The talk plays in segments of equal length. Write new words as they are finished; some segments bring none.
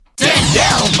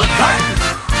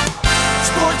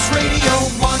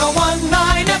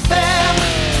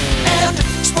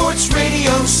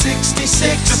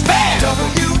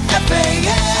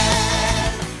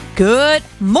Good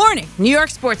morning, New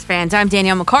York sports fans. I'm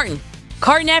Danielle McCartan.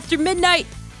 Carton after midnight.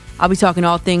 I'll be talking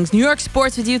all things New York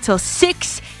sports with you till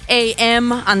 6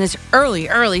 a.m. on this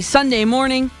early Sunday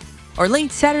morning or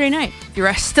late Saturday night. If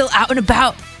you're still out and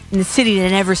about in the city that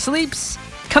never sleeps,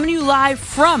 coming to you live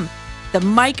from the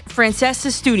Mike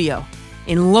Francesa studio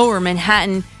in Lower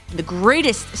Manhattan, the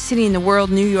greatest city in the world,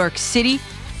 New York City.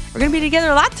 We're going to be together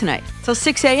a lot tonight till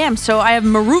 6 a.m. So I have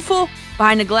Marufal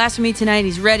behind the glass with me tonight.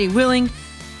 He's ready, willing,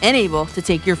 and able to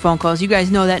take your phone calls. You guys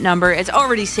know that number. It's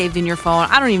already saved in your phone.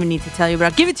 I don't even need to tell you, but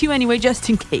I'll give it to you anyway just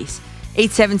in case.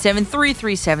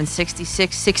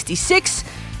 877-337-6666.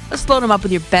 Let's load them up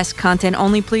with your best content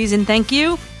only, please, and thank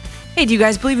you. Hey, do you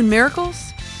guys believe in miracles?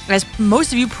 As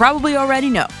most of you probably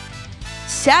already know,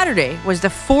 Saturday was the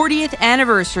 40th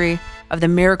anniversary of the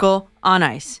Miracle on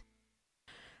Ice.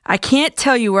 I can't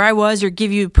tell you where I was or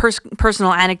give you a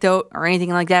personal anecdote or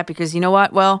anything like that because you know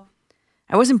what? Well,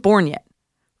 I wasn't born yet.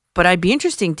 But I'd be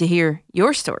interesting to hear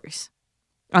your stories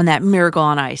on that Miracle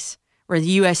on Ice where the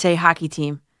USA hockey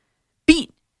team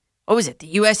beat, what was it,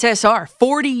 the USSR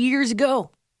 40 years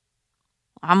ago.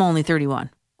 I'm only 31,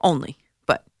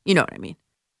 but you know what I mean.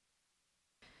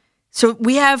 So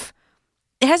it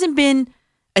hasn't been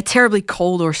a terribly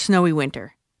cold or snowy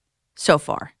winter so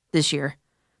far this year,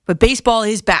 but baseball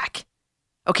is back.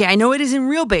 Okay, I know it isn't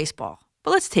real baseball,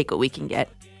 but let's take what we can get.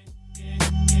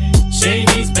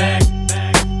 Shady's back.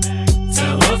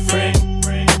 Tell a friend.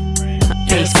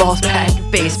 Baseball's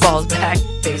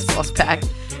back.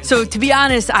 So to be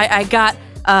honest, I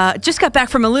just got back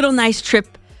from a little nice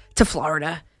trip to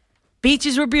Florida.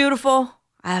 Beaches were beautiful.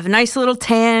 I have a nice little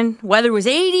tan. Weather was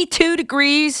 82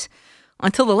 degrees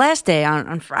until the last day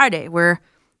on Friday where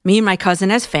me and my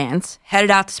cousin as fans headed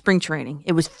out to spring training.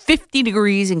 It was 50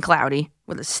 degrees and cloudy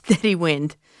with a steady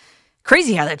wind.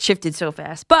 Crazy how that shifted so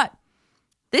fast. But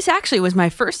this actually was my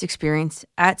first experience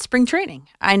at spring training.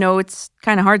 I know it's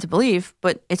kind of hard to believe,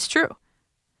 but it's true.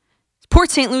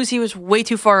 Port St. Lucie was way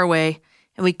too far away,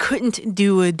 and we couldn't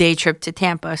do a day trip to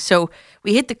Tampa, so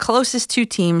we hit the closest two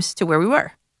teams to where we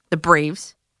were, the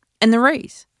Braves and the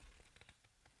Rays.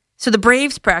 So the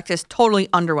Braves practice, totally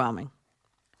underwhelming.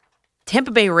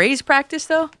 Tampa Bay Rays practice,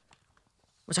 though,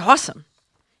 was awesome.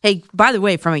 Hey, by the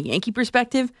way, from a Yankee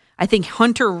perspective, I think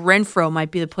Hunter Renfroe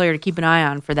might be the player to keep an eye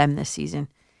on for them this season.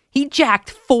 He jacked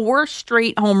 4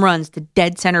 straight home runs to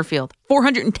dead center field,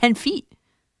 410 feet.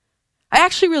 I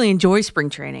actually really enjoy spring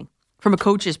training from a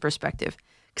coach's perspective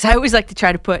because I always like to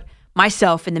try to put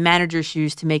myself in the manager's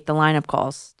shoes to make the lineup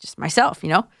calls, just myself, you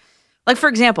know? Like, for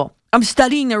example, I'm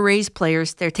studying the Rays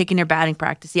players. They're taking their batting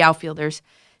practice, the outfielders,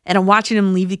 and I'm watching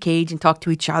them leave the cage and talk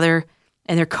to each other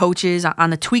and their coaches on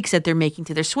the tweaks that they're making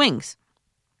to their swings.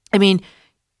 I mean,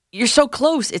 you're so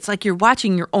close. It's like you're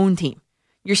watching your own team.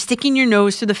 You're sticking your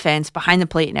nose to the fence behind the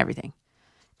plate and everything.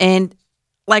 And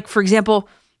like, for example,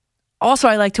 also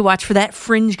I like to watch for that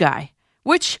fringe guy.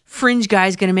 Which fringe guy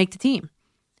is going to make the team?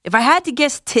 If I had to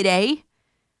guess today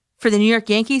for the New York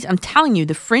Yankees, I'm telling you,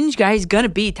 the fringe guy is going to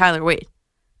be Tyler Wade.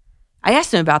 I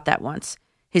asked him about that once,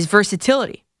 his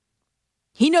versatility.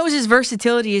 He knows his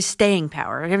versatility is staying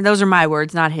power. I mean, those are my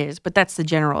words, not his, but that's the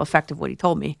general effect of what he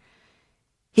told me.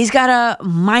 He's got a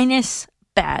minus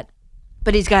bat,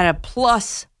 but he's got a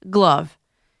plus glove,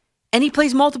 and he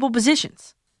plays multiple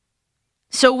positions.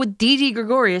 So with Didi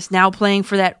Gregorius now playing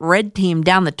for that red team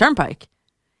down the turnpike,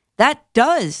 that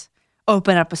does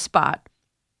open up a spot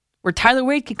where Tyler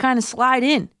Wade could kind of slide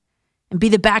in and be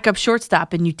the backup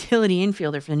shortstop and utility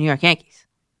infielder for the New York Yankees.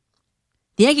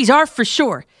 The Yankees are for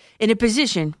sure in a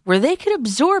position where they could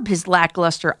absorb his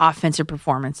lackluster offensive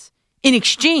performance in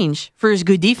exchange for his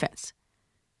good defense.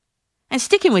 And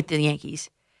sticking with the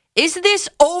Yankees, is this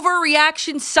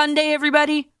overreaction Sunday,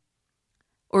 everybody?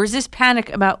 Or is this panic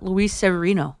about Luis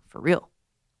Severino for real?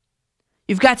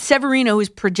 You've got Severino, who's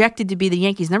projected to be the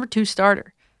Yankees' number 2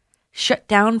 starter, shut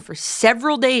down for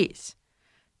several days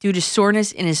due to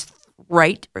soreness in his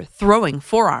right or throwing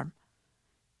forearm.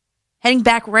 Heading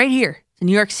back right here to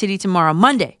New York City tomorrow,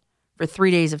 Monday, for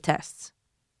 3 days of tests.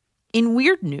 In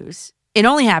weird news, it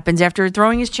only happens after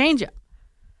throwing his changeup.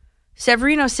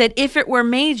 Severino said if it were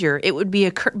major, it would be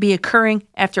occurring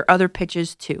after other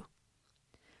pitches too.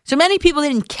 So many people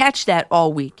didn't catch that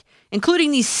all week,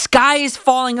 including these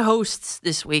sky-is-falling hosts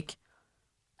this week.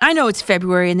 I know it's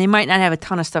February and they might not have a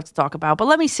ton of stuff to talk about, but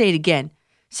let me say it again.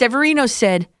 Severino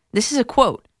said, this is a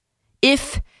quote,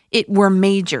 if it were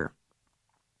major.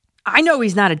 I know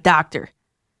he's not a doctor,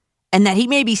 and that he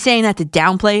may be saying that to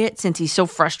downplay it since he's so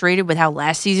frustrated with how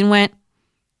last season went.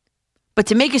 But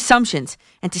to make assumptions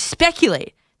and to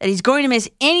speculate that he's going to miss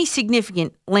any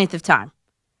significant length of time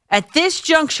at this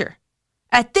juncture,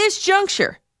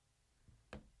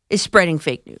 is spreading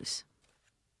fake news.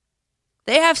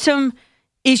 They have some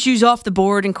issues off the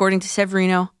board, according to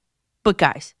Severino. But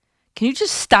guys, can you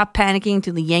just stop panicking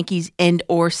until the Yankees and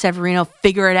or Severino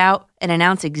figure it out and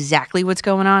announce exactly what's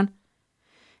going on?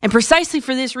 And precisely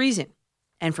for this reason,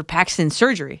 and for Paxton's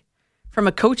surgery, from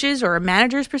a coach's or a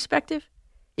manager's perspective,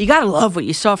 you got to love what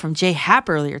you saw from J. Happ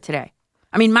earlier today.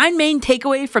 I mean, my main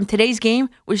takeaway from today's game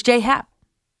was J. Happ.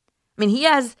 I mean, he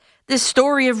has this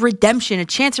story of redemption, a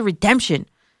chance of redemption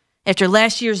after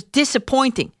last year's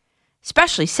disappointing,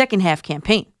 especially second half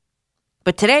campaign.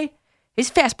 But today, his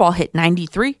fastball hit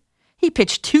 93. He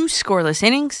pitched 2 scoreless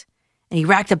innings, and he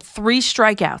racked up 3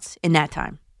 strikeouts in that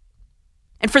time.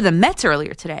 And for the Mets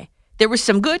earlier today, there was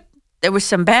some good, there was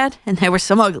some bad, and there was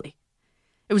some ugly.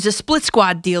 It was a split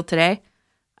squad deal today.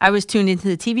 I was tuned into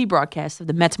the TV broadcast of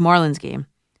the Mets-Marlins game,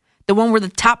 the one where the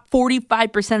top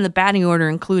 45% of the batting order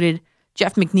included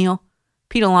Jeff McNeil,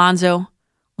 Pete Alonso,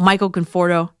 Michael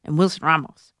Conforto, and Wilson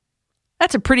Ramos.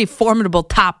 That's a pretty formidable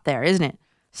top there, isn't it?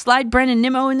 Slide Brendan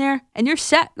Nimmo in there, and you're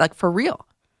set, like for real.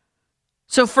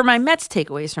 So for my Mets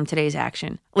takeaways from today's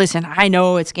action, listen, I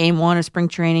know it's game 1 of spring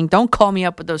training. Don't call me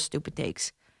up with those stupid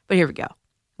takes. But here we go.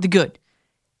 The good.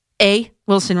 A,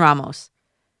 Wilson Ramos.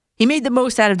 He made the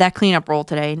most out of that cleanup role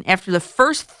today. And after the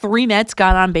first 3 Mets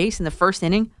got on base in the first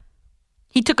inning,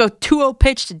 he took a 2-0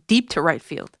 pitch to deep to right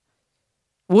field.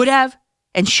 Would have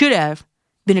and should have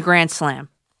been a grand slam.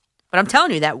 But I'm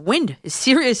telling you, that wind is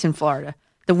serious in Florida.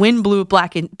 The wind blew it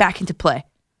back into play.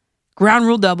 Ground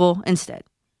rule double instead.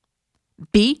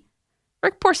 B,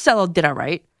 Rick Porcello did all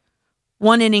right.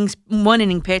 1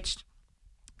 inning pitched,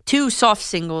 2 soft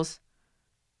singles,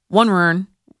 1 run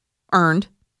earned,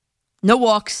 no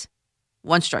walks,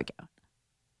 1 strikeout.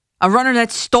 A runner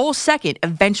that stole second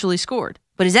eventually scored.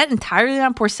 But is that entirely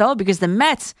on Porcello? Because the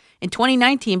Mets in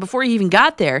 2019, before he even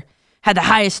got there, had the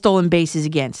highest stolen bases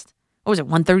against. What was it,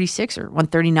 136 or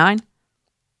 139?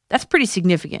 That's pretty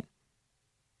significant.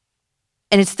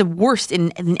 And it's the worst in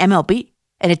MLB.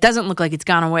 And it doesn't look like it's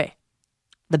gone away.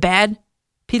 The bad,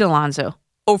 Pete Alonso,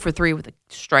 0 for 3 with a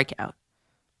strikeout.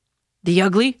 The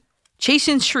ugly,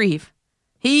 Chasen Shreve.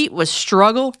 He was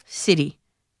struggle city.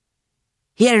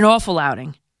 He had an awful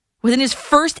outing. Within his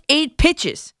first 8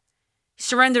 pitches, he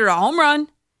surrendered a home run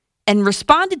and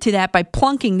responded to that by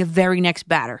plunking the very next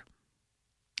batter.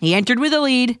 He entered with a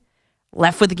lead,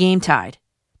 left with the game tied.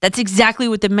 That's exactly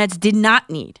what the Mets did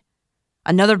not need.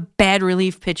 Another bad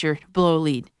relief pitcher to blow a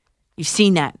lead. You've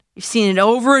seen that. You've seen it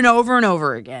over and over and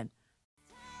over again.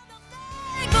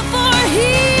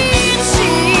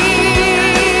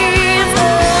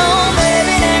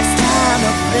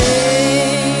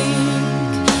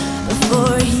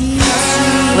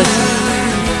 Listen,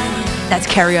 that's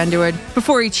Carrie Underwood.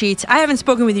 Before he cheats, I haven't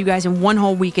spoken with you guys in 1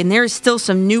 whole week, and there is still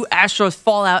some new Astros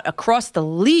fallout across the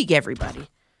league, everybody.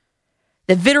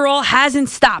 The vitriol hasn't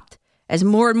stopped as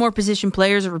more and more position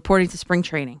players are reporting to spring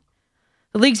training.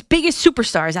 The league's biggest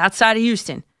superstars outside of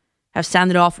Houston have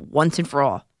sounded off once and for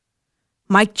all.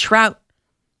 Mike Trout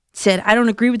said, I don't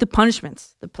agree with the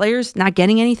punishments. The players not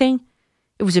getting anything,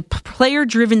 it was a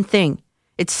player-driven thing.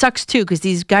 It sucks, too, because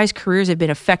these guys' careers have been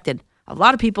affected. A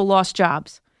lot of people lost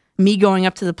jobs. Me going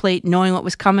up to the plate, knowing what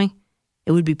was coming,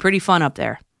 it would be pretty fun up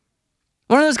there.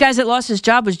 One of those guys that lost his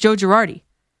job was Joe Girardi.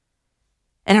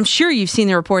 And I'm sure you've seen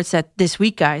the reports that this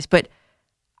week, guys, but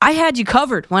I had you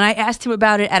covered when I asked him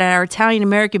about it at our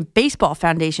Italian-American Baseball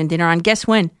Foundation dinner on, guess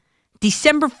when?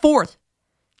 December 4th,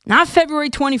 not February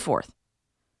 24th.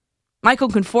 Michael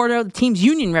Conforto, the team's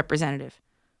union representative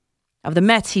of the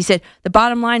Mets, he said, the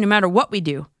bottom line, no matter what we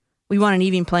do, we want an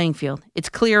even playing field. It's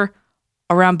clear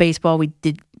around baseball we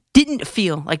didn't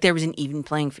feel like there was an even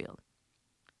playing field.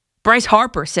 Bryce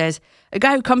Harper says, a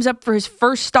guy who comes up for his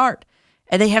first start,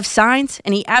 and they have signs,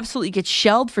 and he absolutely gets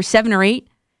shelled for 7 or 8,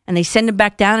 and they send him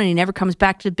back down, and he never comes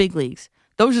back to the big leagues.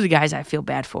 Those are the guys I feel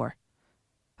bad for.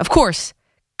 Of course,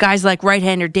 guys like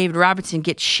right-hander David Robertson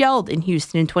get shelled in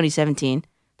Houston in 2017.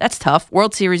 That's tough.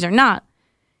 World Series or not.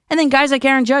 And then guys like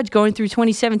Aaron Judge going through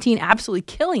 2017 absolutely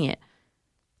killing it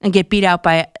and get beat out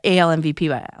by AL MVP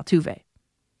by Altuve.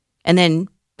 And then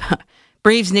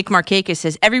Braves' Nick Markakis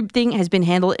says, everything has been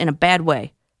handled in a bad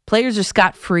way. Players are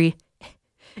scot-free.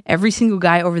 Every single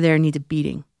guy over there needs a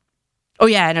beating. Oh,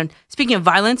 yeah, and speaking of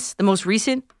violence, the most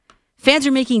recent, fans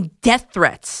are making death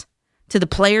threats to the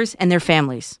players and their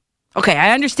families. Okay,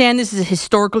 I understand this is a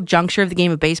historical juncture of the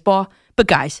game of baseball, but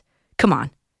guys, come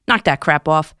on, knock that crap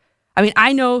off. I mean,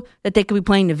 I know that they could be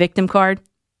playing the victim card,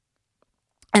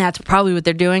 and that's probably what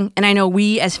they're doing, and I know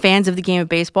we, as fans of the game of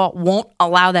baseball, won't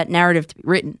allow that narrative to be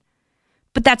written.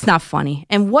 But that's not funny.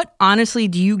 And what, honestly,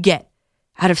 do you get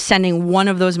out of sending one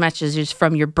of those messages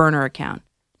from your burner account?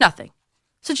 Nothing.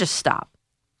 So just stop.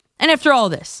 And after all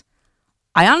this,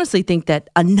 I honestly think that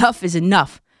enough is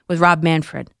enough with Rob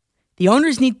Manfred. The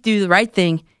owners need to do the right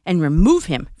thing and remove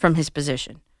him from his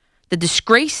position. The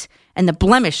disgrace and the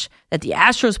blemish that the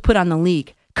Astros put on the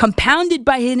league, compounded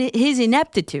by his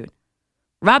ineptitude.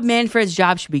 Rob Manfred's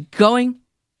job should be going,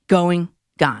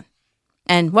 gone.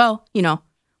 And, well,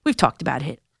 we've talked about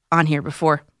it on here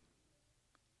before.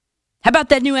 How about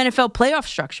that new NFL playoff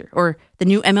structure or the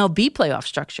new MLB playoff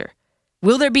structure?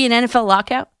 Will there be an NFL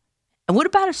lockout? And what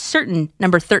about a certain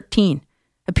number 13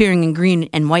 appearing in green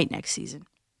and white next season?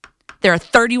 There are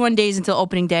 31 days until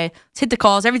opening day. Let's hit the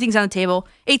calls. Everything's on the table.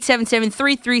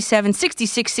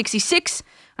 877-337-6666.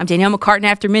 I'm Danielle McCartan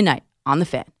after midnight on The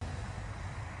Fan.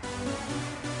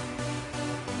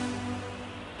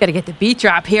 Got to get the beat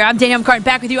drop here. I'm Danielle McCartan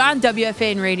back with you on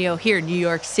WFAN Radio here in New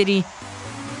York City.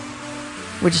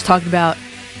 We're just talking about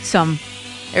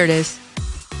there it is.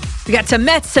 We got some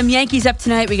Mets, some Yankees up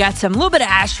tonight. We got a little bit of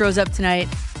Astros up tonight.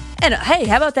 And hey,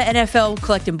 how about the NFL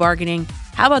collective bargaining?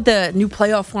 How about the new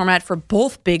playoff format for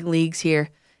both big leagues here?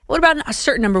 What about a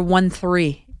certain number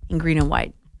 1-3 in green and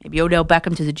white? Maybe Odell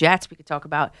Beckham to the Jets we could talk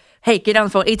about. Hey, get on the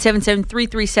phone,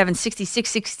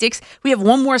 877-337-6666. We have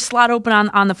one more slot open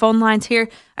on the phone lines here.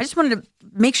 I just wanted to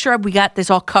make sure we got this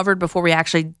all covered before we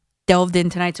actually delved in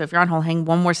tonight. So if you're on hold, hang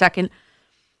one more second.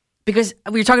 Because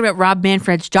we were talking about Rob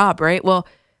Manfred's job, right? Well,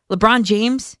 LeBron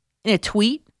James in a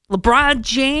tweet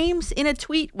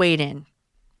weighed in.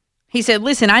 He said,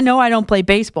 listen, I know I don't play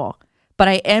baseball, but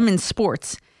I am in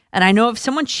sports. And I know if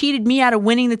someone cheated me out of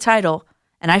winning the title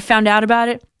and I found out about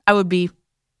it, I would be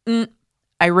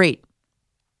irate.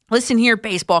 Listen here,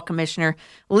 baseball commissioner.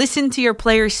 Listen to your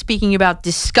players speaking about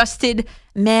disgusted,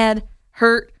 mad,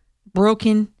 hurt,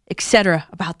 broken, etc.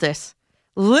 about this.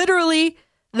 Literally,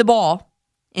 the ball,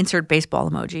 insert baseball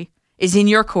emoji, is in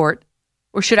your court,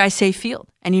 or should I say field,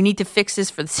 and you need to fix this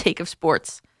for the sake of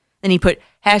sports. Then he put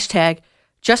hashtag,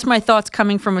 just my thoughts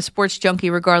coming from a sports junkie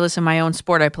regardless of my own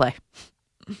sport I play.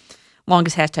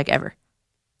 Longest hashtag ever.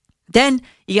 Then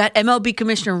you got MLB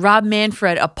Commissioner Rob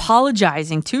Manfred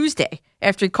apologizing Tuesday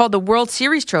after he called the World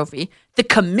Series trophy, the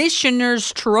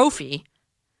Commissioner's Trophy,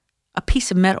 a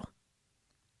piece of metal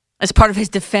as part of his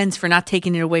defense for not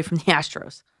taking it away from the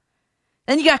Astros.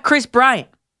 Then you got Chris Bryant.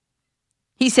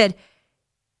 He said,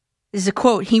 this is a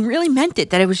quote, he really meant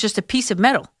it, that it was just a piece of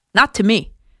metal. Not to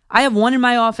me. I have one in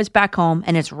my office back home,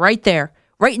 and it's right there,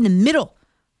 right in the middle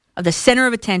of the center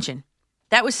of attention.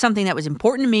 That was something that was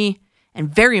important to me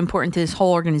and very important to this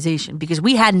whole organization because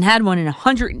we hadn't had one in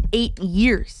 108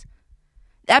 years.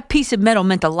 That piece of metal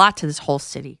meant a lot to this whole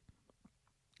city.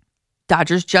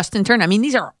 Dodgers, Justin Turner. I mean,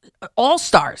 these are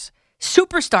all-stars,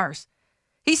 superstars.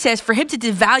 He says for him to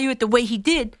devalue it the way he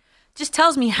did just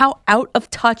tells me how out of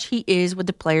touch he is with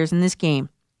the players in this game.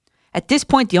 At this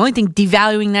point, the only thing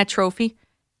devaluing that trophy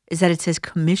is that it says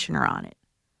commissioner on it.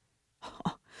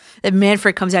 Then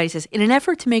Manfred comes out, he says, in an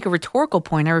effort to make a rhetorical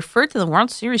point, I referred to the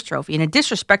World Series trophy in a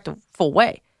disrespectful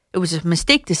way. It was a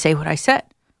mistake to say what I said.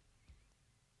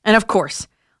 And of course,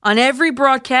 on every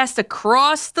broadcast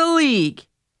across the league,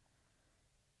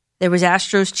 there was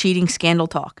Astros cheating scandal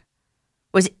talk.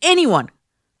 Was anyone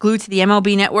glued to the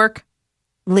MLB network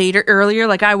earlier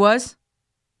like I was?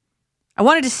 I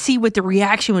wanted to see what the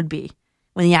reaction would be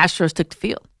when the Astros took the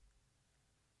field.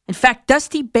 In fact,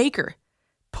 Dusty Baker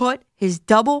put his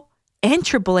double and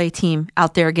AAA team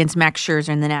out there against Max Scherzer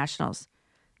and the Nationals.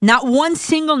 Not one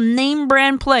single name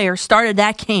brand player started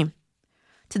that game,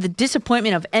 to the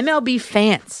disappointment of MLB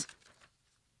fans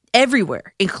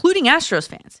everywhere, including Astros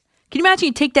fans. Can you imagine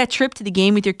you take that trip to the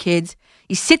game with your kids,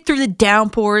 you sit through the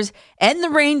downpours and the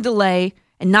rain delay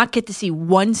and not get to see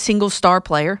one single star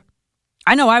player?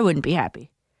 I know I wouldn't be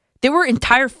happy. There were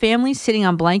entire families sitting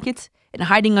on blankets and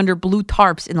hiding under blue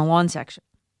tarps in the lawn section.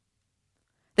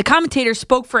 The commentator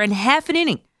spoke for half an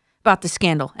inning about the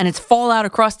scandal and its fallout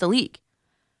across the league.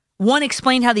 One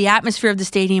explained how the atmosphere of the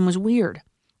stadium was weird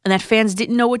and that fans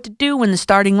didn't know what to do when the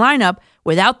starting lineup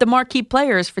without the marquee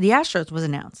players for the Astros was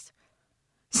announced.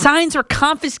 Signs were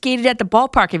confiscated at the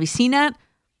ballpark. Have you seen that?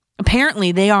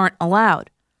 Apparently, they aren't allowed.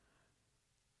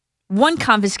 One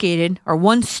confiscated or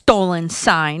one stolen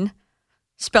sign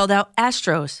spelled out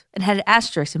Astros and had an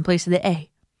asterisk in place of the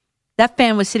A. That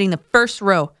fan was sitting the first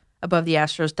row above the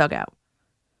Astros dugout.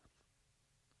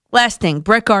 Last thing,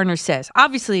 Brett Gardner says,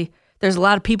 obviously, there's a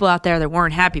lot of people out there that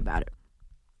weren't happy about it.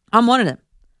 I'm one of them.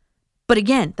 But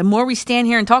again, the more we stand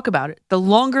here and talk about it, the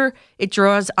longer it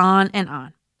draws on and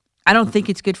on. I don't think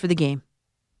it's good for the game.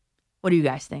 What do you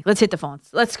guys think? Let's hit the phones.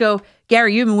 Let's go.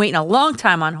 Gary, you've been waiting a long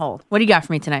time on hold. What do you got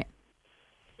for me tonight?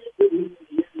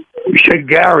 You said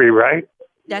Gary, right?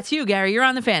 That's you, Gary. You're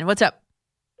on the fan. What's up?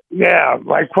 Yeah,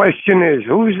 my question is,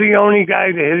 who's the only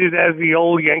guy to hit it at the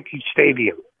old Yankee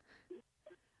Stadium?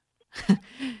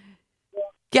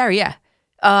 Gary, yeah.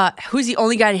 Who's the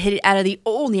only guy to hit it out of the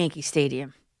old Yankee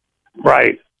Stadium?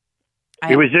 Right.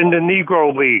 He was in the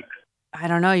Negro League. I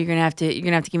don't know. You're gonna have to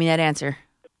give me that answer.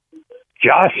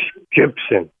 Josh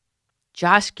Gibson.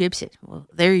 Josh Gibson. Well,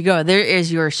 there you go. There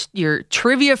is your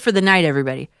trivia for the night,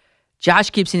 everybody.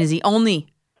 Josh Gibson is the only.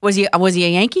 Was he a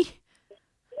Yankee?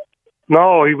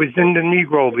 No, he was in the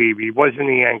Negro League. He wasn't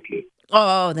a Yankee.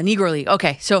 Oh, the Negro League.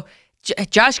 Okay, so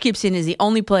Josh Gibson is the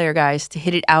only player, guys, to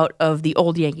hit it out of the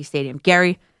old Yankee Stadium.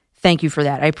 Gary, thank you for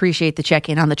that. I appreciate the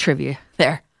check-in on the trivia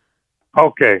there.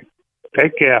 Okay.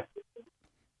 Take care.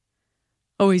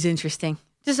 Always interesting.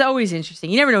 Just always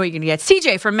interesting. You never know what you're going to get.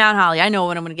 CJ from Mount Holly, I know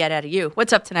what I'm going to get out of you.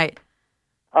 What's up tonight?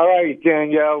 All right,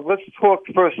 Danielle, let's talk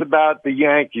first about the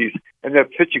Yankees and their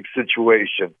pitching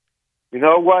situation. You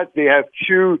know what? They have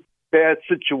two bad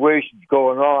situations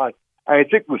going on. I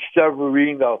think with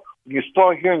Severino, when you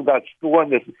start hearing about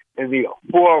soreness in the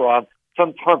forearm,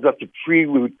 sometimes that's a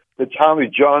prelude to Tommy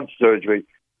John surgery.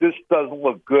 This doesn't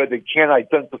look good. They can't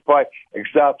identify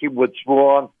exactly what's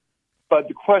wrong. But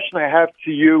the question I have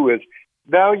to you is,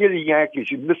 now you're the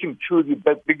Yankees. You're missing two of the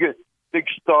big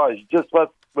stars. You just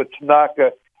left with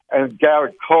Tanaka and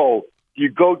Garrett Cole. Do you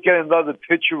go get another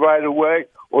pitcher right away,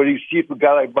 or do you see if a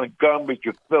guy like Montgomery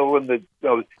could fill in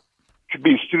could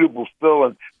be a suitable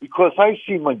fill-in? Because I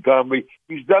see Montgomery,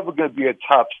 he's never going to be a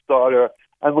top starter.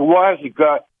 And the Wise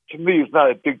guy, to me, is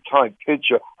not a big-time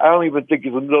pitcher. I don't even think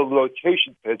he's a middle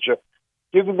rotation pitcher.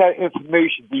 Given that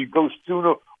information, do you go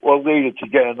sooner or later to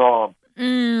get an arm?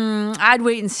 I'd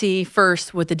wait and see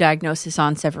first what the diagnosis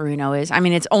on Severino is. I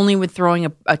mean, it's only with throwing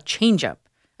a changeup.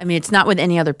 I mean, it's not with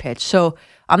any other pitch. So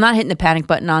I'm not hitting the panic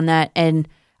button on that. And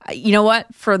you know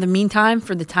what? For the meantime,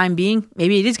 for the time being,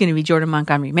 maybe it is going to be Jordan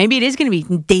Montgomery. Maybe it is going to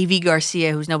be Davy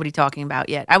Garcia, who's nobody talking about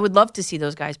yet. I would love to see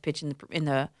those guys pitch in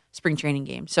the spring training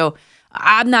game. So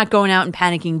I'm not going out and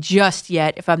panicking just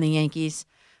yet if I'm the Yankees,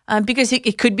 because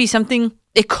it could be something.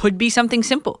 It could be something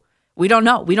simple. We don't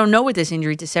know. We don't know what this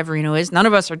injury to Severino is. None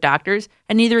of us are doctors,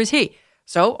 and neither is he.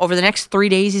 So over the next 3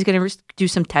 days, he's going to do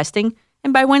some testing,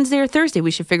 and by Wednesday or Thursday,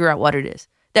 we should figure out what it is.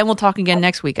 Then we'll talk again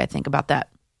next week, I think, about that.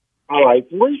 All right.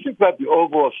 What do you think about the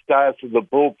overall status of the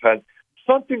bullpen?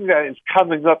 Something that is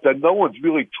coming up that no one's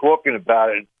really talking about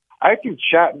it. I think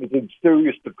Chapman is in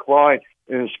serious decline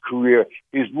in his career.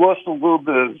 He's lost a little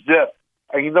bit of zip.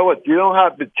 And you know what? They don't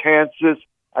have Betances.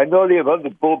 I know they have other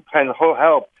bullpen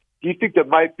help. Do you think there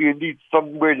might be a need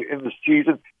somewhere in the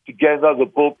season to get another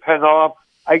bullpen arm?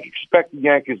 I expect the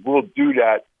Yankees will do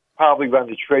that probably around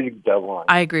the trading deadline.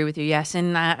 I agree with you, yes.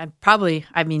 And I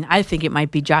think it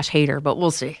might be Josh Hader, but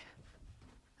we'll see.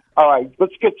 All right,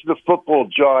 let's get to the football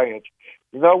Giants.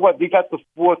 You know what? They got the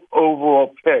 4th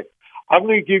overall pick. I'm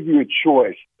going to give you a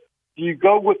choice. Do you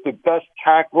go with the best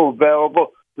tackle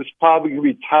available? It's probably going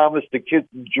to be Thomas, the kid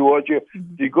from Georgia.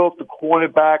 Mm-hmm. Do you go with the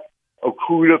cornerback,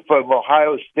 Okuda from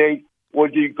Ohio State? Or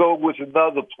do you go with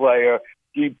another player?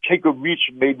 Do you take a reach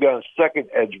maybe on a second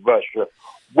edge rusher?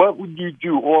 What would you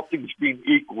do, all things being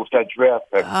equal, with that draft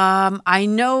pick? I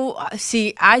know.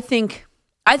 See, I think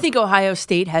Ohio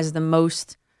State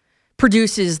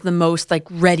produces the most like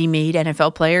ready-made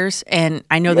NFL players, and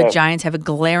I know the Giants have a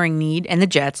glaring need, and the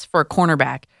Jets, for a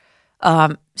cornerback.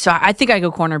 So I think I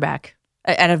go cornerback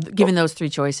given those 3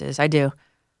 choices. I do.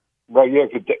 Right, yeah,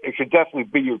 it could definitely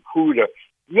be your Okuda.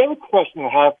 The other question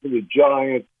I have for the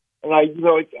Giants, and I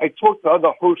talked to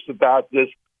other hosts about this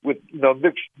with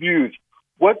mixed views.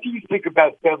 What do you think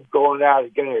about them going out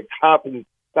and getting a competent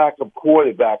backup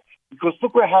quarterback? Because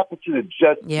look what happened to the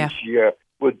Jets this year.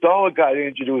 When Dollar got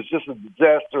injured, it was just a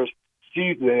disastrous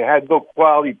season. They had no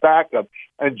quality backup.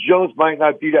 And Jones might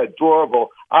not be that durable.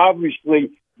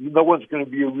 Obviously, no one's going to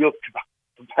be a real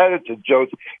competitor, Jones,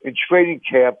 in training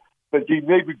camp. But do you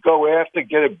maybe go after,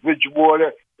 get a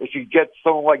Bridgewater, if you get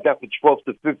someone like that for $12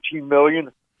 to $15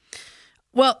 million?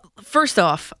 Well, first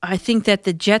off, I think that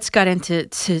the Jets got into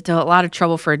a lot of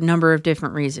trouble for a number of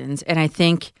different reasons. And I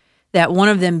think that one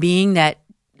of them being that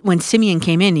when Simeon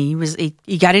came in,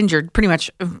 he got injured pretty much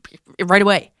right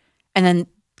away. And then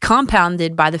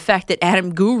compounded by the fact that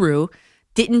Adam Guru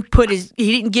didn't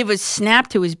give a snap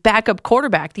to his backup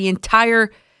quarterback the entire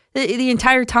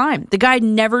time. The guy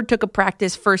never took a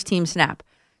practice first team snap.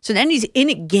 So then he's in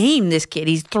a game, this kid.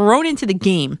 He's thrown into the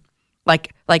game.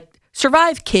 Like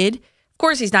survive, kid. Of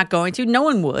course he's not going to. No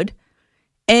one would.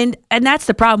 And that's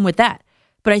the problem with that.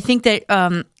 But I think that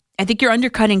you're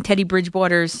undercutting Teddy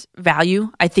Bridgewater's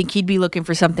value. I think he'd be looking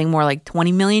for something more like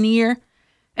 $20 million a year.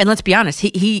 And let's be honest,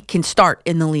 he can start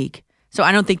in the league. So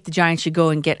I don't think the Giants should go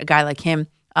and get a guy like him.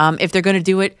 If they're going to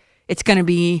do it, it's going to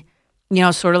be,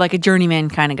 sort of like a journeyman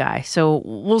kind of guy. So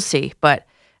we'll see. But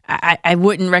I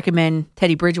wouldn't recommend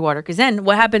Teddy Bridgewater, because then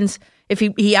what happens if he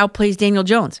outplays Daniel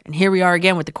Jones? And here we are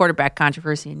again with the quarterback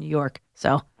controversy in New York.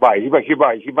 So Right, he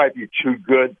might be too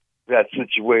good for that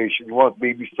situation. You want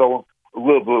maybe someone a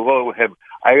little bit below him.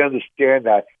 I understand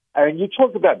that. And you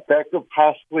talk about Beckham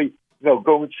possibly,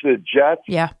 going to the Jets.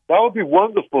 yeah, That would be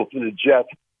wonderful for the Jets.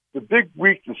 The big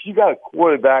weakness, you got a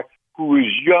quarterback who is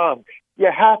young. You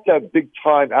have to have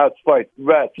big-time outside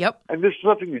threats. Yep. And this is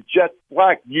something the Jets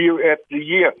lack year after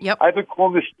year. Yep. I've been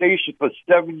calling this station for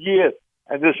 7 years,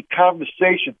 and this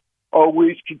conversation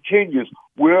always continues.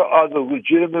 Where are the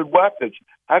legitimate weapons?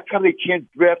 How come they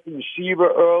can't draft a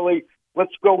receiver early?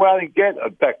 Let's go out and get a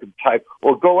Beckham type,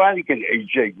 or go out and get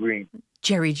A.J. Green.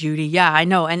 Jerry Jeudy. Yeah, I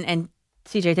know. And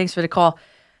CJ, thanks for the call.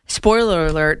 Spoiler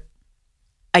alert,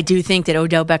 I do think that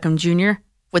Odell Beckham Jr.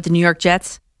 with the New York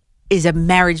Jets is a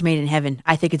marriage made in heaven.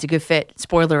 I think it's a good fit.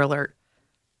 Spoiler alert.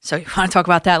 So you want to talk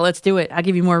about that? Let's do it. I'll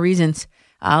give you more reasons.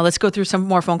 Let's go through some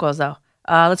more phone calls, though.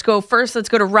 Let's go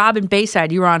to Rob in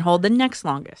Bayside. You were on hold the next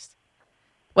longest.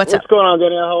 What's up? going on,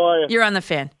 Danielle? How are you? You're on the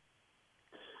fan.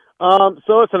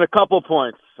 So listen, a couple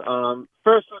points.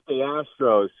 First with the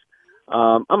Astros.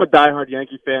 I'm a diehard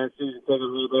Yankee fan, season ticket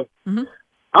holder. Mm-hmm.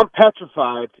 I'm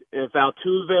petrified if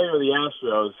Altuve or the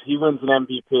Astros, he wins an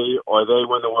MVP or they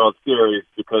win the World Series,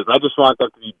 because I just want them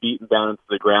to be beaten down into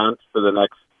the ground for the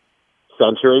next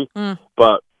century.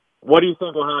 But what do you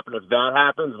think will happen if that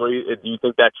happens? Do you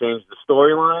think that changed the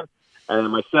storyline? And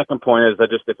my second point is, I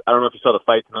don't know if you saw the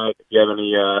fight tonight. If you have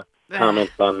any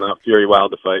comments on Fury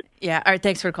Wilder fight. Yeah, all right,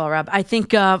 thanks for the call, Rob. I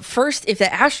think first, if the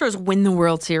Astros win the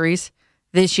World Series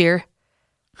this year,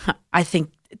 I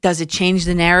think, does it change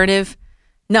the narrative?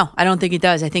 No, I don't think it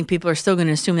does. I think people are still going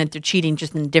to assume that they're cheating,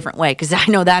 just in a different way, because I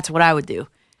know that's what I would do.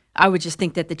 I would just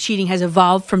think that the cheating has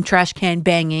evolved from trash can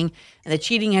banging, and the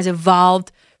cheating has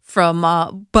evolved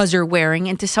from buzzer wearing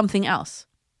into something else.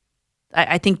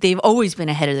 I think they've always been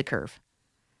ahead of the curve.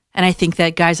 And I think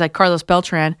that guys like Carlos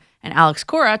Beltran and Alex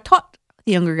Cora taught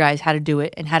the younger guys how to do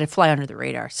it and how to fly under the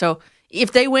radar. So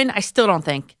if they win, I still don't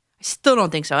think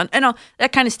so. And I know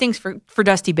that kind of stinks for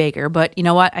Dusty Baker, but you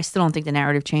know what? I still don't think the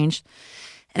narrative changed.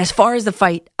 And as far as the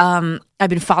fight, I've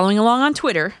been following along on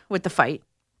Twitter with the fight.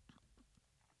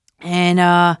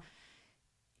 And,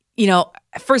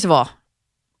 first of all,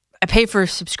 I pay for a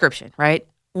subscription, right?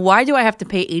 Why do I have to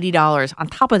pay $80 on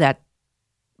top of that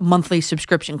monthly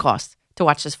subscription cost to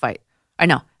watch this fight? I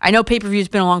know pay-per-view's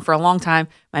been along for a long time.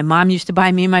 My mom used to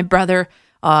buy me and my brother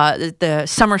the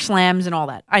Summer Slams and all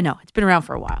that. I know, it's been around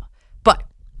for a while. But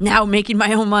now, making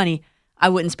my own money, I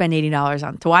wouldn't spend $80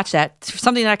 on to watch that. It's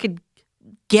something that I could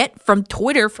get from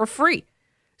Twitter for free.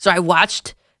 So I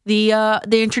watched the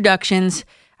introductions.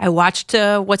 I watched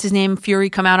what's his name, Fury,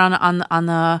 come out on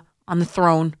the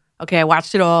throne. Okay, I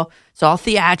watched it all. It's all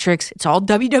theatrics. It's all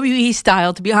WWE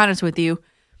style, to be honest with you.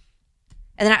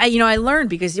 And then I learned,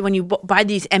 because when you buy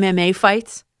these MMA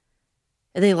fights,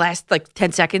 they last like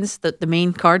 10 seconds. The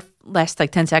main card lasts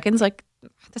like 10 seconds. Like,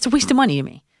 that's a waste of money to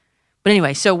me. But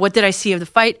anyway, so what did I see of the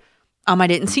fight? I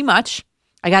didn't see much.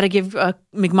 I got to give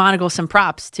McMonagle some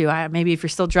props too. Maybe if you're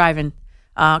still driving,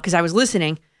 because I was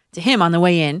listening to him on the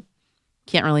way in.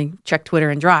 Can't really check Twitter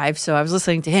and drive, so I was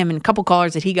listening to him and a couple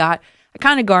callers that he got. I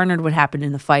kind of garnered what happened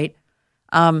in the fight.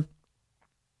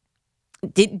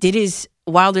 Did his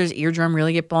Wilder's eardrum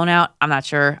really get blown out? I'm not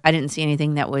sure. I didn't see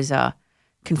anything that was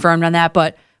confirmed on that,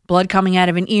 but blood coming out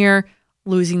of an ear,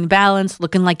 losing the balance,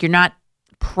 looking like you're not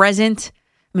present.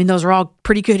 I mean, those are all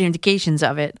pretty good indications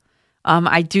of it.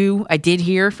 I did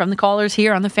hear from the callers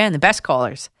here on the fan, the best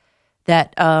callers,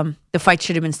 that the fight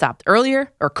should have been stopped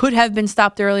earlier, or could have been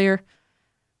stopped earlier.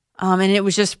 And it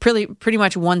was just pretty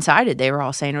much one-sided. They were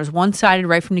all saying it was one-sided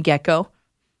right from the get-go.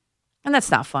 And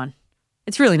that's not fun.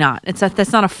 It's really not.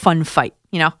 That's not a fun fight,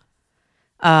 you know?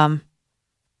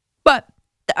 But,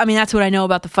 I mean, that's what I know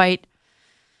about the fight.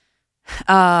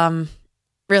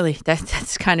 Really,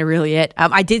 that's kind of really it.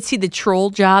 I did see the troll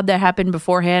job that happened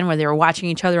beforehand, where they were watching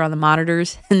each other on the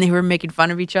monitors and they were making fun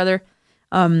of each other.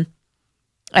 The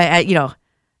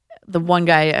one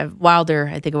guy, Wilder,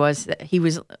 I think it was, he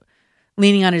was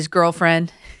leaning on his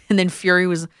girlfriend, and then Fury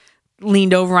was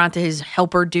leaned over onto his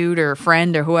helper dude or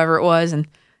friend or whoever it was, and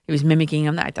he was mimicking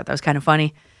him. I thought that was kind of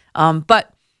funny.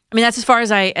 But I mean, that's as far as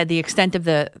the extent of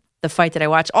the fight that I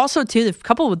watched. Also, too,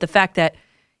 coupled with the fact that,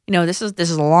 you know, this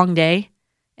is a long day.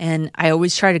 And I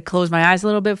always try to close my eyes a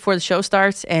little bit before the show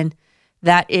starts. And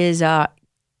that is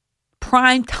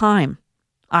prime time,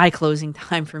 eye-closing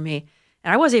time for me.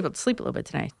 And I was able to sleep a little bit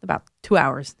tonight, about 2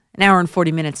 hours, an hour and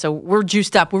 40 minutes. So we're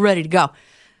juiced up. We're ready to go.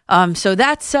 So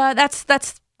that's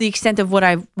the the extent of what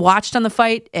I've watched on the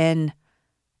fight, and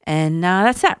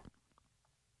that's that.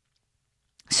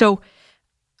 So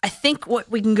I think what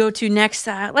we can go to next,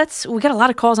 we got a lot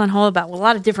of calls on hold about a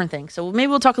lot of different things. So maybe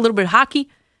we'll talk a little bit of hockey.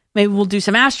 Maybe we'll do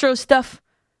some Astros stuff,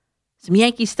 some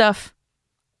Yankee stuff.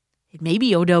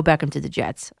 Maybe Odell Beckham to the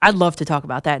Jets. I'd love to talk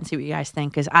about that and see what you guys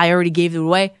think, because I already gave it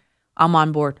away. I'm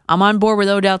on board. I'm on board with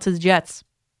Odell to the Jets.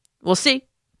 We'll see.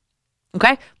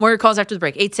 Okay? More of your calls after the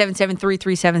break.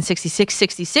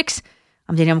 877-337-6666.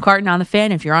 I'm Danielle McCartan on the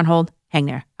Fan. If you're on hold, hang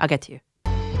there. I'll get to you.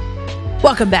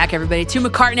 Welcome back, everybody, to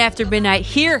McCartan After Midnight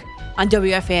here on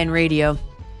WFAN Radio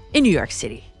in New York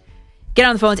City. Get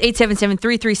on the phones,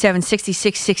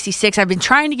 877-337-6666. I've been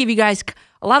trying to give you guys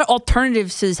a lot of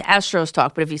alternatives to this Astros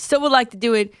talk, but if you still would like to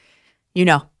do it, you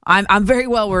know, I'm very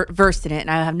well versed in it, and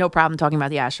I have no problem talking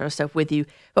about the Astros stuff with you.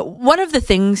 But one of the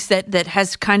things that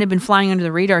has kind of been flying under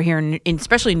the radar here,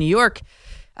 especially in New York,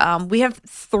 we have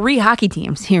 3 hockey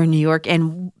teams here in New York,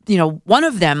 and, you know, one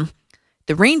of them,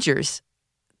 the Rangers,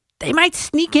 they might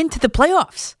sneak into the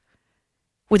playoffs.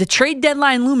 With a trade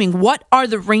deadline looming, what are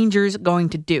the Rangers going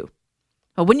to do?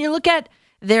 Well, when you look at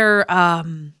their,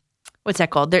 what's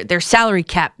that called? Their salary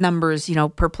cap numbers, you know,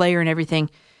 per player and everything,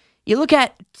 you look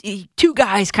at 2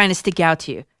 guys kind of stick out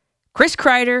to you. Chris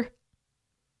Kreider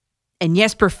and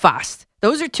Jesper Fast.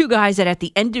 Those are 2 guys that at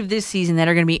the end of this season that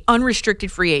are going to be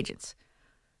unrestricted free agents.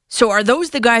 So are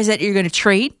those the guys that you're going to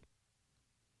trade?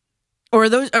 Or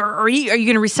are you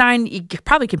going to resign? You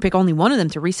probably can pick only one of them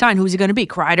to resign. Who's it going to be,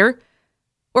 Kreider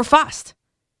or Fast?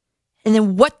 And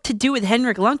then what to do with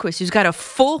Henrik Lundqvist, who's got a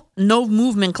full no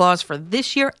movement clause for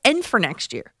this year and for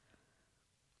next year.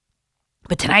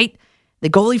 But tonight, the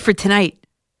goalie for tonight,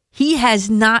 he has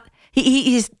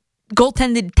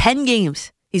goaltended 10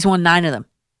 games. He's won 9 of them.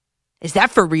 Is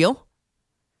that for real?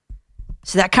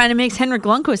 So that kind of makes Henrik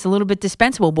Lundqvist a little bit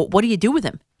dispensable. But what do you do with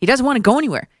him? He doesn't want to go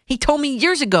anywhere. He told me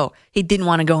years ago he didn't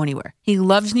want to go anywhere. He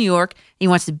loves New York. He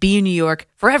wants to be in New York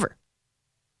forever.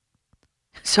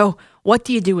 So what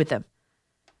do you do with them?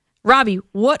 Robbie,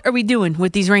 what are we doing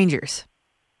with these Rangers?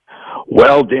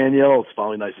 Well, Danielle, it's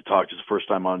finally nice to talk. It's the first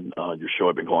time on your show.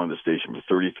 I've been calling the station for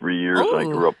 33 years. Ooh. I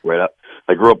grew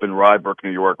up in Rye Brook,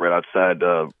 New York, right outside.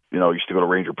 Used to go to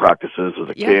Ranger practices as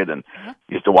a kid, and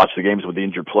used to watch the games with the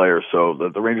injured players. So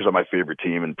the Rangers are my favorite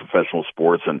team in professional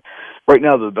sports. And right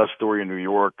now, they're the best story in New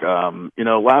York.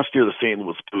 Last year the St.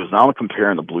 Louis Blues. Now I'm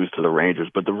comparing the Blues to the Rangers,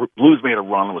 but the Blues made a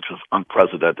run which was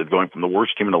unprecedented, going from the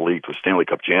worst team in the league to a Stanley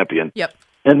Cup champion. Yep.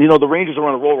 And the Rangers are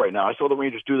on a roll right now. I saw the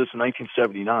Rangers do this in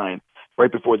 1979.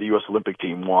 Right before the U.S. Olympic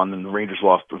team won, and the Rangers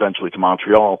lost eventually to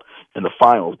Montreal in the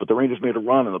finals. But the Rangers made a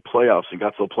run in the playoffs and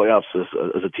got to the playoffs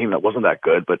as a team that wasn't that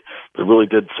good, but really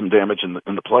did some damage in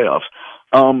the playoffs.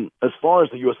 As far as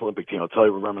the U.S. Olympic team, I'll tell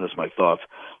you, reminisce my thoughts.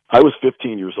 I was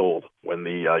 15 years old when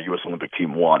the U.S. Olympic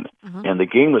team won, and the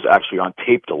game was actually on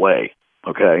tape delay,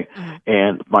 okay?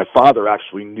 And my father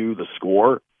actually knew the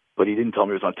score, but he didn't tell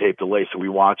me it was on tape delay, so we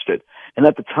watched it. And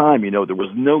at the time, there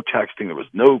was no texting, there was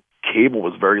no cable,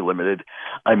 was very limited.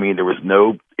 I mean, there was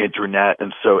no internet,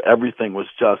 and so everything was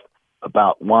just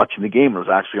about watching the game. It was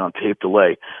actually on tape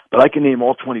delay. But I can name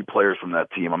all 20 players from that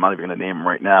team. I'm not even going to name them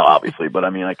right now, obviously, but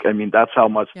I mean, that's how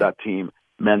much that team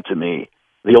meant to me.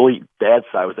 The only bad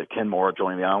side was that Ken Moore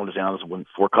joining the Islanders. The Islanders won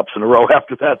 4 cups in a row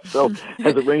after that. So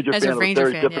as a Ranger fan, it was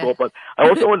very difficult. Yeah. But I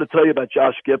also wanted to tell you about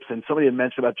Josh Gibson. Somebody had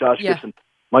mentioned about Josh Gibson.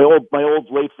 My old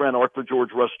late friend Arthur George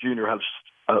Russ Jr. had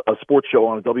a sports show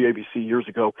on WABC years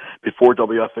ago before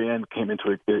WFAN came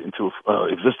into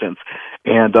existence,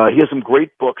 and he has some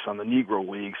great books on the Negro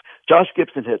Leagues. Josh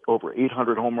Gibson hit over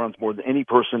 800 home runs, more than any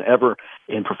person ever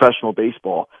in professional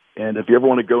baseball. And if you ever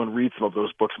want to go and read some of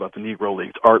those books about the Negro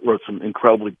Leagues, Art wrote some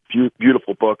incredibly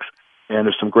beautiful books. And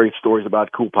there's some great stories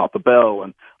about Cool Papa Bell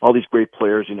and all these great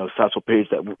players, Satchel Paige,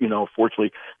 that,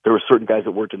 fortunately, there were certain guys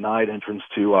that were denied entrance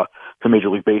to Major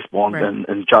League Baseball,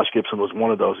 and Josh Gibson was one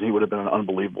of those, and he would have been an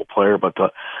unbelievable player. But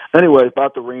anyway,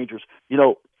 about the Rangers,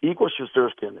 Igor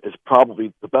Shesterkin is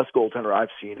probably the best goaltender I've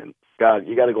seen. And, God,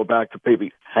 you got to go back to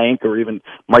maybe Hank or even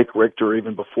Mike Richter, or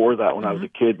even before that when I was a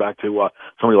kid, back to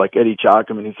somebody like Eddie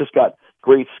Jochum. And he's just got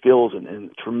great skills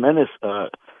and tremendous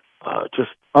just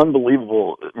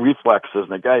unbelievable reflexes,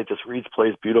 and the guy just reads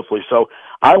plays beautifully. So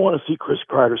I want to see Chris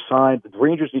Kreider signed. The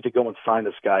Rangers need to go and sign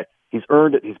this guy. He's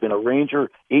earned it. He's been a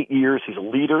Ranger 8 years. He's a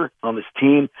leader on this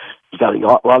team. He's got a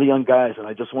lot of young guys, and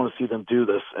I just want to see them do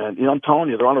this. And, I'm telling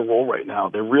you, they're on a roll right now.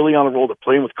 They're really on a roll. They're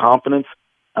playing with confidence.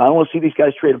 I don't want to see these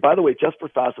guys traded. By the way, Jesper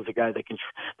Fast is a guy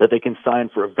that they can sign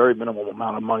for a very minimal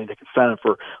amount of money. They can sign him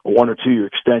for a 1 or 2 year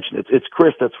extension. It's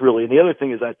Chris that's really. And the other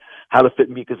thing is that how to fit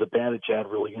Mika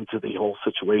Zibanejad really into the whole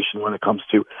situation when it comes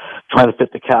to trying to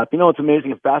fit the cap. It's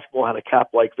amazing if basketball had a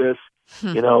cap like this.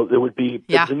 There would be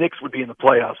the Knicks would be in the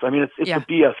playoffs. I mean, it's a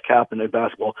BS cap in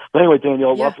basketball. But anyway,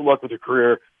 Danielle, lots of luck with your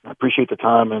career. I appreciate the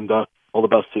time and all the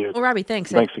best to you. Well, Robbie, thanks.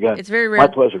 Thanks again. It's very rare. My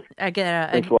pleasure. I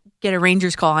get a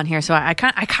Rangers call on here, so I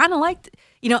kind of liked.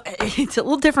 It's a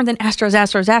little different than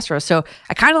Astros. So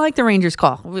I kind of like the Rangers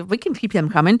call. We can keep them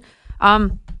coming.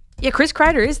 Chris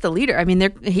Kreider is the leader. I mean,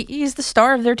 he is the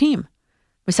star of their team.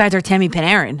 Besides Artemi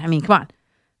Panarin. I mean, come on.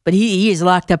 But he is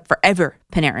locked up forever,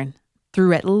 Panarin,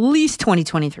 through at least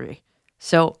 2023.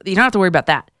 So you don't have to worry about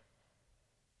that.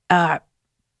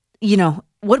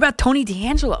 What about Tony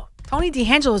DeAngelo? Tony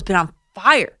DeAngelo has been on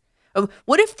fire.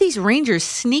 What if these Rangers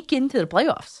sneak into the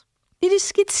playoffs? They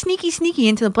just get sneaky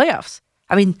into the playoffs.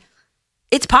 I mean,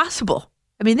 it's possible.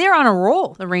 I mean, they're on a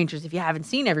roll, the Rangers, if you haven't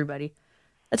seen everybody.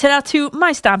 Let's head out to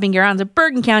my stomping grounds of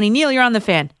Bergen County. Neil, you're on the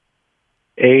fan.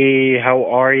 Hey, how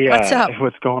are you? What's up?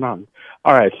 What's going on?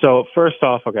 All right, so first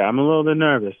off, okay, I'm a little bit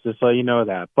nervous, just so you know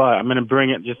that. But I'm going to bring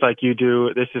it just like you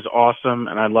do. This is awesome,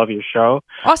 and I love your show.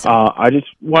 Awesome. I just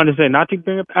wanted to say, not to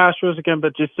bring up Astros again,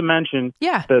 but just to mention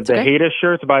the hater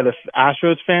shirts by the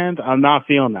Astros fans, I'm not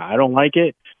feeling that. I don't like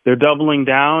it. They're doubling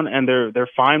down, and they're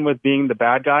fine with being the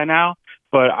bad guy now.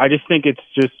 But I just think it's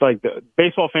just like the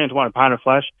baseball fans want a pound of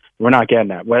flesh. We're not getting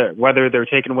that. Whether they're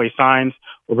taking away signs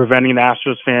or preventing the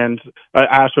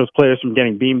Astros players from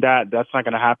getting beamed at, that's not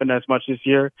going to happen as much this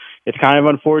year. It's kind of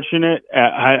unfortunate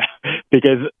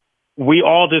because we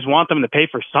all just want them to pay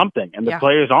for something, and the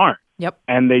players aren't. Yep.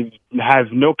 And they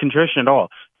have no contrition at all.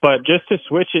 But just to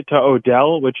switch it to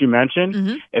Odell, which you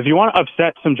mentioned, if you want to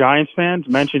upset some Giants fans,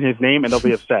 mention his name, and they'll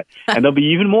be upset. And they'll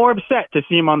be even more upset to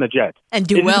see him on the Jets. And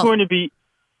do this well. This is going to be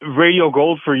radio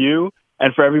gold for you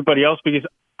and for everybody else because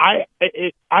I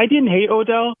didn't hate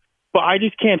Odell, but I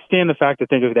just can't stand the fact that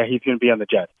he's going to be on the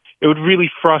Jets. It would really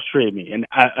frustrate me. And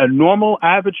a normal,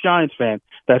 average Giants fan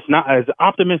that's not as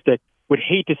optimistic would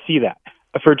hate to see that.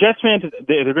 For Jets fans,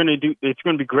 they're going to do. It's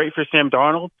going to be great for Sam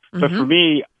Darnold, but for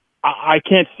me, I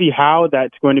can't see how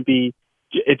that's going to be.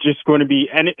 It's just going to be,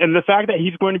 and the fact that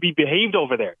he's going to be behaved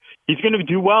over there, he's going to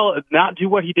do well, not do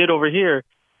what he did over here.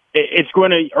 It's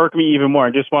going to irk me even more.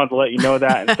 I just wanted to let you know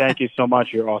that, and thank you so much.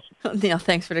 You're awesome. Neil,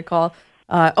 thanks for the call.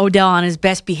 Odell on his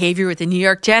best behavior with the New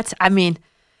York Jets. I mean,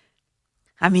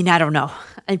 I don't know,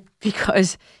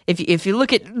 because if you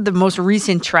look at the most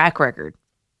recent track record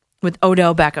with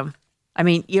Odell Beckham, I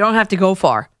mean, you don't have to go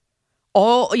far.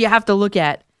 All you have to look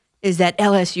at is that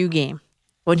LSU game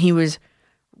when he was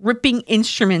ripping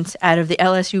instruments out of the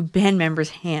LSU band members'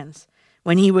 hands,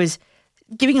 when he was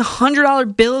giving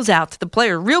 $100 bills out to the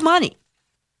player, real money,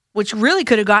 which really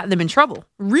could have gotten them in trouble,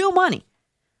 real money.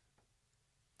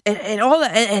 And all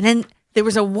that, and then there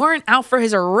was a warrant out for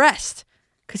his arrest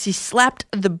because he slapped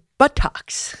the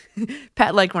buttocks.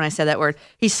 Pat liked when I said that word.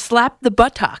 He slapped the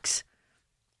buttocks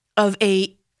of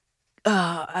a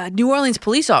New Orleans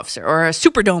police officer or a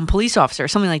Superdome police officer or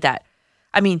something like that.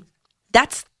 I mean,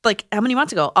 that's like how many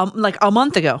months ago? Like a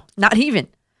month ago, not even.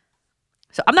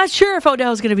 So I'm not sure if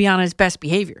Odell's going to be on his best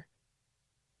behavior.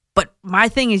 But my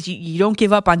thing is you don't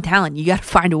give up on talent. You got to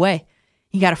find a way.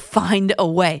 You got to find a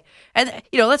way. And,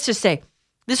 let's just say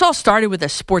this all started with a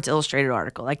Sports Illustrated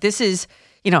article. Like this is,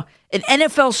 an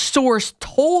NFL source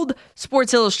told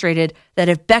Sports Illustrated that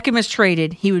if Beckham is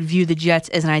traded, he would view the Jets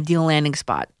as an ideal landing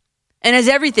spot. And as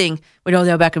everything with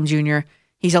Odell Beckham Jr.,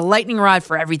 he's a lightning rod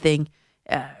for everything.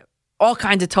 All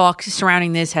kinds of talk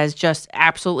surrounding this has just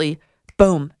absolutely,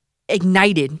 boom,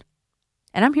 ignited.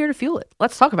 And I'm here to fuel it.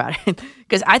 Let's talk about it.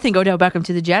 Because I think Odell Beckham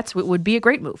to the Jets would be a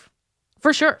great move.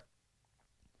 For sure.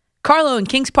 Carlo in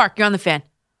Kings Park, you're on the fan.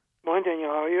 Morning, Daniel.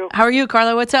 How are you? How are you,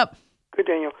 Carlo? What's up? Good,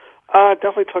 Daniel.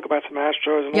 Definitely talk about some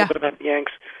Astros and a little bit about the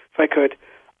Yanks, if I could.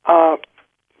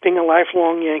 Being a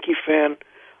lifelong Yankee fan,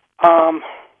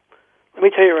 let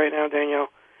me tell you right now, Daniel,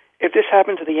 if this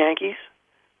happened to the Yankees,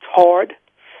 tarred,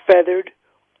 feathered,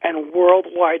 and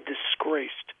worldwide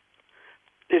disgraced.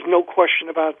 There's no question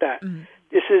about that. Mm.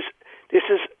 This is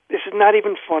not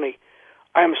even funny.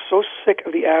 I am so sick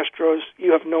of the Astros.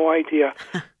 You have no idea.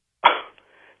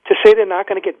 To say they're not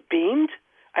going to get beamed,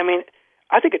 I mean,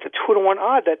 I think it's a 2-to-1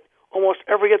 odd that almost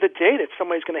every other day that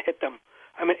somebody's going to hit them.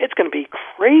 I mean, it's going to be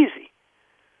crazy.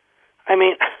 I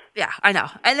mean, yeah, I know.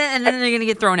 And then they're going to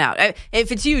get thrown out.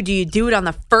 If it's you, do you do it on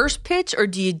the first pitch or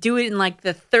do you do it in like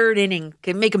the third inning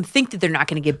to make them think that they're not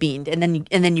going to get beamed and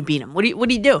then you beat them? What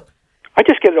do you do? I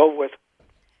just get it over with.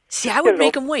 See, I would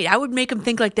make them wait. I would make them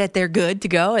think like that they're good to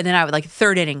go, and then I would like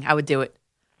third inning. I would do it.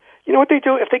 You know what they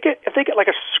do? If they get like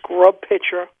a scrub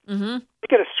pitcher, they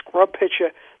get a scrub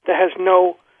pitcher that has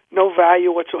no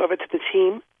value whatsoever to the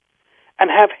team,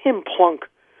 and have him plunk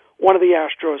one of the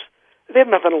Astros. They have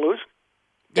nothing to lose.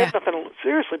 They have nothing to lose,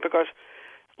 seriously, because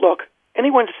look,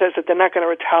 anyone that says that they're not going to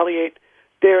retaliate,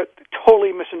 they're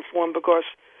totally misinformed, because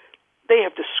they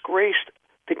have disgraced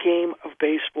the game of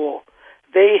baseball.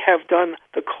 They have done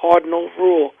the cardinal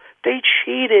rule. They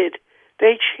cheated.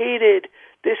 This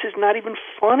is not even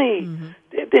funny.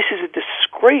 This is a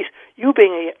disgrace. You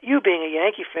being a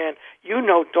Yankee fan, you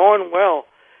know darn well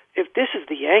if this is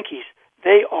the Yankees,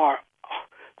 they are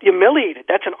humiliated.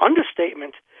 That's an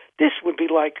understatement. This would be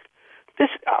like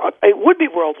this. It would be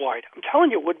worldwide. I'm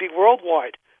telling you, it would be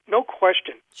worldwide, no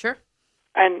question. Sure.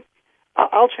 And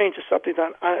I'll change the subject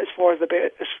on as far as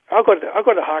I'll go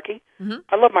to hockey.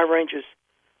 I love my Rangers.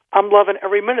 I'm loving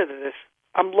every minute of this.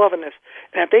 I'm loving this.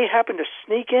 And if they happen to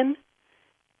sneak in,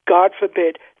 God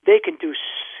forbid, they can do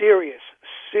serious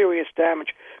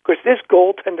damage. Because this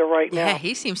goaltender right now... Yeah,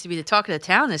 he seems to be the talk of the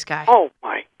town, this guy. Oh,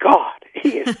 my God.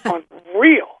 He is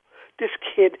unreal. This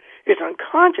kid is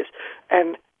unconscious.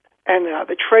 And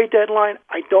the trade deadline,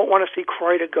 I don't want to see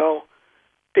Kreider go.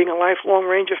 Being a lifelong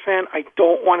Ranger fan, I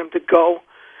don't want him to go.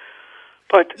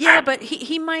 But yeah, but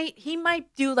he might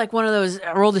do like one of those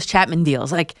Aroldis Chapman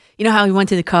deals, like you know how he went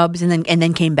to the Cubs and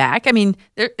then came back. I mean,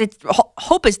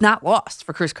 hope is not lost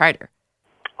for Chris Kreider.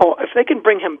 Oh, if they can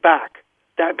bring him back,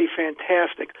 that'd be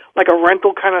fantastic, like a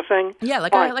rental kind of thing. Yeah,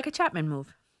 like a Chapman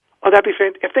move. Oh, that'd be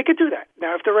fantastic if they could do that.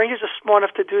 Now, if the Rangers are smart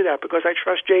enough to do that, because I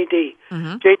trust JD,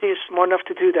 JD is smart enough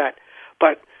to do that.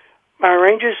 But my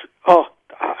Rangers, I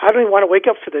don't even want to wake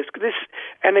up for this.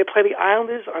 And they play the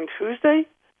Islanders on Tuesday.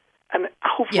 And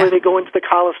hopefully they go into the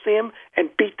Coliseum and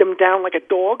beat them down like a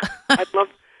dog. I'd love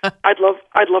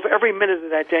every minute of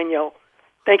that, Danielle.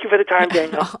 Thank you for the time,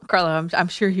 Danielle. Carlo, I'm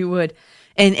sure you would.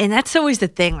 And that's always the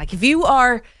thing. Like if you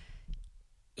are,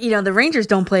 the Rangers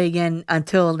don't play again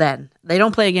until then. They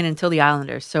don't play again until the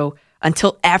Islanders. So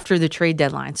until after the trade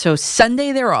deadline. So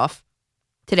Sunday they're off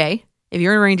today. If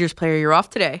you're a Rangers player, you're off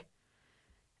today.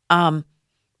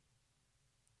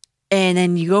 And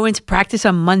then you go into practice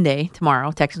on Monday,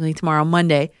 technically tomorrow,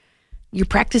 Monday. You're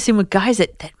practicing with guys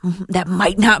that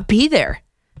might not be there.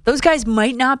 Those guys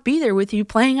might not be there with you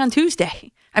playing on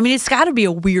Tuesday. I mean, it's got to be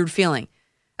a weird feeling.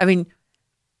 I mean,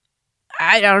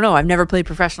 I don't know. I've never played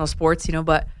professional sports,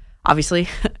 but obviously.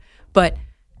 But,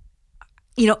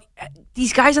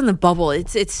 these guys on the bubble,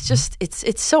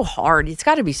 it's so hard. It's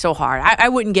got to be so hard. I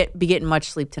wouldn't be getting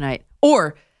much sleep tonight.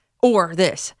 Or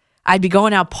this. I'd be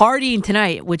going out partying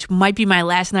tonight, which might be my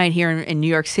last night here in New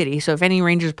York City. So if any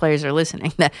Rangers players are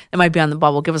listening that might be on the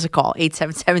bubble, give us a call,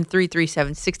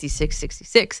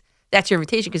 877-337-6666. That's your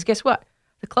invitation, because guess what?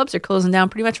 The clubs are closing down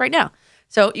pretty much right now.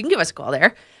 So you can give us a call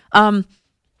there. So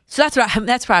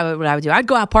that's probably what I would do. I'd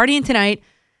go out partying tonight.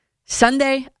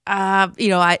 Sunday,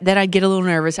 then I'd get a little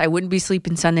nervous. I wouldn't be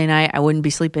sleeping Sunday night. I wouldn't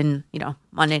be sleeping,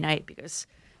 Monday night, because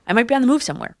I might be on the move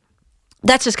somewhere.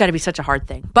 That's just got to be such a hard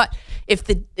thing. But if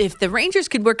the Rangers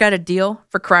could work out a deal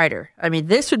for Kreider, I mean,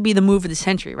 this would be the move of the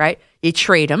century, right? You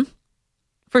trade him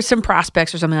for some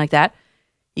prospects or something like that.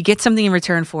 You get something in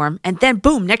return for him. And then,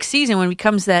 boom, next season when he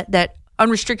becomes that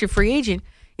unrestricted free agent,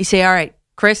 you say, all right,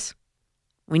 Chris,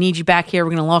 we need you back here.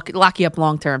 We're going to lock you up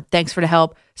long term. Thanks for the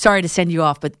help. Sorry to send you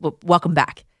off, but welcome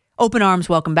back. Open arms,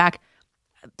 welcome back.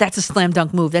 That's a slam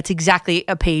dunk move. That's exactly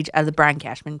a page out of the Brian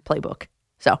Cashman playbook.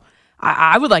 So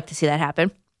I would like to see that happen,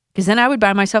 because then I would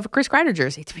buy myself a Chris Kreider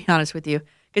jersey, to be honest with you.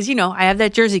 Because, I have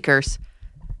that jersey curse.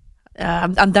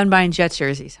 I'm done buying Jets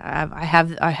jerseys. I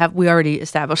have. We already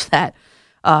established that.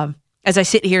 As I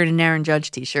sit here in an Aaron Judge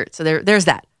t-shirt. So there's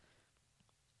that.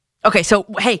 Okay, so,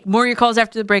 hey, more of your calls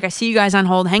after the break. I see you guys on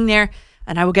hold. Hang there,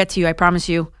 and I will get to you, I promise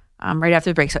you, right after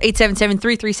the break. So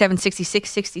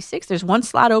 877-337-6666. There's one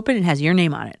slot open and has your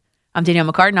name on it. I'm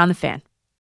Danielle McCartan on The Fan.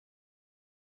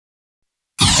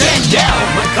 Danielle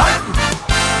McCartan,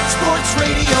 Sports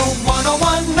Radio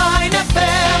 101.9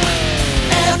 FM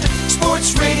and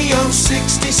Sports Radio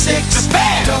 66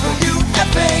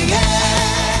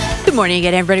 WFAN. Good morning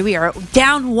again, everybody. We are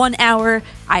down 1 hour.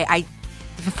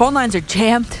 The phone lines are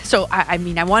jammed, so I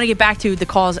want to get back to the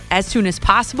calls as soon as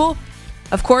possible.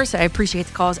 Of course, I appreciate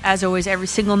the calls as always every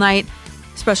single night,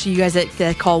 especially you guys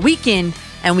that call week in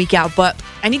and week out. But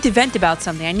I need to vent about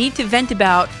something. I need to vent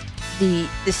about the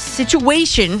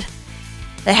situation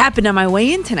that happened on my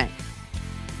way in tonight.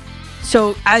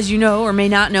 So, as you know or may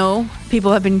not know,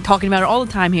 people have been talking about it all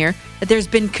the time here, that there's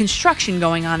been construction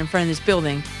going on in front of this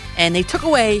building, and they took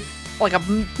away like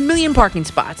 1 million parking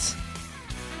spots.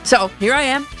 So here I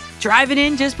am, driving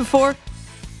in just before.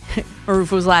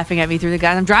 Maruf was laughing at me through the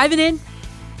guys. I'm driving in,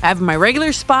 I have my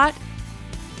regular spot,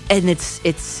 and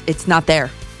it's not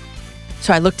there.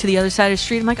 So I look to the other side of the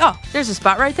street. I'm like, oh, there's a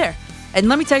spot right there. And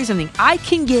let me tell you something. I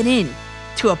can get in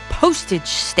to a postage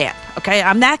stamp. Okay,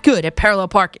 I'm that good at parallel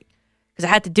parking because I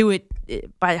had to do it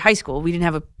by high school. We didn't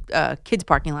have a kids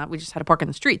parking lot. We just had to park on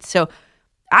the streets. So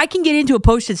I can get into a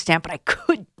postage stamp, but I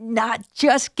could not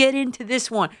just get into this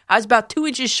one. I was about 2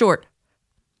 inches short.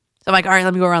 So I'm like, all right,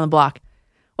 let me go around the block.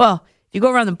 Well, if you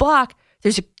go around the block,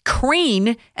 there's a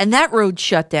crane, and that road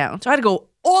shut down. So I had to go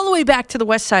all the way back to the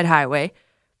West Side Highway,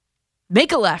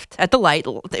 make a left at the light,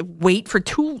 wait for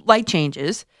 2 light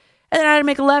changes, and then I had to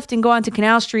make a left and go onto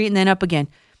Canal Street and then up again.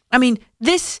 I mean,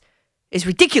 this is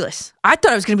ridiculous. I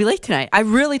thought I was going to be late tonight. I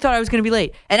really thought I was going to be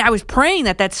late. And I was praying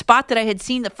that spot that I had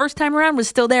seen the first time around was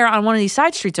still there on one of these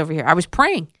side streets over here. I was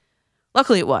praying.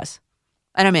 Luckily it was.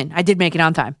 And I'm in. I did make it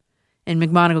on time. And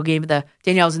McMonagle gave the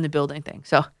Danielle's in the building thing.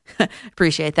 So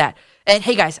appreciate that. And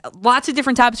hey guys, lots of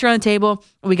different topics around the table.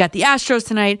 We got the Astros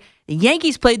tonight. The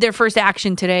Yankees played their first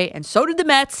action today, and so did the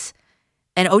Mets.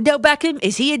 And Odell Beckham,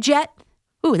 is he a Jet?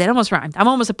 Ooh, that almost rhymed. I'm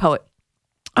almost a poet.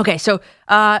 Okay, so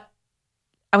I'm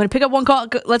going to pick up one call.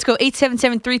 Let's go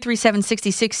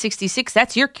 877-337-6666.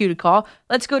 That's your cue to call.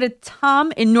 Let's go to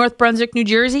Tom in North Brunswick, New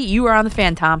Jersey. You are on the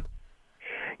fan, Tom.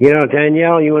 You know,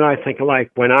 Danielle, you and I think alike.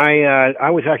 When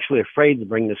I was actually afraid to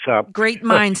bring this up. Great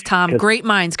minds, Tom. Great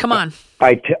minds. Come on.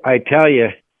 I tell you,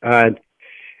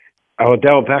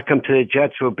 Odell Beckham to the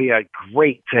Jets would be a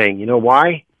great thing. You know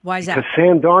why? Why is that? Because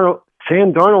Sam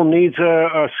Darnold needs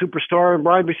a superstar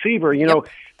wide receiver. You know,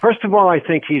 first of all, I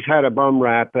think he's had a bum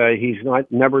rap. He's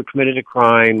never committed a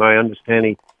crime. I understand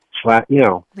he's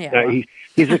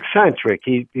eccentric.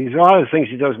 He's a lot of the things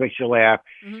he does makes you laugh.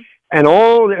 Mm-hmm. And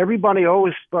everybody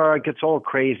always gets all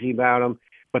crazy about him.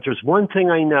 But there's one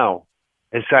thing I know,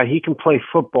 is that he can play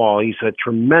football. He's a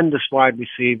tremendous wide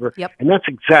receiver. Yep. And that's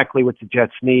exactly what the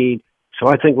Jets need. So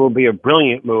I think it will be a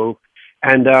brilliant move.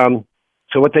 And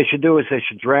so what they should do is they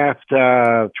should draft,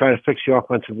 try to fix the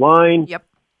offensive line. Yep.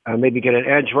 Maybe get an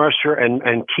edge rusher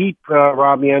and keep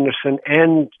Robbie Anderson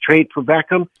and trade for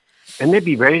Beckham. And they'd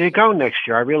be ready to go next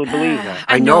year. I really believe that.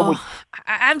 I know.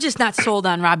 I'm just not sold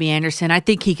on Robbie Anderson. I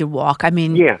think he could walk.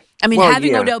 Having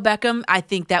Odell Beckham, I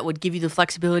think that would give you the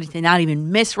flexibility to not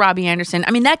even miss Robbie Anderson.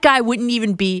 I mean, that guy wouldn't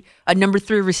even be a number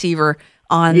 3 receiver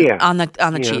on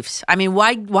the Chiefs. I mean,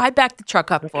 why back the truck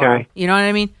up for him? You know what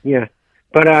I mean? Yeah.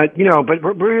 But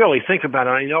but really think about it.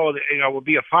 I know that it will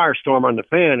be a firestorm on the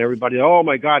fan. Everybody, oh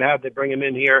my God, how'd they bring him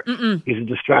in here? Mm-mm. He's a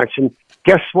distraction.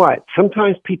 Guess what?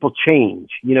 Sometimes people change,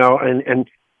 and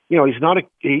he's not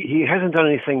he hasn't done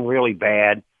anything really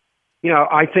bad.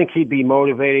 I think he'd be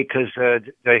motivated because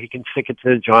he can stick it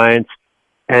to the Giants,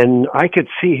 and I could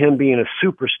see him being a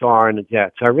superstar in the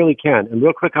Jets. I really can. And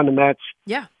real quick on the Mets,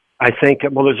 I think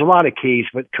there's a lot of keys,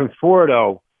 but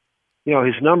Conforto.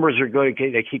 His numbers are good.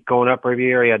 They keep going up every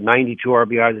year. He had 92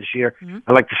 RBI this year. Mm-hmm.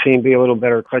 I'd like to see him be a little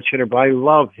better clutch hitter, but I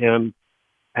love him.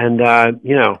 And, but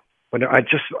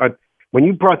when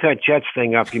you brought that Jets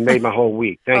thing up, you made my whole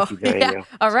week. Thank you, Daniel. Yeah.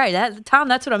 All right. Tom,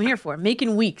 that's what I'm here for,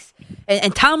 making weeks.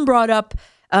 And Tom brought up,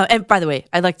 and by the way,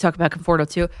 I'd like to talk about Conforto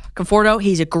too. Conforto,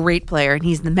 he's a great player, and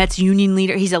he's the Mets union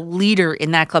leader. He's a leader in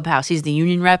that clubhouse. He's the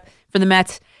union rep for the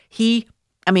Mets. He's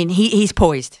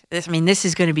poised. This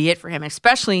is going to be it for him,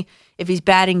 especially if he's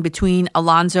batting between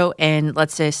Alonso and,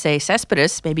 let's say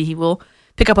Cespedes. Maybe he will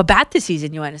pick up a bat this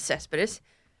season, Yoenis Cespedes.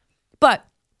 But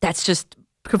that's just,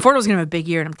 Conforto's going to have a big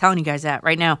year, and I'm telling you guys that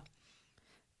right now.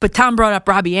 But Tom brought up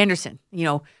Robbie Anderson.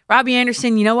 Robbie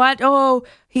Anderson, you know what? Oh,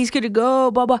 he's going to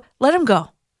go, blah, blah. Let him go.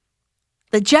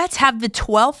 The Jets have the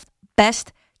 12th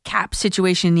best cap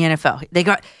situation in the NFL. They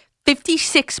got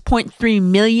 $56.3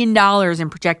 million in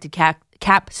projected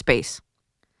cap space.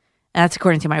 And that's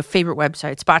according to my favorite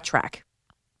website, SpotTrack.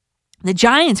 The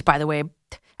Giants, by the way,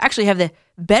 actually have the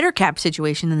better cap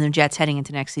situation than the Jets heading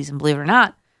into next season, believe it or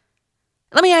not.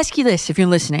 Let me ask you this, if you're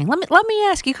listening. Let me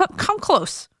ask you, come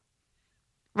close.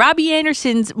 Robbie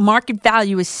Anderson's market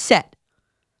value is set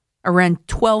around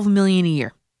 $12 million a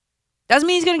year. Doesn't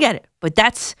mean he's going to get it, but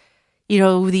that's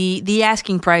the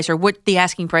asking price, or what the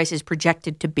asking price is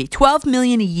projected to be. $12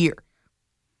 million a year.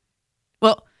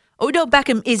 Well, Odell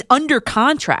Beckham is under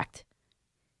contract.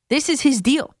 This is his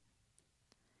deal.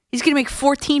 He's going to make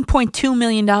 $14.2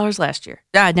 million next year.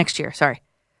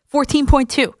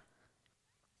 14.2.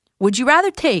 Would you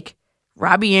rather take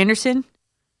Robbie Anderson,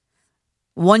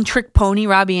 one-trick pony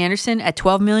Robbie Anderson at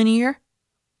 $12 million a year,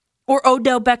 or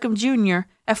Odell Beckham Jr.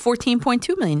 at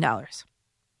 $14.2 million?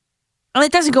 And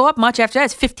it doesn't go up much after that.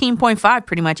 It's 15.5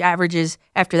 pretty much averages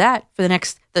after that for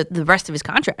the rest of his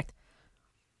contract.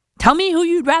 Tell me who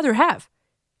you'd rather have.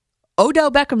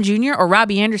 Odell Beckham Jr. or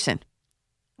Robbie Anderson.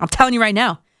 I'm telling you right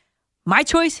now, my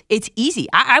choice, it's easy.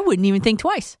 I wouldn't even think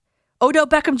twice. Odell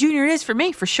Beckham Jr. it is for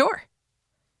me, for sure.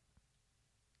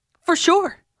 For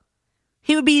sure.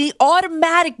 He would be the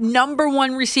automatic number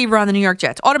one receiver on the New York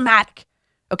Jets. Automatic.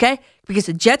 Okay? Because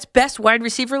the Jets' best wide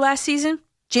receiver last season,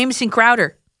 Jamison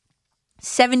Crowder,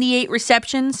 78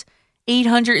 receptions,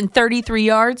 833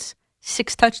 yards,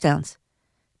 6 touchdowns.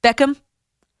 Beckham,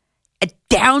 a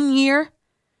down year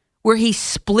where he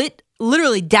split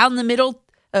literally down the middle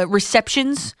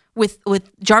receptions with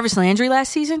Jarvis Landry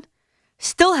last season,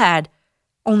 still had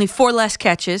only 4 less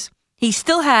catches. He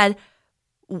still had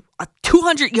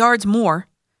 200 yards more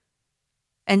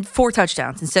and 4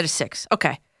 touchdowns instead of 6.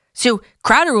 Okay. So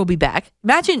Crowder will be back.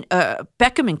 Imagine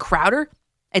Beckham and Crowder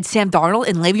and Sam Darnold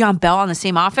and Le'Veon Bell on the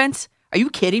same offense. Are you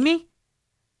kidding me?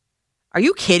 Are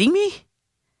you kidding me?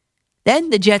 Then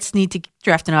the Jets need to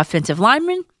draft an offensive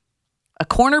lineman, a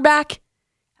cornerback.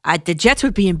 The Jets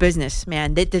would be in business,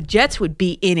 man. The Jets would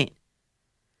be in it.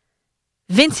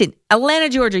 Vincent, Atlanta,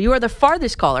 Georgia, you are the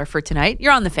farthest caller for tonight.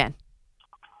 You're on the fan.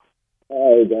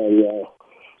 Hi, Danielle.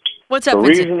 What's up, The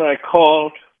Vincent? reason I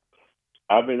called,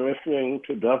 I've been listening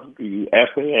to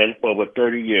WFAN for over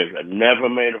 30 years. I never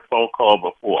made a phone call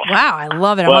before. Wow, I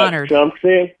love it. I'm but honored.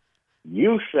 Something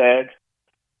you said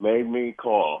made me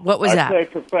call. What was that? I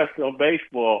played professional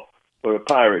baseball for the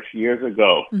Pirates years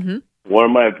ago. Mm-hmm. One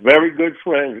of my very good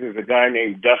friends is a guy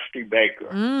named Dusty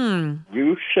Baker.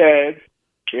 You said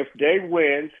if they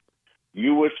win,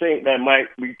 you would think that might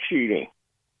be cheating.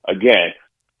 Again,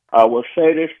 I will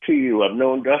say this to you. I've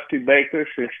known Dusty Baker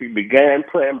since he began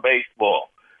playing baseball.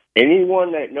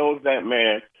 Anyone that knows that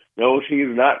man knows he's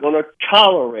not going to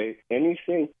tolerate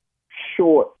anything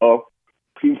short of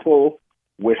people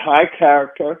with high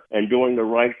character and doing the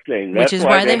right thing. Which is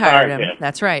why they hired him.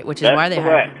 That's right. Which is why they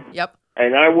hired him. Yep.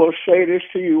 And I will say this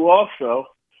to you also.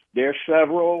 There are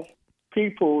several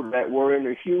people that were in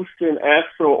the Houston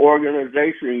Astro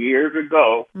organization years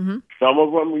ago. Mm-hmm. Some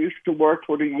of them used to work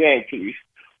for the Yankees.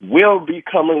 Will be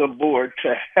coming aboard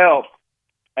to help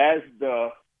as the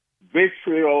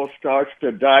vitriol starts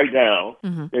to die down.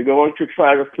 Mm-hmm. They're going to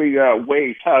try to figure out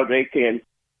ways how they can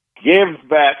give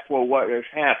back for what has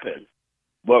happened.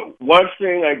 But one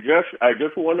thing I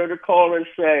just wanted to call and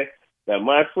say that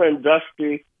my friend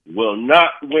Dusty will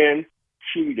not win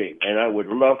cheating, and I would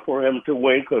love for him to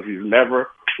win because he's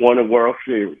never won a World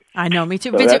Series. I know, me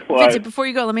too. So Vincent, before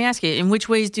you go, let me ask you, in which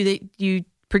ways do you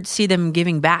see them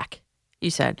giving back, you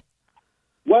said?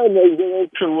 Well, they get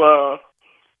into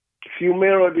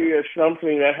humility is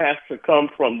something that has to come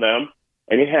from them,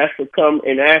 and it has to come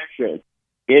in action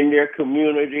in their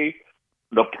community,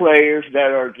 the players that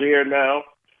are there now.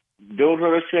 Those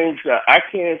are the things that I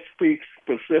can't speak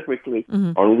specifically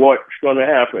on what's going to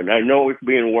happen. I know it's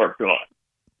being worked on.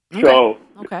 Okay. So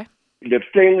okay. The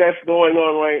thing that's going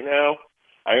on right now,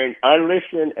 I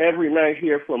listen every night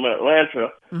here from Atlanta,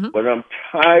 but I'm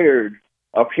tired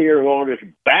of hearing all this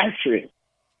bashing.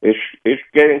 It's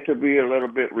getting to be a little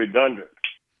bit redundant.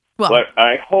 Well, but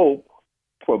I hope,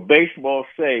 for baseball's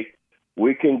sake,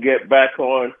 we can get back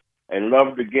on and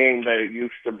love the game that it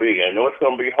used to be. I know it's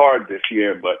going to be hard this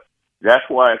year, but that's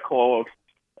why I called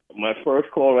my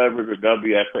first call ever to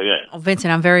WFAN. Oh,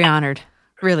 Vincent, I'm very honored.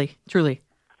 Really, truly.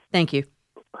 Thank you.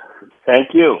 Thank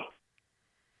you.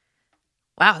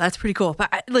 Wow, that's pretty cool.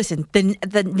 But listen,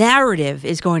 the narrative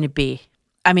is going to be,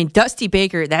 I mean, Dusty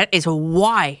Baker, that is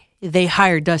why they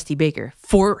hired Dusty Baker,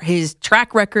 for his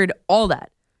track record, all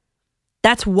that.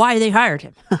 That's why they hired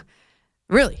him.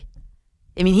 Really.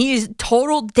 I mean, he is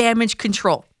total damage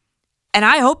control. And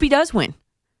I hope he does win.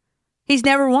 He's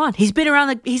never won. He's been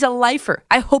around, he's a lifer.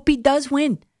 I hope he does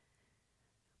win.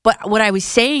 But what I was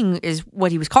saying is,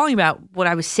 what he was calling about, what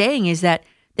I was saying is that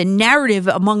the narrative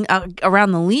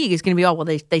around the league is going to be, oh, well,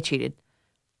 they cheated.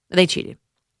 They cheated.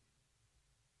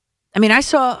 I mean, I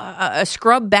saw a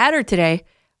scrub batter today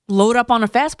load up on a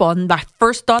fastball, and the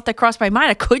first thought that crossed my mind,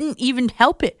 I couldn't even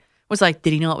help it, was like,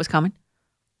 did he know it was coming?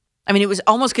 I mean, it was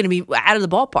almost going to be out of the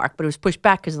ballpark, but it was pushed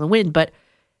back because of the wind. But,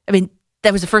 I mean,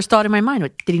 that was the first thought in my mind.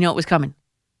 Did he know it was coming?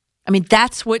 I mean,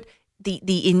 that's what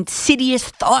the insidious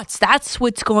thoughts, that's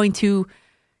what's going to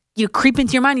creep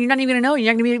into your mind. You're not even going to know.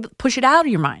 You're not going to be able to push it out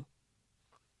of your mind.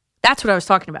 That's what I was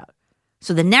talking about.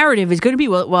 So the narrative is going to be,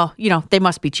 well, they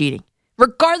must be cheating,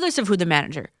 regardless of who the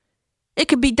manager. It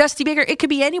could be Dusty Baker. It could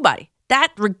be anybody.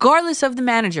 That, regardless of the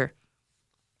manager,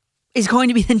 is going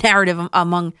to be the narrative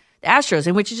among the Astros,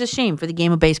 and which is a shame for the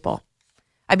game of baseball.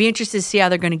 I'd be interested to see how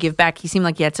they're going to give back. He seemed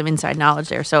like he had some inside knowledge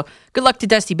there. So good luck to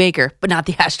Dusty Baker, but not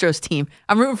the Astros team.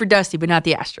 I'm rooting for Dusty, but not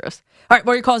the Astros. All right,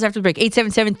 more your calls after the break.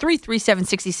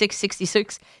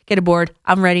 877-337-6666. Get aboard.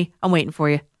 I'm ready. I'm waiting for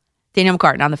you. Danielle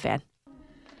McCartan on The Fan.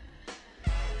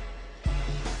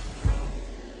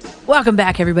 Welcome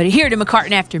back, everybody. Here to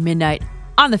McCartan After Midnight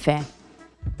on The Fan.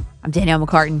 I'm Danielle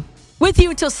McCartan with you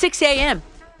until 6 a.m.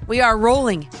 We are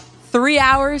rolling 3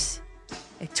 hours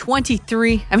at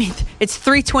 23. It's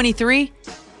 3:23.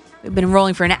 We've been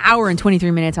rolling for an hour and 23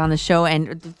 minutes on the show,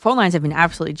 and the phone lines have been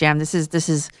absolutely jammed. This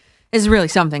is really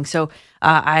something. So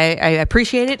I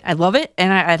appreciate it. I love it,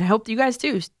 and I hope you guys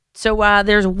do. So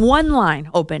there's one line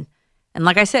open, and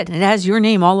like I said, it has your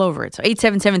name all over it. So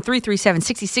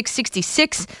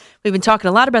 877-337-6666. We've been talking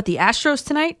a lot about the Astros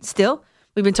tonight. Still,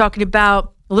 we've been talking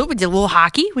about we did a little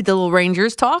hockey. We did a little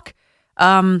Rangers talk.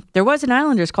 There was an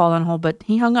Islanders call on hold, but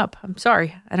he hung up. I'm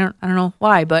sorry. I don't know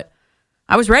why, but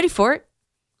I was ready for it.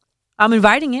 I'm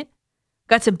inviting it.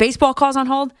 Got some baseball calls on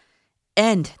hold,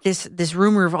 and this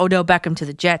rumor of Odell Beckham to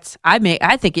the Jets. I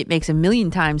think it makes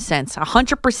 1,000,000 times sense,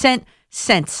 100%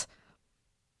 sense,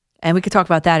 and we could talk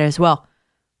about that as well.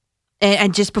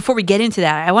 And just before we get into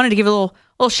that, I wanted to give a little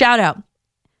shout out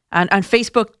on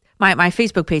Facebook. My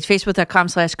Facebook page,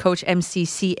 facebook.com/Coach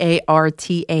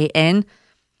MCCARTAN.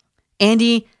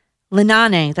 Andy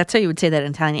Linane, that's how you would say that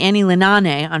in Italian. Andy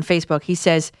Linane on Facebook. He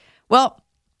says, well,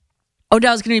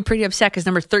 Odell's going to be pretty upset because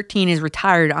number 13 is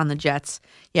retired on the Jets.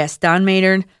 Yes, Don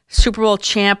Maynard, Super Bowl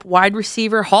champ, wide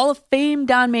receiver, Hall of Fame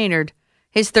Don Maynard.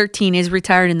 His 13 is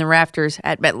retired in the rafters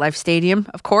at MetLife Stadium,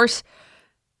 of course.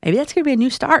 Maybe that's going to be a new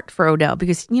start for Odell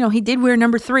because, he did wear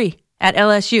number 3 at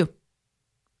LSU.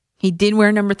 He did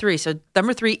wear number 3. So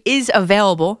number 3 is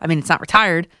available. It's not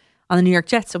retired on the New York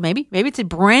Jets. So maybe it's a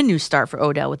brand new start for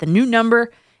Odell with a new number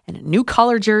and a new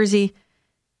color jersey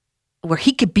where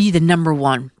he could be the number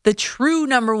 1, the true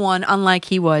number 1, unlike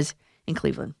he was in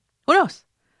Cleveland. Who knows?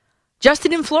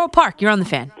 Justin in Floral Park, you're on The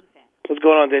Fan. What's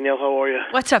going on, Danielle? How are you?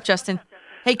 What's up, Justin?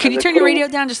 Hey, can you turn your radio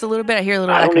down just a little bit? I hear a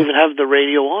little I echo. don't even have the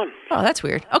radio on. Oh, that's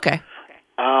weird. Okay.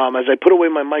 As I put away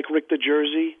my Mike Richter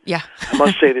jersey, yeah, I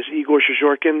must say this Igor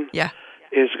Shishorkin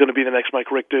is going to be the next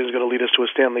Mike Richter. Is going to lead us to a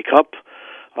Stanley Cup.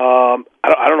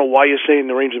 I don't know why you're saying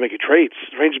the Rangers are making trades.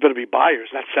 The Rangers better be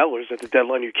buyers, not sellers at the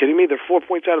deadline. Are you kidding me? They're 4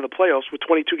 points out of the playoffs with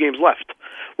 22 games left.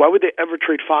 Why would they ever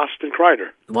trade Fost and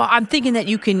Kreider? Well, I'm thinking that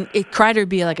Kreider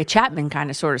be like a Chapman kind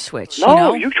of sort of switch.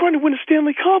 No, you're trying to win a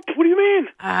Stanley Cup. What do you mean?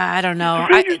 I don't know.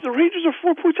 The Rangers are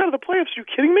 4 points out of the playoffs. Are you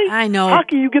kidding me? I know.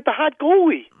 Hockey, you get the hot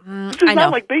goalie. This is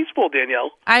not like baseball,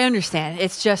 Danielle. I understand.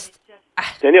 It's just...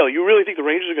 Danielle, you really think the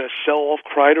Rangers are going to sell off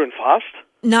Kreider and Fost?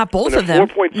 Not both of them.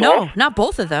 4 points no, off? Not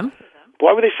both of them.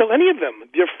 Why would they sell any of them?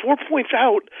 They're 4 points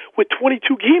out with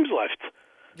 22 games left.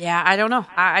 Yeah, I don't know.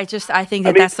 I think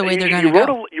that's the way they're going to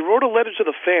go. You wrote a letter to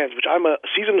the fans, which I'm a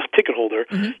season ticket holder.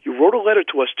 Mm-hmm. You wrote a letter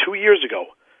to us 2 years ago.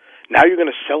 Now you're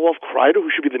going to sell off Kreider, who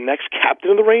should be the next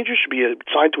captain of the Rangers, should be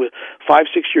signed to a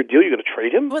 5-6 year deal. You're going to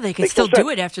trade him? Well, they can still do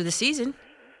it after the season.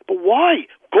 But why?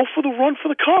 Go for the run for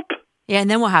the Cup. Yeah,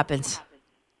 and then what happens?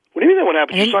 What do you mean then what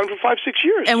happens? You signed for 5-6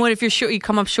 years. And what if you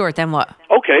come up short? Then what?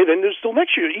 Okay, then there's still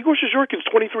next year. Igor Shishorkin's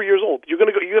 23 years old. You're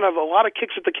gonna have a lot of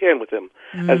kicks at the can with him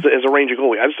as a Ranger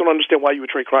goalie. I just don't understand why you would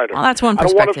trade Kreider. Well, that's one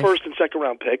perspective. I don't want a first and second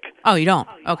round pick. Oh, you don't?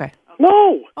 Okay.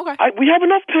 No. Okay. We have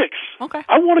enough picks. Okay.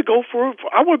 I want to go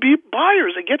I want to be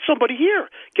buyers and get somebody here.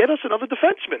 Get us another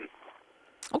defenseman.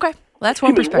 Okay. Well, that's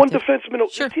one perspective.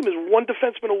 Sure. The team is one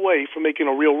defenseman away from making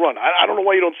a real run. I don't know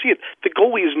why you don't see it. The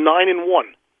goalie is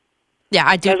 9-1. Yeah,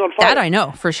 I do. That I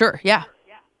know for sure. Yeah.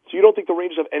 So you don't think the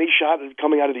Rangers have any shot at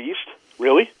coming out of the East?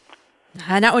 Really?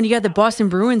 Not when you got the Boston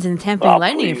Bruins and the Tampa Bay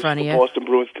Lightning in front of you. Boston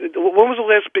Bruins. When was the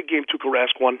last big game Tuukka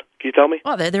Rask won? Can you tell me?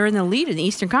 Well, they're in the lead in the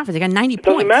Eastern Conference. They got 90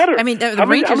 points. Doesn't matter. The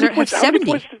Rangers have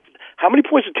 70. How many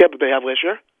points did Tampa Bay have last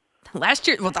year? Last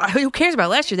year, well, who cares about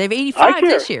last year? They have 85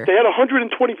 this year. They had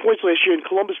 120 points last year, and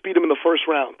Columbus beat them in the first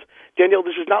round. Danielle,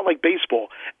 this is not like baseball.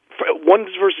 For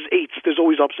ones versus eights, there's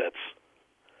always upsets.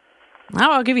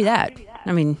 Oh, I'll give you that.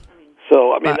 Anyone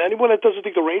that doesn't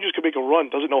think the Rangers could make a run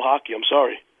doesn't know hockey. I'm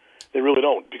sorry. They really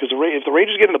don't. Because if the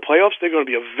Rangers get in the playoffs, they're going to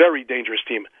be a very dangerous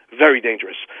team. Very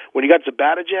dangerous. When you got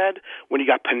Zibanejad, when you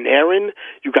got Panarin,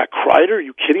 you got Kreider, are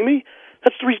you kidding me?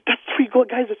 That's three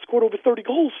guys that scored over 30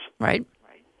 goals. Right.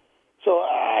 So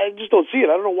I just don't see it.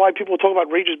 I don't know why people are talking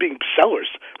about Rangers being sellers.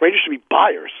 Rangers should be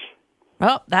buyers.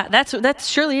 Well, that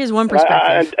surely is one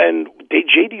perspective. And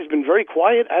JD's been very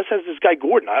quiet, as has this guy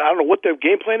Gordon. I don't know what their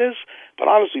game plan is, but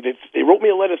honestly, they wrote me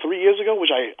a letter 3 years ago,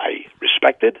 which I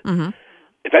respected. Mm-hmm.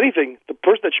 If anything, the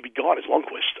person that should be gone is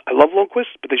Lundqvist. I love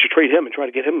Lundqvist, but they should trade him and try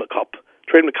to get him the Cup.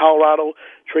 Trade him to Colorado,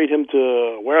 trade him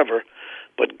to wherever.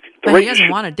 But he doesn't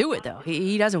want to do it, though.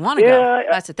 He doesn't want to go.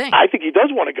 That's the thing. I think he does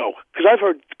want to go because I've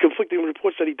heard conflicting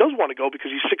reports that he does want to go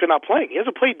because he's sick of not playing. He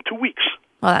hasn't played in 2 weeks.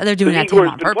 Well, they're doing that to him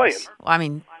on purpose.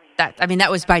 Well,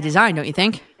 that was by design, don't you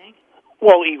think?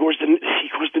 Well, Igor's the new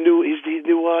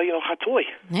hot toy.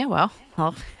 Yeah, well,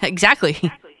 exactly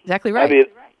right.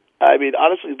 I mean,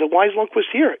 honestly, why is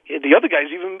Lundqvist here? The other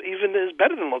guy's even is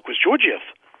better than Lundqvist, Georgiev.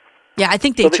 Yeah, I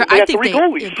think Georgiev.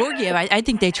 I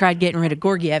think they tried getting rid of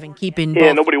Georgiev and keeping.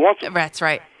 Yeah, nobody wants him. That's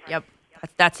right. Yep,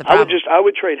 that's the problem. I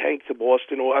would trade Hank to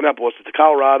Boston, or not Boston, to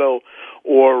Colorado,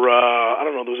 or I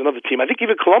don't know. There was another team. I think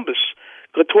even Columbus.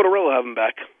 Let Tortorella have him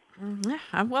back.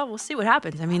 Yeah, well, we'll see what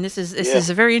happens. I mean, this is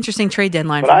a very interesting trade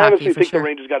deadline but for I hockey. honestly think sure. the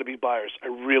Rangers got to be buyers. I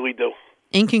really do.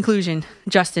 In conclusion,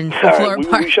 Justin, All right,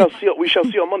 we shall see. We shall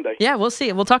see on Monday. Yeah, we'll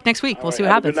see. We'll talk next week. We'll see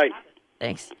what have happens. A good night.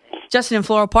 Thanks. Justin in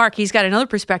Floral Park, he's got another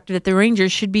perspective that the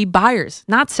Rangers should be buyers,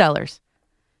 not sellers.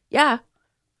 Yeah.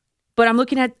 But I'm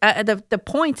looking at the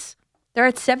points. They're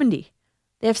at 70.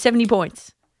 They have 70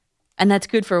 points. And that's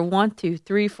good for 1, 2,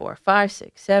 3, 4, 5,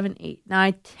 6, 7, 8,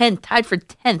 9, 10. Tied for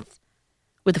 10th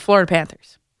with the Florida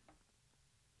Panthers.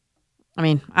 I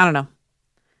mean, I don't know.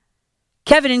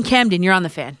 Kevin in Camden, you're on the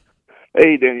Fan.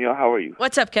 Hey, Danielle, how are you?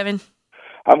 What's up, Kevin?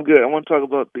 I'm good. I want to talk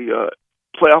about the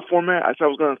playoff format. I said I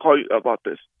was going to call you about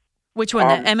this. Which one,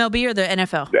 the MLB or the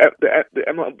NFL? The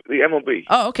MLB.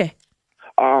 Oh, okay.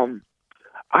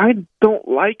 I don't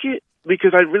like it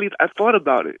because I thought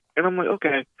about it, and I'm like,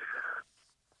 okay.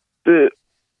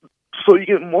 So you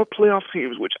get more playoff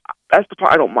teams, which that's the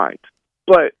part I don't mind.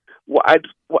 But what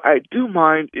I do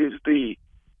mind is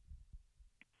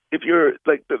if you're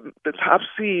like the top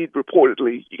seed,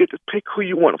 reportedly, you get to pick who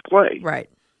you want to play. Right.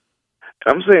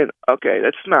 And I'm saying, okay,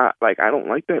 that's not like I don't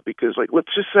like that because like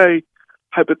let's just say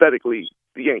hypothetically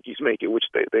the Yankees make it, which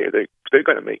they're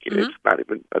going to make it. Mm-hmm. It's not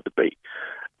even a debate.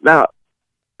 Now,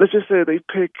 let's just say they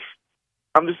pick.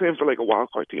 I'm just saying for like a wild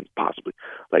card team, possibly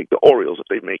like the Orioles if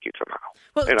they make it somehow.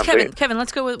 Well, Kevin,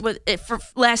 let's go with it for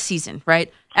last season, right?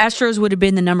 Astros would have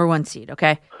been the number 1 seed,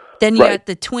 okay? Then you got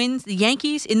the Twins, the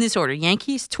Yankees in this order: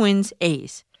 Yankees, Twins,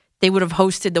 A's. They would have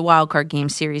hosted the wild card game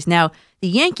series. Now, the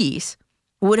Yankees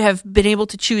would have been able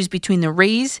to choose between the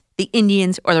Rays, the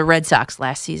Indians, or the Red Sox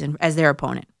last season as their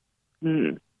opponent.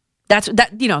 Mm. That's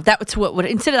what would,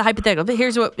 instead of the hypothetical. But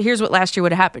here's what last year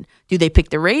would have happened. Do they pick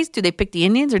the Rays? Do they pick the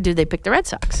Indians? Or do they pick the Red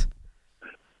Sox?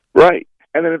 Right.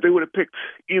 And then if they would have picked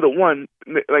either one,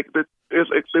 like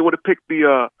if they would have picked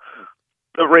the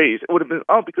Rays, it would have been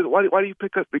because why do you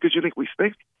pick us? Because you think we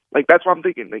stink? Like that's what I'm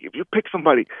thinking. Like if you pick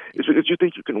somebody, it's because you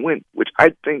think you can win, which I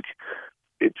think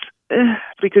it's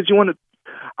because you want to.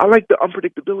 I like the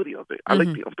unpredictability of it. I like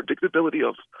the unpredictability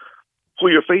of who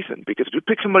you're facing because if you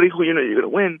pick somebody who you know you're going to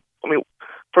win, I mean,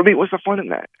 for me, what's the fun in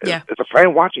that? Yeah. As a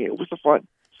fan watching it, what's the fun?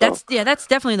 So. That's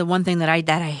definitely the one thing that I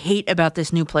hate about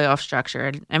this new playoff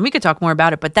structure, and we could talk more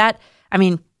about it. But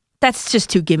that's just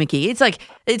too gimmicky. It's like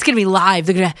it's going to be live.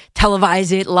 They're going to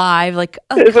televise it live. Like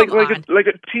it's like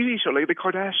a TV show, like the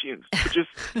Kardashians.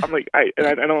 I'm like I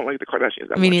don't like the Kardashians.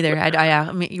 That me much, neither.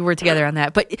 I mean, you were together on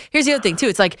that. But here's the other thing too.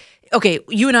 It's like okay,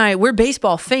 you and I, we're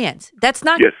baseball fans. That's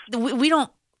not. Yes. We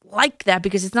don't like that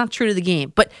because it's not true to the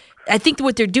game. But I think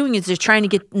what they're doing is they're trying to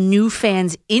get new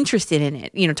fans interested in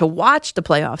it. To watch the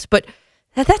playoffs, but.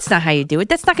 That's not how you do it.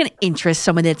 That's not going to interest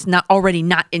someone that's not already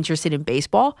not interested in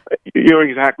baseball. You're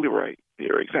exactly right.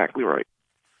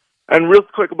 And real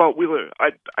quick about Wheeler,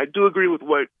 I do agree with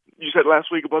what you said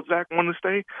last week about Zach wanting to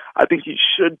stay. I think he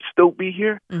should still be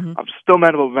here. Mm-hmm. I'm still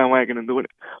mad about Van Wagenen and doing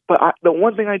it. But the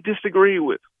one thing I disagree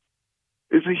with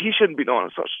is that he shouldn't be doing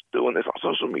this on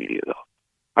social media, though.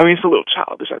 I mean, it's a little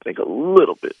childish, I think, a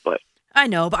little bit, but... I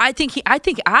know, but I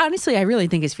really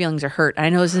think his feelings are hurt. I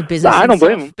know this is business. I don't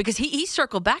blame him because he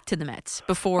circled back to the Mets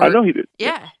before. I know he did.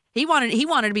 Yeah, he wanted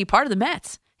to be part of the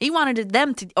Mets. He wanted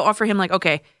them to offer him like,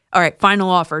 okay, all right, final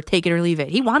offer, take it or leave it.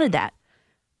 He wanted that,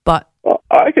 but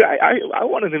I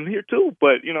wanted him here too.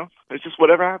 But it's just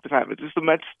whatever happens. It's just the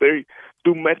Mets. They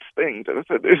do Mets things, and I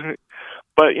said,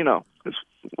 but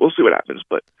we'll see what happens.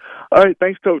 But all right,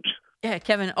 thanks, Coach. Yeah,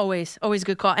 Kevin, always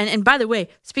good call. And by the way,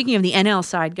 speaking of the NL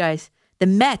side, guys. The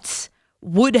Mets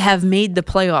would have made the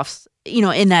playoffs,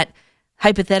 in that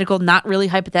hypothetical, not really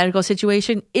hypothetical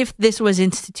situation. If this was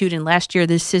instituted last year,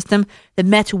 this system, the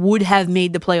Mets would have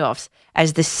made the playoffs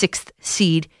as the 6th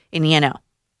seed in the NL.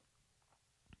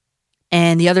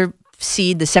 And the other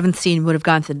seed, the 7th seed, would have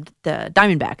gone to the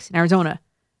Diamondbacks in Arizona.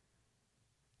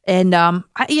 And, I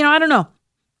don't know.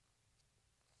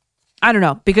 I don't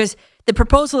know, because the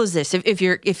proposal is this. If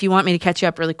you want me to catch you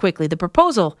up really quickly, the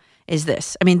proposal is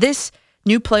this. I mean, this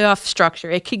new playoff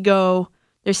structure, it could go,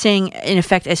 they're saying, in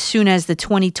effect, as soon as the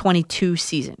 2022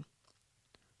 season.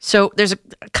 So there's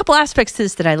a couple aspects to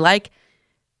this that I like.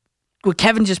 What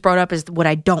Kevin just brought up is what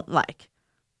I don't like.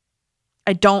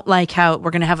 I don't like how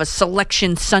we're going to have a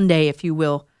selection Sunday, if you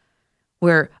will,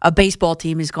 where a baseball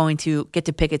team is going to get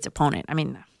to pick its opponent. I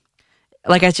mean,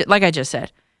 like I just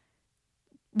said,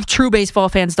 true baseball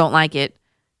fans don't like it,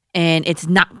 and it's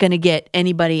not going to get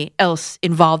anybody else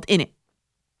involved in it.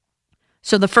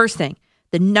 So the first thing,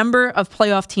 the number of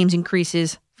playoff teams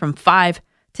increases from 5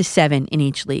 to 7 in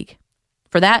each league.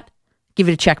 For that, give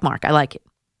it a check mark. I like it.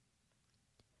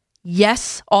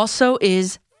 Yes, also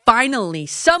is finally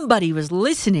somebody was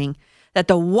listening that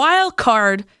the wild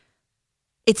card,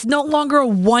 it's no longer a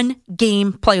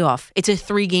 1-game playoff. It's a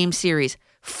 3-game series.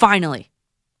 Finally.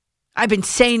 I've been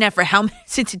saying that for how many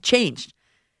since it changed.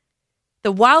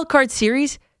 The wild card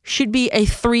series should be a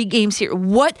 3-game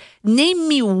series. Name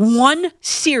me one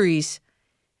series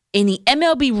in the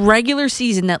MLB regular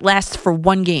season that lasts for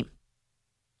 1 game.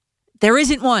 There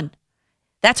isn't one.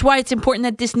 That's why it's important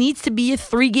that this needs to be a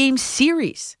 3-game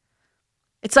series.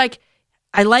 It's like,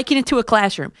 I liken it to a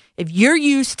classroom. If you're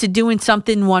used to doing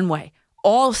something one way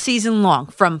all season long,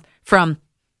 from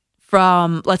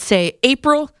let's say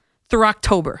April through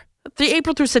October,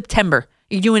 April through September,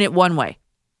 you're doing it one way.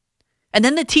 And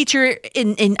then the teacher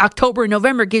in October and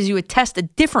November gives you a test a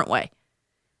different way.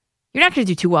 You're not going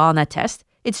to do too well on that test.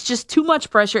 It's just too much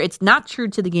pressure. It's not true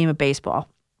to the game of baseball.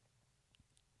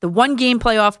 The 1-game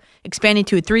playoff expanding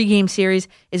to a 3-game series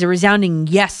is a resounding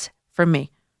yes from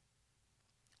me.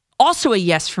 Also a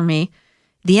yes for me,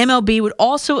 the MLB would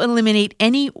also eliminate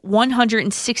any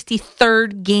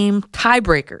 163rd game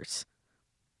tiebreakers.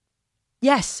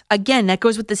 Yes, again, that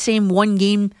goes with the same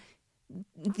 1-game,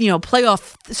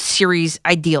 playoff series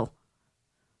ideal.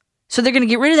 So they're going to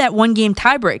get rid of that 1-game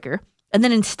tiebreaker, and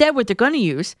then instead what they're going to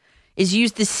use is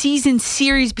the season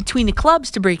series between the clubs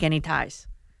to break any ties.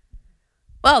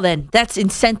 Well, then that's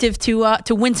incentive to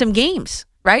win some games,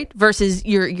 right? Versus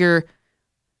your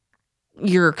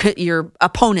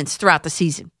opponents throughout the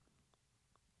season,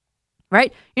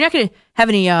 right? You're not going to have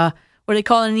any what do they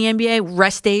call it in the NBA,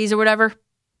 rest days or whatever.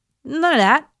 None of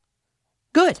that.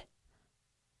 Good.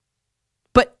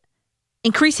 But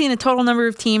increasing the total number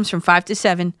of teams from 5 to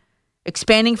 7,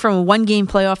 expanding from a 1-game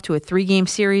playoff to a 3-game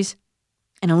series,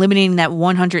 and eliminating that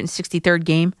 163rd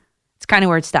game, it's kind of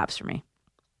where it stops for me.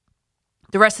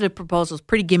 The rest of the proposal is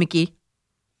pretty gimmicky.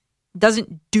 It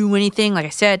doesn't do anything, like I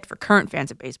said, for current fans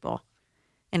of baseball.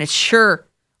 And it sure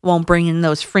won't bring in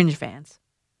those fringe fans.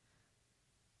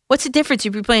 What's the difference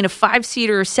if you're playing a 5-seed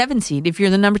or a 7-seed if you're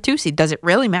the number 2 seed? Does it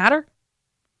really matter?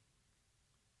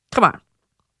 Come on.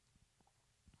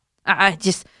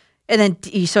 And then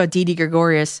you saw Didi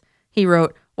Gregorius. He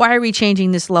wrote, "Why are we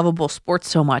changing this lovable sport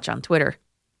so much?" on Twitter.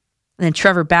 And then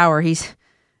Trevor Bauer, he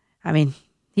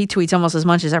tweets almost as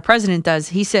much as our president does.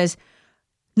 He says,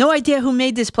 "No idea who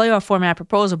made this playoff format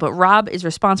proposal, but Rob is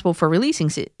responsible for releasing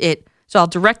it. So I'll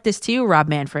direct this to you, Rob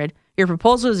Manfred. Your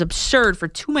proposal is absurd for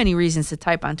too many reasons to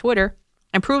type on Twitter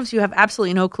and proves you have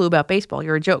absolutely no clue about baseball.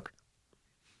 You're a joke."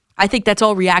 I think that's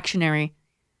all reactionary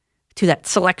to that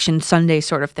selection Sunday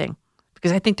sort of thing,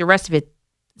 because I think the rest of it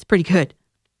is pretty good.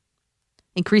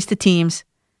 Increase the teams,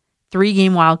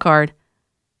 3-game wild card,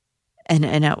 and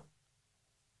a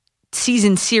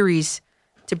season series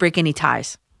to break any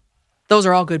ties. Those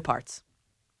are all good parts.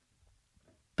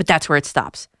 But that's where it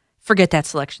stops. Forget that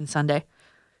selection Sunday.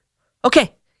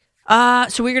 Okay.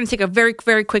 So we're going to take a very,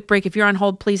 very quick break. If you're on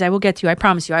hold, please, I will get to you. I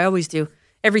promise you. I always do.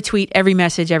 Every tweet, every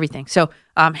message, everything. So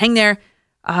hang there.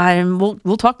 And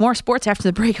we'll talk more sports after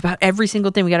the break about every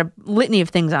single thing. We got a litany of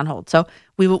things on hold. So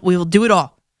we will do it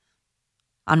all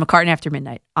on McCartan After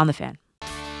Midnight on The Fan.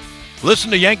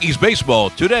 Listen to Yankees baseball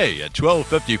today at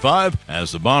 12:55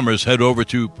 as the Bombers head over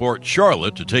to Port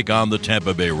Charlotte to take on the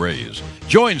Tampa Bay Rays.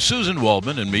 Join Susan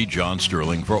Waldman and me, John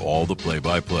Sterling, for all the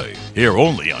play-by-play. Here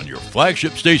only on your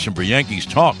flagship station for Yankees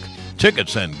talk,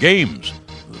 tickets, and games,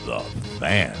 The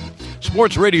Fan.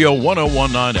 Sports Radio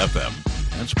 101.9 FM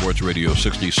and Sports Radio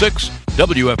 66,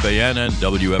 WFAN and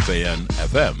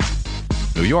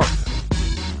WFAN-FM, New York.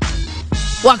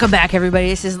 Welcome back, everybody.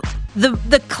 This is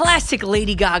the classic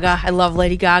Lady Gaga. I love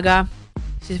Lady Gaga.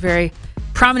 She's a very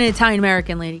prominent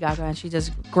Italian-American Lady Gaga, and she does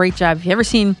a great job. If you ever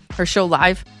seen her show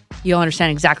live, you'll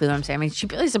understand exactly what I'm saying. I mean, she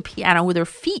plays the piano with her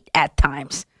feet at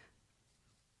times.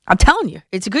 I'm telling you,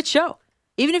 it's a good show.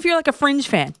 Even if you're like a fringe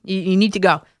fan, you need to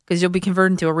go because you'll be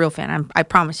converted into a real fan. I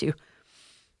promise you.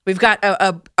 We've got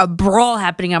a brawl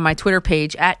happening on my Twitter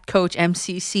page, at Coach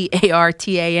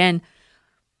MCCARTAN.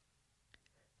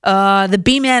 The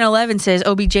B-Man11 says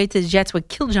OBJ to the Jets would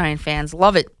kill Giant fans.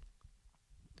 Love it.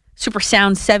 Super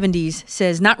Sound 70s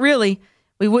says, not really.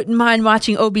 We wouldn't mind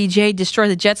watching OBJ destroy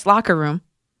the Jets locker room.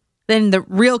 Then the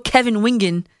real Kevin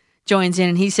Wingen joins in,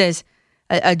 and he says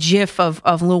a gif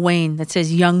of Lil Wayne that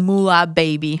says "Young Moolah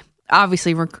Baby,"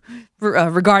 obviously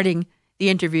regarding the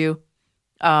interview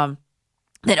that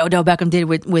Odell Beckham did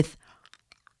with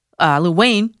Lil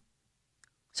Wayne.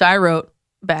 So I wrote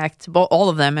back to all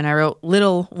of them, and I wrote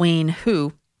 "Little Wayne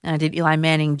who," and I did Eli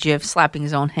Manning gif slapping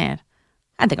his own hand.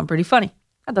 I think I'm pretty funny.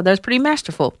 I thought that was pretty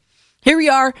masterful. Here we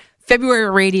are, February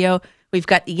radio. We've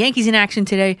got the Yankees in action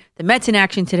today, the Mets in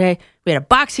action today. We had a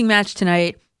boxing match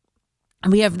tonight.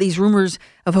 And we have these rumors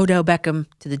of Odell Beckham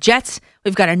to the Jets.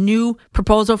 We've got a new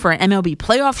proposal for an MLB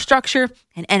playoff structure,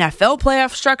 an NFL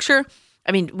playoff structure.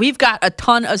 I mean, we've got a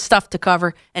ton of stuff to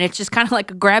cover, and it's just kind of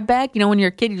like a grab bag. You know, when you're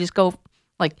a kid, you just go,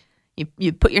 like,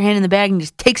 you put your hand in the bag and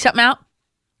just take something out.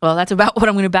 Well, that's about what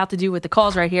I'm about to do with the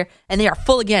calls right here, and they are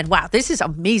full again. Wow, this is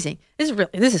amazing. This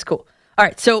is cool. All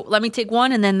right, so let me take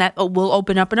one, and then that will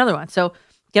open up another one. So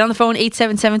get on the phone,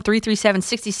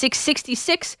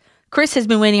 877-337-6666. Chris has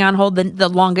been waiting on hold the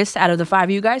longest out of the five of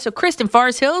you guys. So, Chris in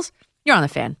Forest Hills, you're on the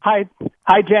fan. Hi,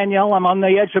 Danielle. I'm on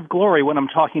the edge of glory when I'm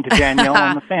talking to Danielle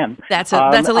on the fan. That's a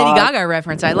Lady Gaga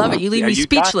reference. I love it. You leave me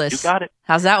speechless. You got it.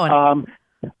 How's that one? All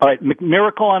right,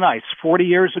 Miracle on Ice. 40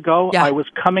 years ago, I was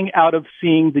coming out of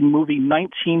seeing the movie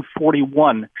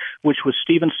 1941, which was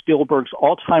Steven Spielberg's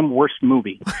all-time worst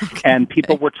movie. And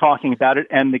people were talking about it,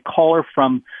 and the caller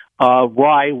from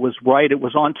Rye was right. It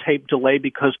was on tape delay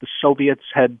because the Soviets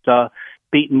had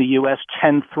beaten the U.S.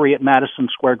 10-3 at Madison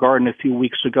Square Garden a few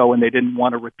weeks ago, and they didn't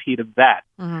want a repeat of that.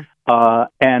 Mm-hmm.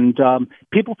 And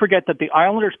people forget that the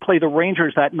Islanders play the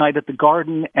Rangers that night at the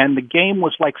Garden, and the game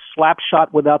was like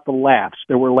Slapshot without the laughs.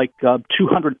 There were like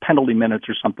 200 penalty minutes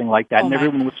or something like that, and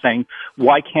everyone was saying,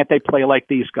 why can't they play like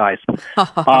these guys?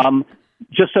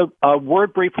 Just a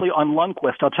word briefly on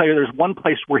Lundqvist. I'll tell you, there's one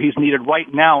place where he's needed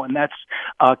right now, and that's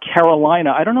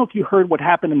Carolina. I don't know if you heard what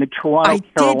happened in the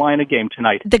Toronto-Carolina game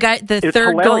tonight. The guy, the it's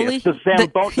third hilarious.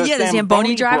 goalie? The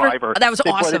Zamboni driver? That was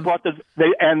awesome.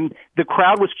 And the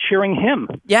crowd was cheering him.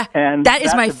 Yeah, and that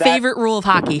is my favorite rule of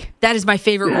hockey. That is my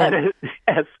favorite rule.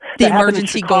 Yes. The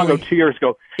emergency goalie 2 years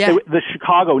ago. Yeah. The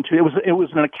Chicago, it was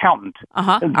an accountant.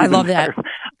 I love that.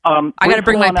 I got to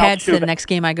bring my pads to the next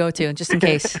game I go to, just in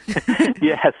case.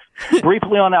 Yes.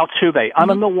 Briefly on Altuve. I'm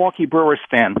a Milwaukee Brewers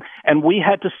fan, and we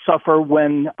had to suffer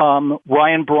when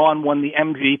Ryan Braun won the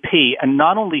MVP and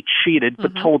not only cheated,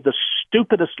 but told the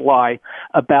stupidest lie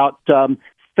about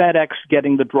FedEx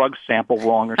getting the drug sample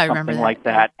wrong or something like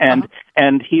that. And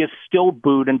he is still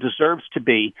booed and deserves to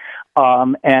be.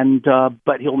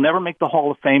 But he'll never make the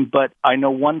Hall of Fame. But I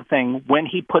know one thing, when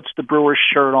he puts the Brewers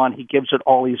shirt on, he gives it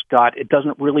all he's got. It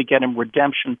doesn't really get him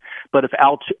redemption. But if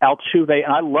Altuve,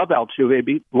 and I loved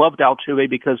Altuve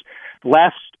because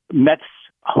last Mets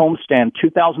homestand,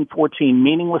 2014,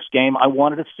 meaningless game, I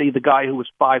wanted to see the guy who was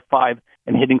 5'5"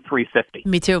 and hitting 350.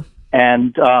 Me too.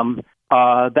 And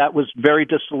that was very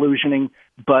disillusioning,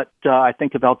 but I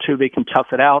think if Altuve can tough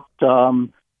it out,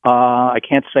 I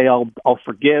can't say I'll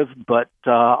forgive, but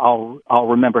I'll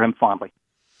remember him fondly.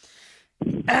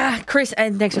 Chris,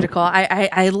 and thanks for the call.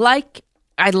 I liked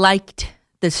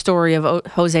the story of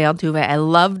Jose Altuve. I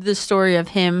loved the story of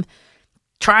him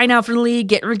trying out for the league,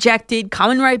 getting rejected,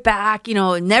 coming right back,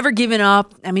 never giving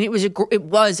up. I mean, it was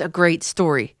a great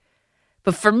story.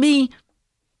 But for me,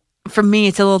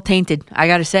 it's a little tainted. I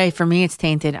got to say, for me, it's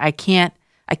tainted. I can't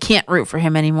root for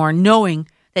him anymore, knowing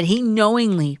that he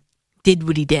knowingly did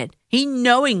what he did. And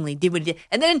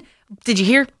then, did you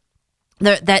hear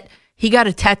that he got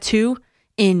a tattoo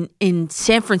in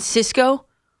San Francisco?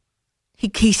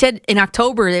 He said in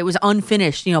October it was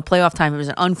unfinished. Playoff time. It was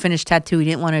an unfinished tattoo. He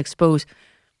didn't want to expose.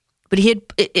 But he had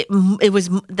it was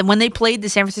when they played the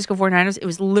San Francisco 49ers. It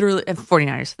was literally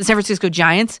 49ers. The San Francisco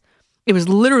Giants. It was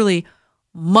literally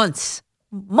months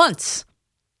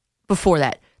before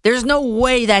that. There's no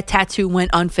way that tattoo went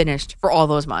unfinished for all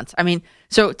those months. I mean,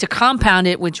 so to compound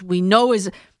it, which we know is,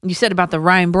 you said about the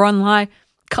Ryan Braun lie,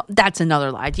 that's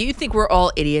another lie. Do you think we're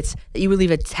all idiots that you would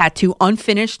leave a tattoo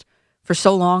unfinished for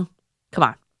so long? Come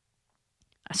on.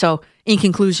 So in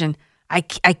conclusion, I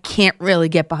can't really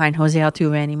get behind Jose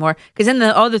Altuve anymore, because then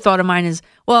the other thought of mine is,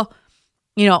 well,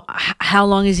 how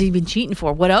long has he been cheating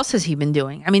for? What else has he been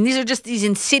doing? I mean, these are just these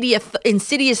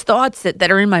insidious thoughts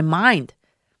that are in my mind.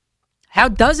 How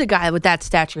does a guy with that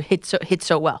stature hit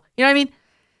so well? You know what I mean?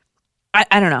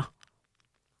 I don't know.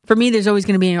 For me, there's always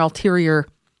going to be an ulterior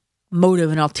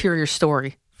motive, an ulterior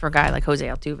story for a guy like Jose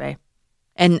Altuve.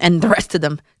 And the rest of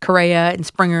them, Correa and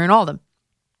Springer and all of them.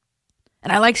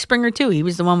 And I like Springer too. He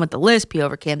was the one with the lisp. He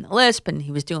overcame the lisp, and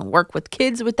he was doing work with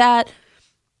kids with that.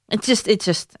 It's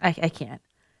just, I can't.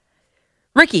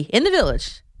 Ricky, in the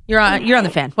Village. You're on the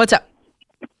fan. What's up?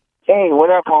 Hey, what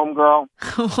up, homegirl?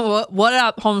 What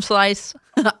up, home slice?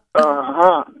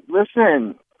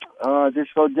 Listen, this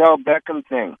Odell Beckham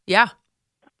thing. Yeah.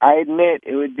 I admit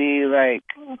it would be like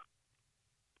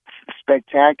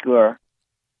spectacular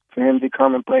for him to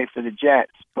come and play for the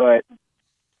Jets, but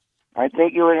I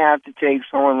think you would have to take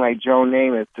someone like Joe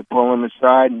Namath to pull him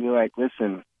aside and be like,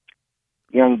 listen,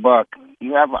 young buck,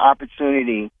 you have an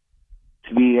opportunity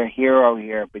to be a hero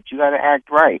here, but you got to act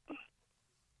right.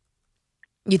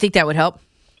 You think that would help?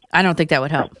 I don't think that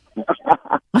would help.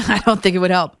 I don't think it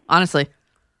would help, honestly.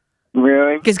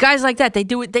 Really? Because guys like that, they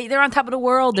do it. They're on top of the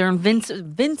world. They're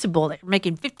invincible. They're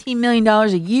making $15 million a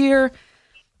year.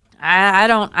 I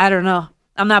don't know.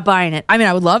 I'm not buying it. I mean,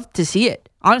 I would love to see it.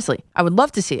 Honestly, I would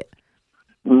love to see it.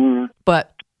 Mm-hmm.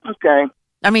 But okay.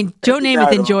 I mean, Joe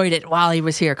Namath enjoyed it while he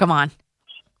was here. Come on.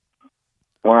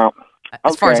 Wow.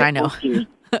 As far as I know. Okay.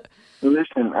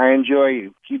 Listen, I enjoy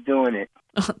you. Keep doing it.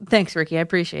 Thanks, Ricky. I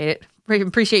appreciate it.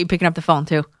 Appreciate you picking up the phone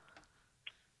too.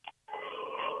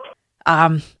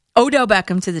 Odell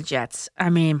Beckham to the Jets. I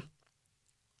mean,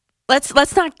 let's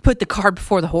not put the cart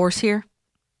before the horse here.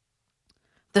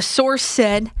 The source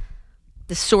that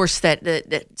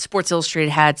Sports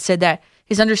Illustrated had said that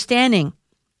his understanding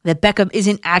that Beckham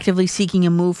isn't actively seeking a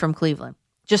move from Cleveland.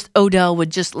 Just Odell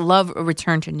would just love a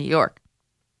return to New York.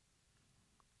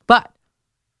 But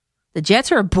the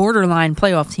Jets are a borderline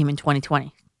playoff team in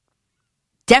 2020.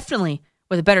 Definitely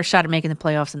with a better shot at making the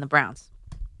playoffs than the Browns.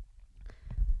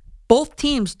 Both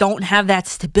teams don't have that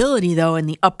stability, though, in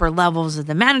the upper levels of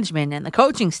the management and the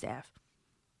coaching staff.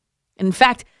 And in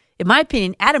fact, in my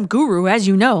opinion, Adam Guru, as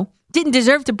you know, didn't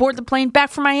deserve to board the plane back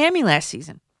from Miami last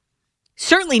season.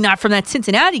 Certainly not from that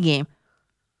Cincinnati game.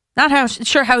 Not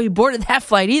sure how he boarded that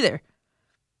flight either.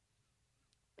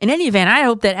 In any event, I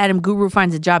hope that Adam Guru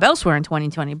finds a job elsewhere in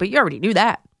 2020, but you already knew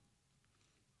that.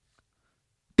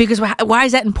 Because why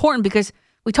is that important? Because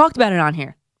we talked about it on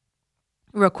here.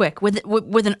 Real quick.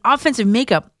 With an offensive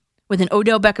makeup, with an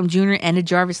Odell Beckham Jr. and a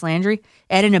Jarvis Landry,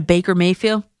 adding a Baker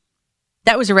Mayfield,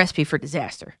 that was a recipe for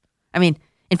disaster. I mean,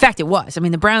 in fact, it was. I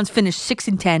mean, the Browns finished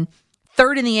 6-10,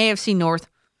 third in the AFC North,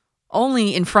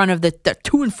 only in front of the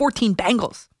 2-14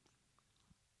 Bengals.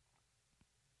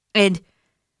 And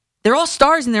they're all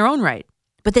stars in their own right.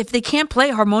 But if they can't play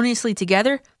harmoniously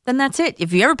together, then that's it.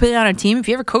 If you ever play on a team, if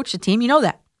you ever coach a team, you know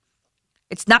that.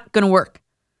 It's not going to work.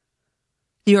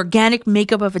 The organic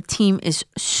makeup of a team is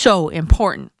so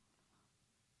important.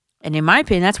 And in my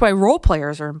opinion, that's why role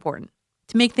players are important,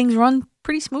 to make things run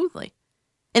pretty smoothly.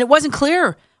 And it wasn't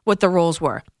clear what the roles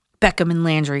were. Beckham and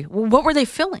Landry, what were they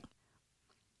filling?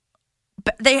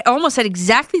 They almost had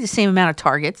exactly the same amount of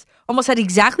targets, almost had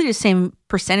exactly the same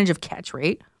percentage of catch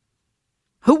rate.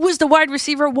 Who was the wide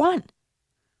receiver one?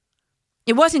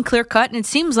 It wasn't clear cut, and it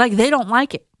seems like they don't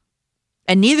like it.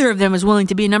 And neither of them is willing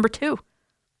to be a number two.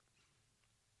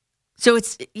 So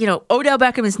it's, Odell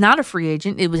Beckham is not a free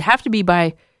agent. It would have to be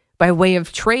by way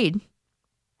of trade.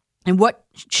 And what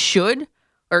should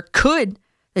or could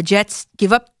the Jets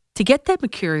give up to get that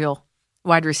mercurial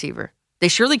wide receiver? They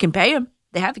surely can pay him.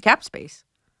 They have the cap space.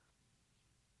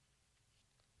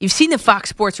 You've seen the Fox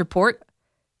Sports report.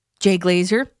 Jay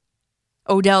Glazer.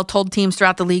 Odell told teams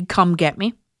throughout the league, come get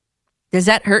me. Does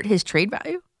that hurt his trade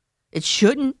value? It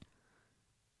shouldn't.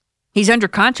 He's under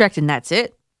contract and that's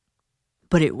it.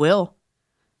 But it will.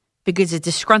 Because a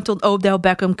disgruntled Odell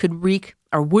Beckham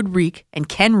would wreak and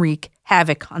can wreak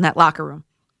havoc on that locker room.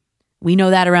 We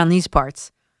know that around these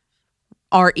parts.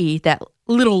 R.E., that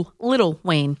little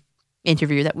Wayne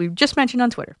interview that we just mentioned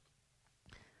on Twitter.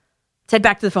 Let's head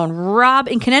back to the phone. Rob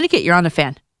in Connecticut, you're on the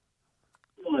fan.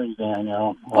 Hey,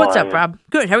 Daniel. What's up, Rob?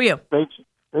 Good, how are you?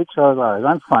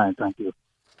 I'm fine, thank you.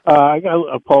 I got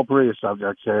a potpourri of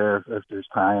subjects here, if there's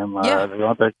time. Yeah.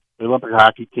 The Olympic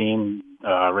hockey team,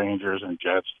 Rangers and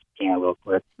Jets, real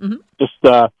quick. Mm-hmm.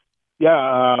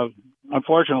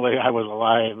 Unfortunately, I was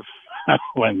alive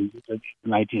when the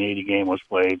 1980 game was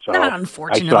played. So not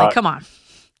unfortunately, come on.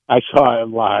 I saw it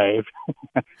live.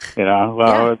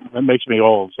 It makes me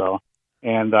old. So,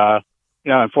 and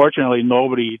unfortunately,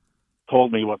 nobody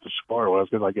told me what the score was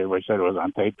because, like everybody said, it was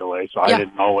on tape delay. So I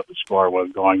didn't know what the score was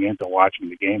going into watching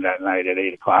the game that night at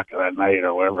 8:00 that night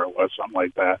or whatever it was, something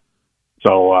like that.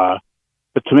 So,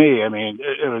 but to me, I mean,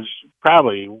 it was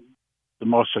probably the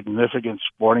most significant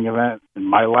sporting event in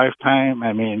my lifetime.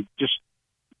 I mean, just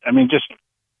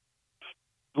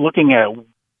looking at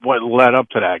what led up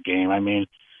to that game. I mean,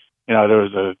 there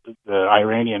was the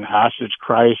Iranian hostage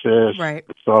crisis. Right.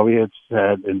 The Soviets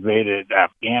had invaded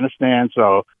Afghanistan,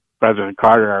 so President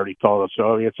Carter already told the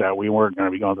Soviets that we weren't going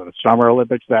to be going to the Summer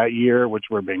Olympics that year, which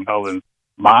were being held in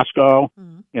Moscow.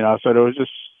 Mm-hmm. So there was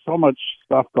just so much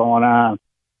stuff going on.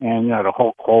 and the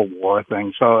whole Cold War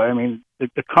thing. So I mean,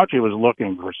 the country was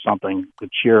looking for something to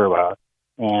cheer about,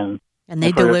 and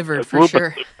they delivered for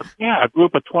sure. A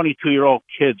group of 22-year-old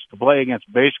kids to play against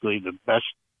basically the best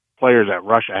players that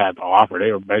Russia had to offer.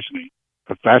 They were basically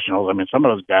professionals. I mean, some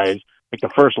of those guys, like the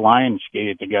first line,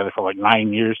 skated together for like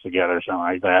 9 years together or something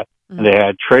like that. Mm-hmm. And they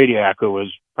had Tradiak, who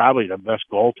was probably the best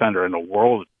goaltender in the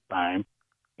world at the time.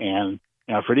 And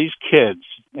for these kids,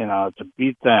 to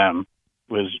beat them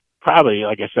was probably,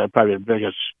 like I said, probably the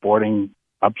biggest sporting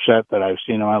upset that I've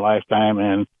seen in my lifetime.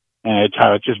 And it's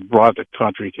how it just brought the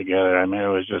country together. I mean, it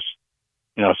was just,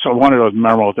 so one of those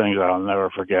memorable things that I'll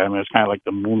never forget. I mean, it's kind of like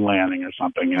the moon landing or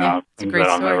something, things that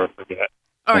I'll never forget.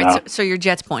 All right, so your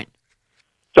Jets point.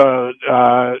 So,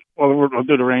 we'll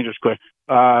do the Rangers quick.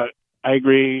 I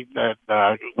agree that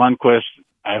Lundqvist,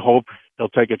 I hope he'll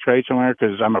take a trade somewhere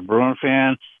because I'm a Bruin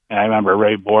fan, and I remember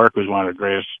Ray Bourque was one of the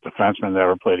greatest defensemen that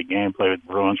ever played a game, played with the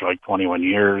Bruins for like 21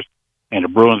 years, and the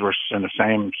Bruins were in the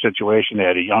same situation. They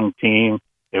had a young team.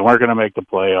 They weren't going to make the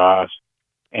playoffs,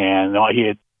 and he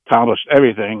had accomplished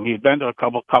everything. He'd been to a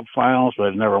couple Cup finals, but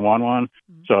had never won one.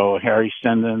 Mm-hmm. So Harry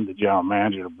Sinden, the general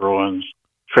manager of the Bruins,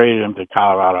 traded him to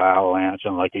Colorado Avalanche,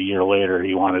 and like a year later,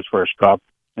 he won his first Cup.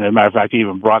 And as a matter of fact, he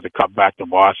even brought the Cup back to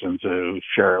Boston to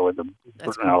share it with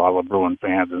all the Bruin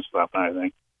fans and stuff. And I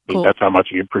think that's how much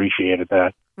he appreciated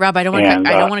that. Rob, I don't want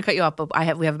to cut you off, but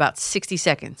we have about 60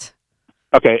 seconds.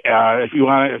 Okay, if you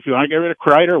want to get rid of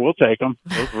Kreider, we'll take him.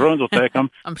 Those Bruins will take him.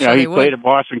 I'm sure he played at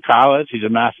Boston College. He's a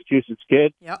Massachusetts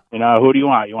kid. Yep. Who do you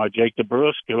want? You want Jake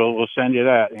DeBrusk? We'll send you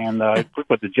that. And quick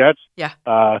with the Jets. Yeah.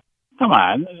 Come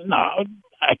on, no.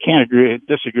 I can't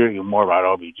disagree with you more about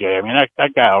OBJ. I mean,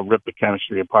 that guy will rip the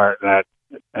chemistry apart at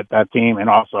that team,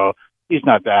 and also he's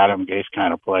not the Adam Gase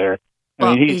kind of player.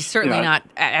 Well, he's certainly not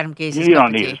Adam Gase's You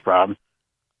don't need his problem.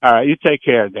 All right, you take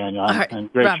care, Daniel. All right,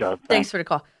 and great Rob, show. Thanks for the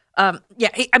call. I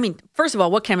mean, first of all,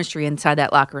 what chemistry inside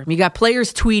that locker room? You got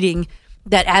players tweeting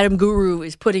that Adam Guru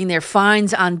is putting their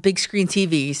fines on big screen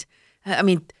TVs. I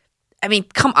mean,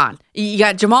 come on. You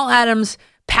got Jamal Adams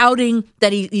pouting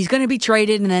that he's going to be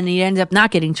traded, and then he ends up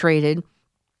not getting traded.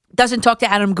 Doesn't talk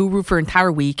to Adam Guru for an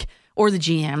entire week or the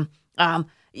GM. I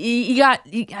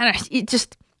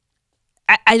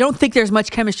don't think there's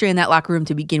much chemistry in that locker room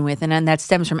to begin with, and then that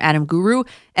stems from Adam Guru.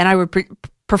 And I would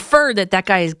prefer that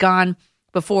guy is gone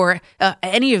before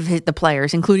any of the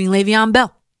players, including Le'Veon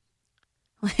Bell.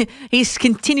 He's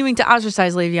continuing to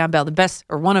ostracize Le'Veon Bell, the best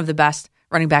or one of the best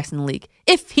running backs in the league,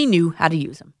 if he knew how to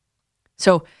use him.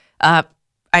 So,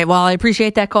 while I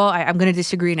appreciate that call, I'm going to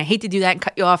disagree, and I hate to do that and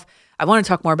cut you off. I want to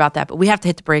talk more about that, but we have to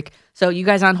hit the break. So you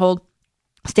guys on hold,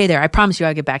 stay there. I promise you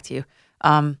I'll get back to you.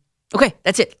 Okay,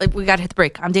 that's it. We got to hit the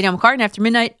break. I'm Danielle McCartan after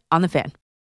midnight on The Fan.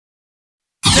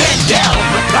 Danielle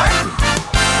McCartan,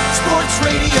 Sports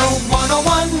Radio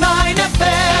 101.9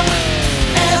 FM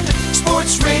and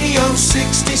Sports Radio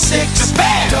 66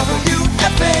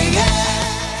 WFAN.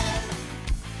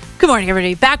 Good morning,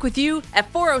 everybody. Back with you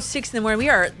at 4:06 in the morning.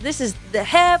 This is the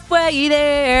halfway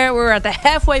there. We're at the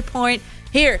halfway point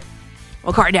here.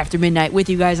 McCartan after midnight with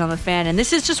you guys on The Fan. And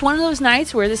this is just one of those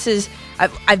nights where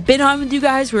I've been on with you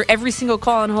guys where every single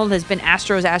call on hold has been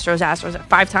Astros.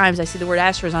 5 times I see the word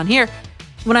Astros on here.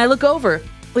 When I look over,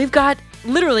 we've got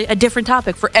literally a different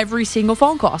topic for every single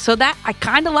phone call. So that I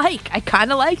kind of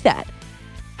like that.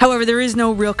 However, there is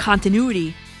no real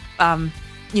continuity,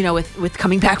 with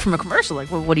coming back from a commercial. Like,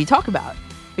 well, what do you talk about?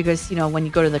 Because, when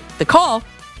you go to the call,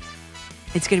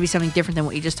 it's going to be something different than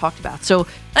what you just talked about. So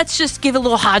let's just give a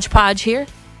little hodgepodge here.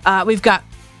 We've got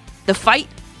the fight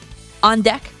on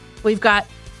deck. We've got a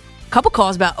couple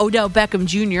calls about Odell Beckham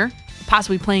Jr.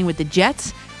 possibly playing with the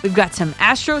Jets. We've got some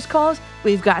Astros calls.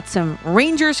 We've got some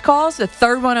Rangers calls, the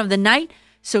third one of the night.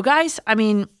 So, guys, I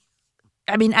don't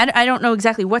know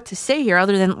exactly what to say here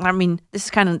other than, this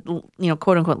is kind of,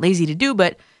 quote unquote lazy to do,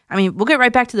 but we'll get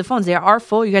right back to the phones. They are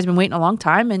full. You guys have been waiting a long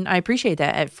time, and I appreciate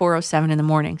that at 4:07 in the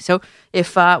morning. So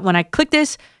if when I click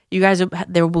this, you guys,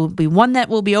 there will be one that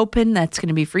will be open. That's going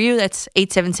to be for you. That's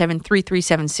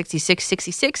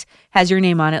 877-337-6666. Has your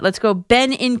name on it. Let's go.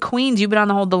 Ben in Queens. You've been on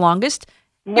the hold the longest.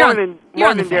 Morning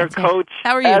there, Coach.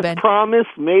 How are you, As Ben?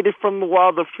 promised, made it from the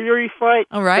Wilder Fury fight.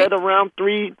 All right. Said around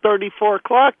 3:34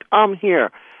 o'clock, I'm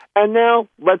here. And now,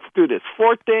 let's do this.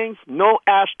 4 things, no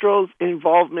Astros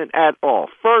involvement at all.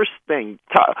 First thing,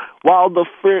 Wilder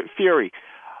Fury.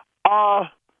 A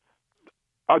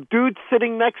dude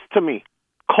sitting next to me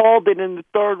called it in the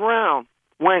 3rd round.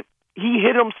 He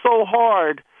hit him so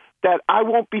hard that I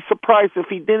won't be surprised if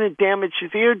he didn't damage his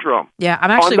eardrum. Yeah,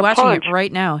 I'm actually watching punch. it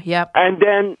right now. Yep. And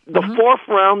then the fourth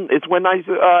round is when I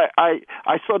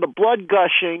saw the blood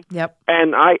gushing. Yep.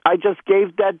 And I just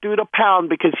gave that dude a pound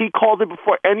because he called it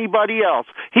before anybody else.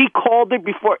 He called it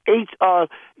before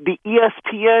the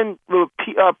ESPN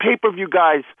pay-per-view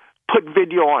guys put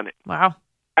video on it. Wow.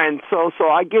 And so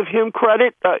I give him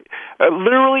credit.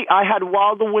 Literally, I had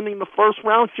Wilder winning the first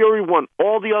round. Fury won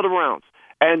all the other rounds.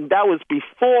 And that was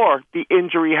before the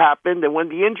injury happened. And when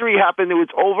the injury happened, it was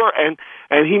over. And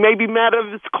he may be mad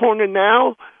at his corner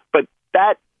now, but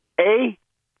that, A,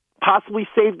 possibly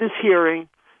saved his hearing.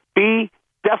 B,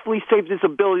 definitely saved his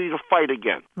ability to fight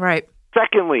again. Right.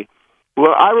 Secondly,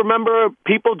 well, I remember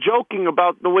people joking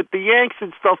about with the Yanks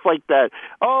and stuff like that.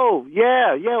 Oh,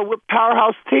 yeah, we're a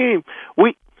powerhouse team.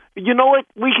 You know what?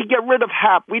 We could get rid of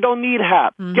Hap. We don't need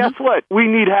Hap. Mm-hmm. Guess what? We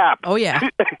need Hap. Oh, yeah.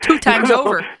 2 times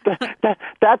over.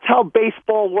 That's how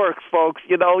baseball works, folks.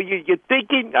 You know, you're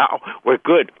thinking, oh, we're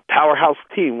good. Powerhouse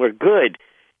team. We're good.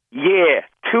 Yeah.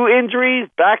 2 injuries,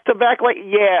 back-to-back.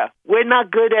 We're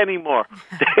not good anymore.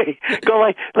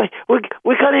 Go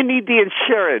we're going to need the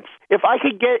insurance. If I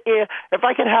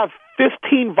could have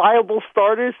 15 viable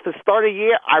starters to start a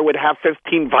year, I would have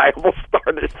 15 viable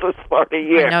starters to start a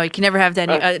year. I know, you can never have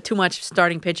too much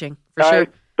starting pitching, for sure.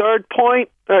 Third point,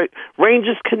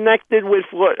 Rangers connected with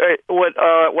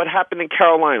what happened in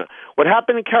Carolina. What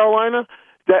happened in Carolina,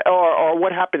 or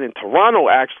what happened in Toronto,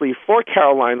 actually, for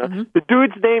Carolina, the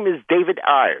dude's name is David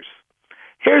Ayers.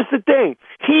 Here's the thing.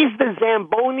 He's the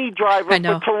Zamboni driver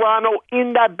for Toronto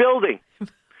in that building.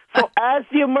 So as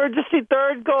the emergency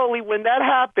third goalie, when that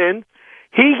happened,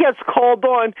 he gets called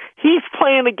on. He's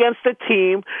playing against a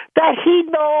team that he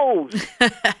knows.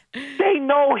 They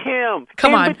know him.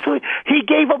 Come on. He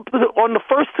gave up, on the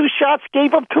first 2 shots,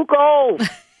 gave up 2 goals.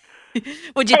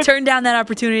 Would you turn down that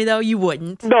opportunity, though? You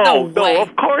wouldn't. No,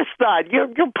 of course not. You're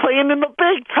playing in the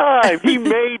big time. He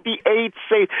made the 8th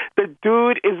save. The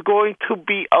dude is going to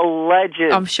be a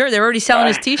legend. I'm sure they're already selling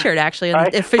his T-shirt, actually, in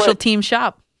the official team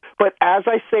shop. But as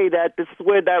I say that, this is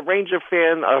where that Ranger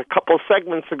fan a couple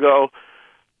segments ago,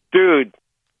 dude,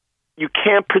 you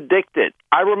can't predict it.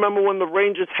 I remember when the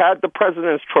Rangers had the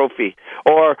President's Trophy,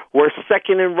 or were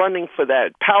second in running for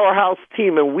that powerhouse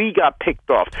team, and we got picked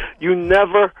off. You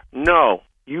never know.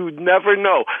 You never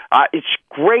know. It's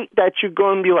great that you're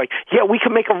going to be like, yeah, we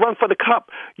can make a run for the cup.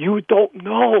 You don't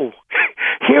know.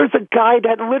 Here's a guy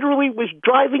that literally was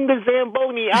driving the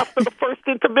Zamboni after the first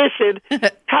intermission,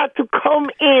 had to come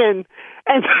in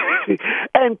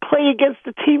and play against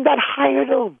the team that hired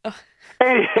him.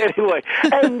 Anyway,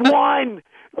 and won.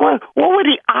 What were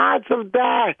the odds of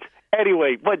that?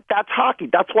 Anyway, but that's hockey.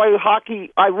 That's why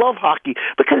I love hockey,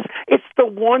 because it's the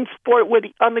one sport where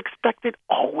the unexpected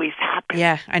always happens.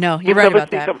 Yeah, I know. You're right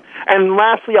about that. And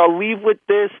lastly, I'll leave with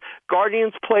this.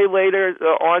 Guardians play later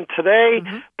on today,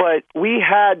 but we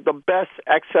had the best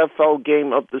XFL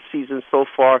game of the season so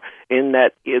far in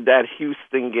that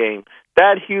Houston game.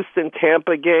 That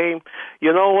Houston-Tampa game,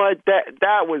 you know what?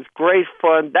 That was great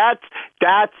fun.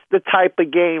 That's the type of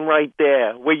game right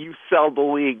there where you sell the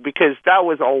league, because that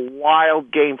was a wild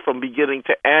game from beginning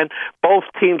to end. Both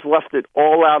teams left it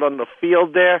all out on the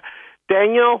field there.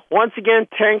 Daniel, once again,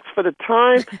 thanks for the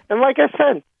time. And like I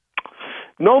said,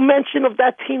 no mention of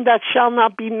that team that shall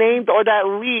not be named, or that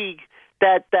league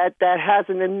that has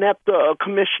an inept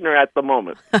commissioner at the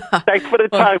moment. Thanks for the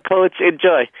time, Coach.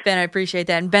 Enjoy. Ben, I appreciate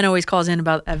that. And Ben always calls in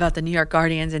about the New York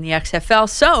Guardians and the XFL.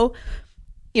 So,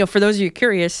 for those of you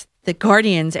curious, the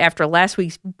Guardians, after last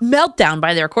week's meltdown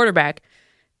by their quarterback,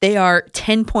 they are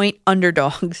 10-point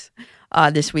underdogs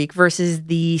this week versus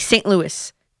the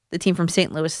team from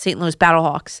St. Louis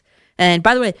Battlehawks. And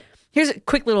by the way, here's a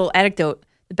quick little anecdote.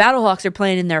 The Battlehawks are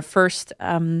playing in their first,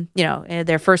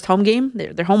 their first home game,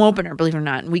 their home opener, believe it or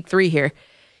not, in week 3 here.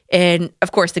 And,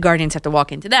 of course, the Guardians have to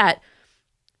walk into that.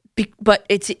 But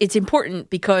it's important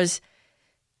because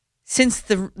since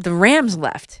the Rams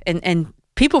left, and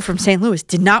people from St. Louis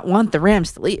did not want the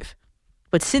Rams to leave.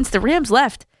 But since the Rams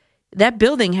left, that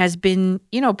building has been,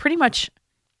 pretty much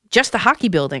just a hockey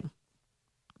building.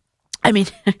 I mean,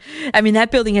 that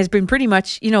building has been pretty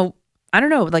much, I don't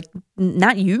know, like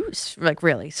not used, like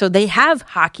really. So they have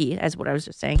hockey, as what I was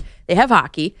just saying. They have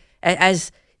hockey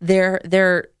as their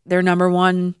number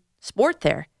one sport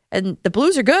there, and the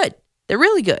Blues are good. They're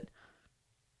really good.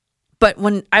 But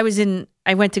when I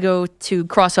went to go to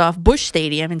cross off Busch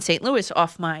Stadium in St. Louis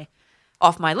off my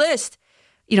list.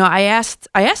 I asked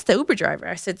the Uber driver.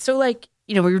 I said, so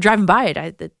we were driving by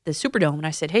it, the Superdome, and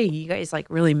I said, hey, you guys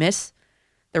really miss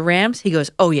the Rams? He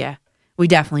goes, oh yeah, we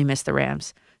definitely miss the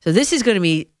Rams. So this is going to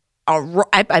be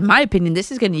in my opinion,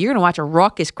 you're gonna watch a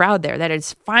raucous crowd there that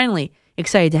is finally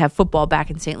excited to have football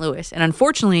back in St. Louis. And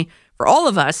unfortunately for all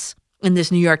of us in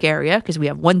this New York area, because we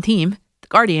have one team, the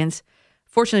Guardians,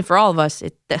 fortunately for all of us,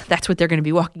 that's what they're going to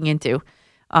be walking into.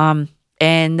 And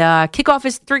kickoff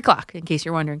is 3 o'clock, in case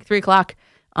you're wondering. 3 o'clock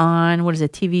on, what is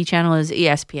it, TV channel is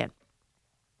ESPN.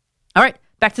 All right,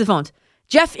 back to the phones.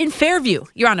 Jeff in Fairview,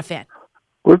 you're on a fan.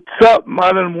 What's up,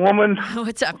 modern woman?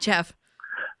 What's up, Jeff?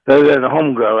 Better than a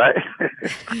homegirl,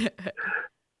 right?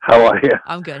 How are you?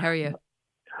 I'm good. How are you?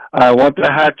 I want the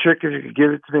hat trick if you could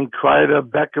give it to me. Kreider,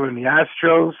 Beckham, and the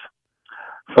Astros.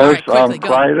 First, quickly, go.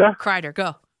 Kreider. Kreider,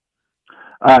 go.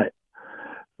 All right.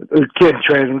 We can't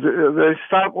trade them. They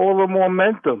stop all the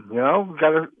momentum,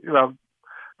 Got to,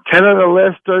 10 of the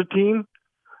last 13.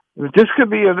 This could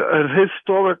be a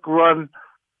historic run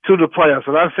to the playoffs.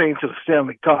 I'm not saying to the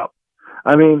Stanley Cup.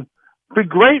 I mean, it'd be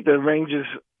great that Rangers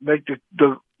make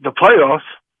the playoffs.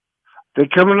 They're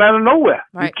coming out of nowhere.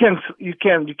 Right. You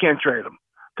can't trade them.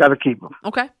 Got to keep them.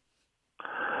 Okay.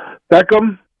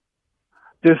 Beckham.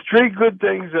 There's 3 good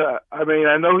things. I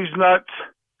know he's nuts,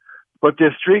 but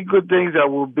there's 3 good things that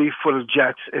will be for the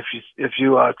Jets if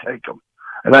you take them.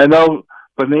 And I know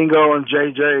Beningo and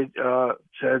JJ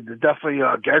said they're definitely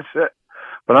against it,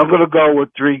 but I'm going to go with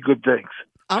 3 good things.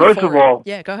 First of all,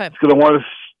 yeah, go ahead. He's going to want to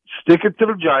stick it to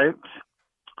the Giants.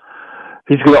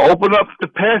 He's going to open up the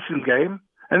passing game,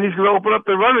 and he's going to open up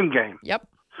the running game. Yep.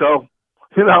 So,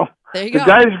 there you the go.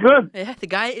 guy's good. Yeah, the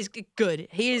guy is good.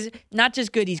 He is not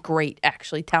just good, he's great,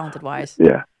 actually, talented-wise.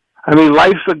 Yeah.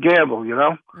 Life's a gamble,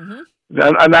 Mm-hmm.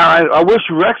 And now I wish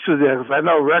Rex was there, because I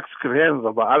know Rex could handle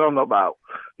it, but I don't know about,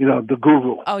 the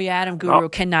Guru. Oh, yeah, Adam Guru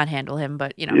cannot handle him,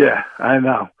 but, Yeah, I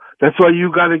know. That's why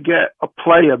you got to get a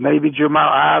player, maybe Jamal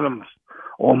Adams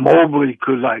or Mobley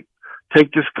could,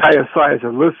 take this guy aside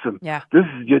and listen, this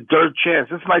is your third chance.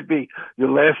 This might be your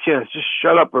last chance. Just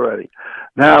shut up already.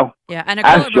 Now, yeah, and a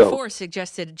caller before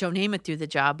suggested Joe Namath do the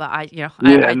job, but I think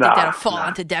that'll fall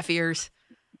onto deaf ears.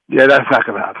 Yeah, that's not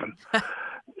going to happen.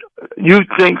 You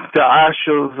think the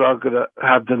Astros are going to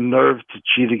have the nerve to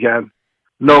cheat again?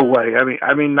 No way.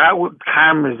 I mean, not with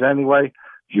cameras anyway.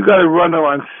 You got to run her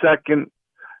on second,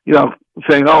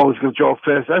 saying, "Oh, it's going to draw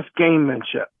fast." That's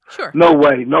gamemanship. Sure. No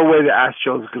way the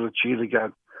Astros are going to cheat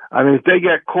again. If they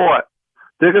get caught,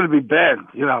 they're going to be banned,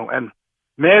 and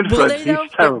Manfred,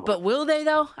 he's terrible. But will they,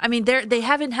 though? They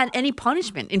haven't had any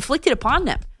punishment inflicted upon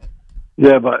them.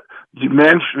 Yeah, but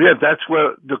Manfred, that's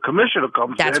where the commissioner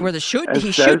comes in. That's where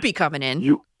he should be coming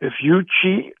in. If you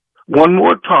cheat one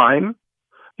more time,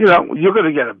 you're going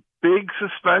to get a big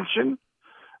suspension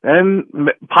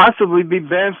and possibly be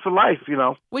banned for life,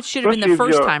 Which should have been the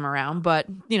first time around, but,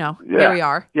 here we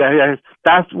are. Yeah.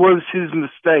 That was his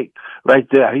mistake right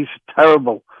there. He's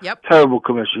terrible. Yep. Terrible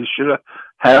commissioner. He should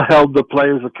have held the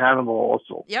players accountable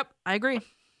also. Yep, I agree.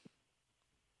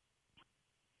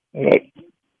 Right.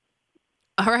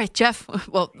 All right, Jeff.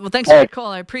 Well, thanks for the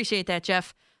call. I appreciate that,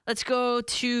 Jeff. Let's go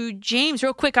to James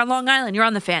real quick on Long Island. You're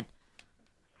on the fan.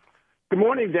 Good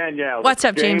morning, Danielle. What's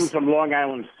up, James? James from Long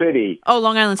Island City. Oh,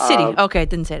 Long Island City. Okay,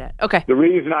 didn't say that. Okay. The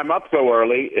reason I'm up so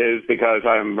early is because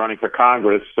I'm running for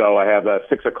Congress, so I have a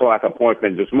 6 o'clock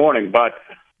appointment this morning. But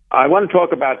I want to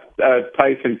talk about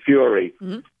Tyson Fury.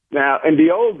 Mm-hmm. Now, in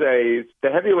the old days, the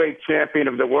heavyweight champion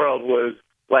of the world was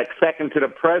like second to the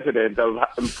president of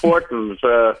importance,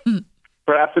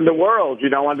 perhaps in the world,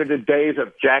 under the days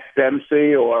of Jack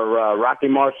Dempsey or Rocky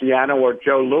Marciano or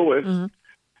Joe Louis. Mm-hmm.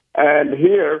 And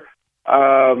here,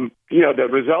 the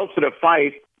results of the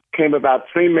fight came about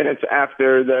 3 minutes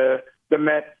after the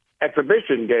Met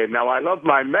exhibition game. Now, I love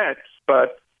my Mets,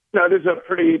 but there's a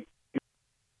pretty...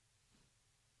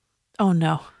 Oh,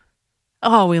 no.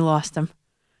 Oh, we lost him.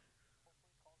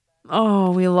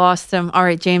 All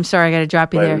right, James, sorry, I got to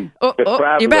drop you there. Oh,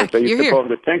 you're back. They used You're to here. call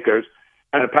them the Tinkers.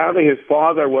 And apparently his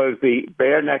father was the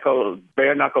bare knuckle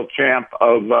champ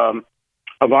of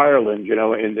Ireland,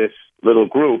 in this little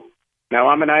group. Now,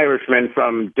 I'm an Irishman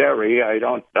from Derry.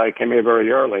 I came here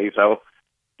very early, so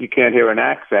you can't hear an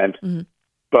accent. Mm-hmm.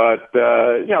 But,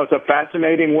 it's a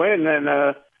fascinating win.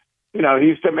 And,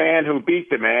 he's the man who beat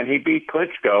the man. He beat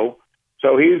Klitschko.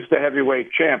 So he's the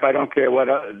heavyweight champ. I don't care what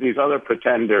these other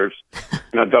pretenders,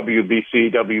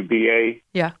 WBC, WBA.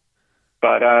 Yeah.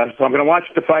 But so I'm going to watch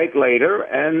the fight later,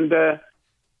 and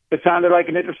it sounded like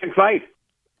an interesting fight.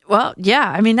 Well,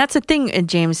 yeah. That's the thing,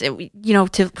 James.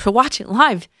 To watch it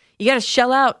live, you got to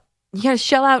shell out. You got to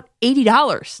shell out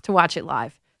 $80 to watch it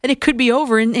live, and it could be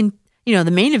over in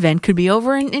the main event could be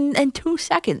over in 2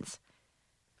 seconds.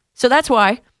 So that's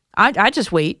why I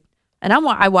just wait, and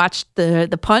I watched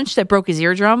the punch that broke his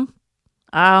eardrum.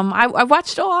 I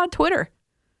watched it all on Twitter.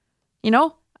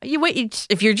 You wait.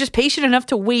 If you're just patient enough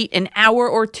to wait an hour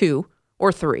or 2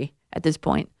 or 3 at this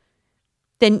point,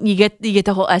 then you get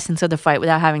the whole essence of the fight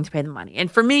without having to pay the money.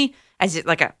 And for me, as it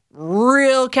like a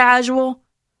real casual,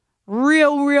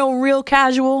 real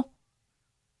casual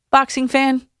boxing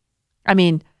fan, I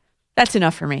mean, that's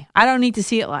enough for me. I don't need to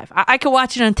see it live. I could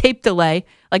watch it on tape delay,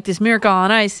 like this Miracle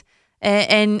on Ice,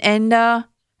 and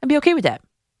be okay with that.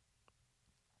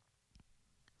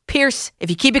 Pierce, if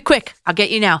you keep it quick, I'll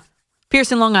get you now.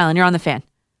 Pierce in Long Island, you're on the Fan.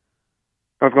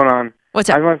 What's going on? What's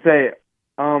up? I just want to say,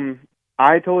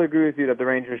 I totally agree with you that the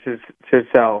Rangers should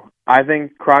sell. I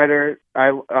think Kreider,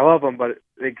 I love him, but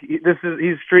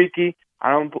he's streaky.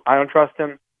 I don't trust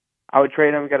him. I would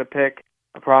trade him, get a pick,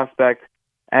 a prospect,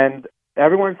 and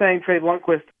everyone's saying trade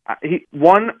Lundqvist. He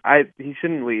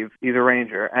shouldn't leave. He's a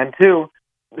Ranger, and 2,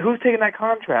 who's taking that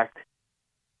contract?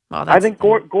 Well, I think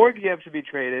Gorgiev should be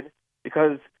traded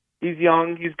because he's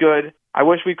young, he's good. I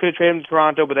wish we could have traded him to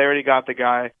Toronto, but they already got the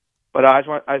guy. But I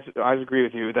agree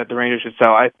with you that the Rangers should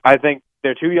sell. I think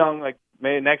they're too young. Like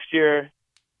maybe next year,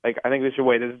 I think they should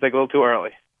wait. This is like a little too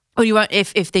early. Oh, you want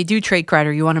if they do trade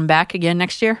Kreider, you want him back again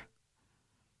next year?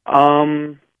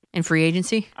 In free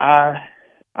agency? I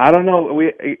don't know.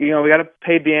 We got to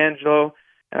pay D'Angelo.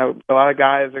 A lot of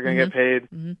guys are going to get paid.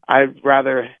 Mm-hmm. I'd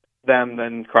rather them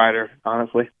than Kreider,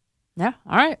 honestly. Yeah.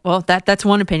 All right. Well, that's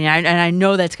one opinion, and I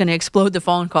know that's going to explode the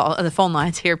phone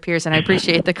lines here, Pierce. And I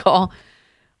appreciate the call.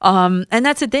 And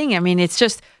that's the thing. I mean, it's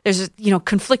just there's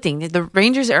conflicting. The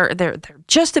Rangers they're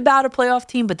just about a playoff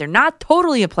team, but they're not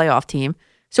totally a playoff team.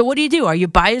 So what do? Are you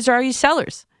buyers or are you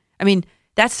sellers? I mean,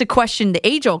 that's the question, the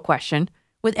age-old question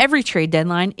with every trade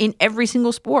deadline in every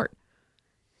single sport.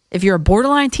 If you're a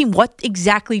borderline team, what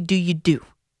exactly do you do?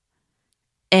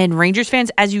 And Rangers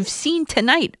fans, as you've seen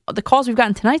tonight, the calls we've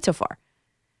gotten tonight so far,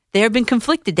 they have been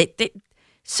conflicted.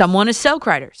 Some want to sell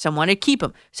Kreider, some want to keep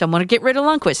him, some want to get rid of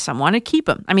Lundqvist, some want to keep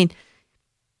him. I mean,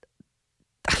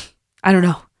 I don't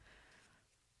know.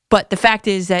 But the fact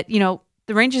is that,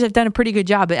 the Rangers have done a pretty good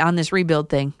job on this rebuild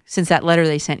thing since that letter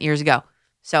they sent years ago.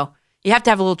 So you have to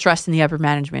have a little trust in the upper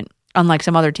management, unlike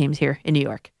some other teams here in New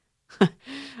York.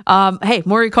 Hey,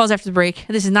 more calls after the break.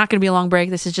 This is not going to be a long break.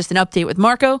 This is just an update with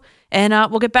Marco, and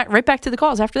we'll get right back to the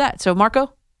calls after that. So,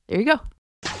 Marco, there you go.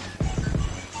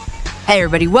 Hey,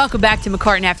 everybody, welcome back to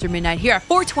McCartan After Midnight here at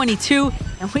 422,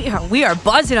 and we are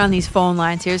buzzing on these phone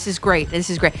lines here. This is great.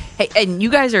 Hey, and you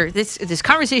guys are this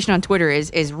conversation on Twitter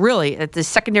is really this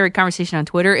secondary conversation on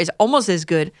Twitter is almost as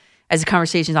good as the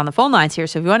conversations on the phone lines here.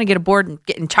 So if you want to get aboard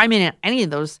and chime in on any of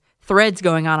those threads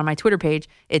going on my Twitter page,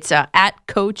 it's at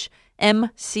Coach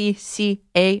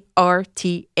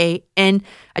MCCARTAN.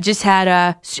 I just had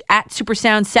at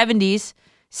Supersound 70s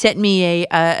sent me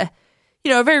a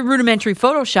very rudimentary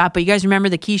Photoshop, but you guys remember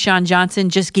the Keyshawn Johnson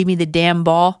Just Give Me the Damn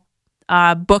Ball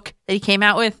book that he came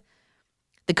out with?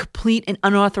 The complete and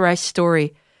unauthorized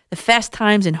story, the fast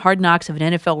times and hard knocks of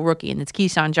an NFL rookie, and it's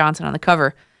Keyshawn Johnson on the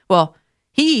cover. Well,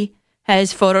 he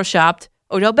has Photoshopped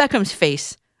Odell Beckham's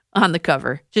face on the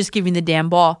cover, Just Giving the Damn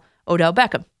Ball, Odell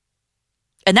Beckham.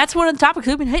 And that's one of the topics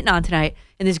we've been hitting on tonight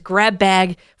in this grab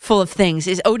bag full of things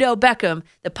is Odell Beckham,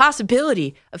 the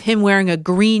possibility of him wearing a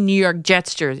green New York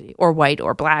Jets jersey or white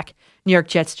or black New York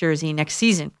Jets jersey next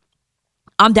season.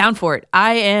 I'm down for it.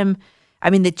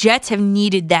 The Jets have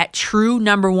needed that true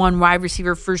number one wide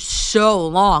receiver for so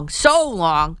long.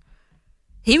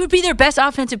 He would be their best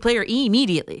offensive player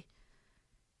immediately.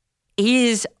 He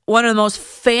is one of the most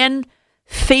fan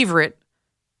favorite,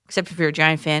 except if you're a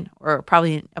Giant fan or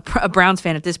probably a Browns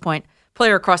fan at this point,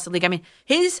 player across the league. I mean,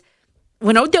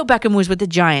 when Odell Beckham was with the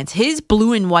Giants, his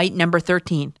blue and white number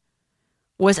 13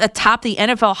 was atop the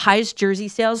NFL highest jersey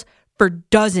sales for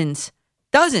dozens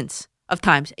of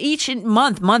times. Each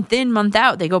month in, month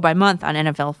out, they go by month on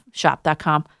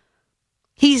NFLshop.com.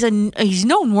 He's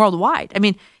known worldwide. I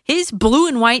mean, his blue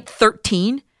and white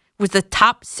 13 was the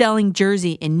top selling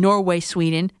jersey in Norway,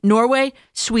 Sweden,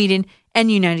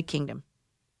 and United Kingdom.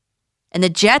 And the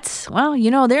Jets, well,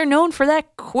 they're known for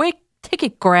that quick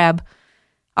ticket grab.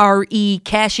 RE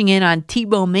cashing in on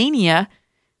Tebow Mania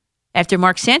after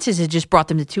Mark Sanchez had just brought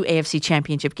them to 2 AFC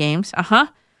championship games.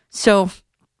 So,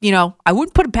 I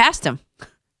wouldn't put it past him.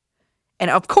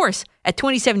 And of course, at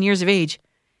 27 years of age,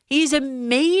 he's a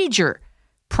major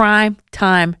prime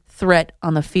time threat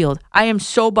on the field. I am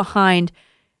so behind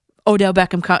Odell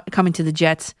Beckham coming to the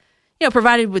Jets,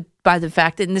 provided by the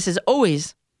fact that, and this is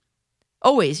always,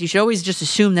 you should always just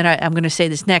assume that I'm going to say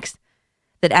this next,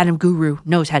 that Adam Guru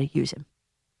knows how to use him.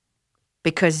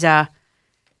 Because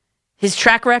his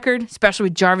track record, especially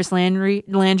with Jarvis Landry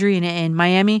in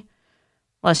Miami,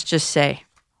 let's just say,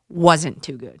 wasn't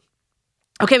too good.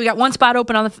 Okay, we got one spot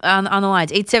open on the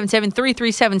lines.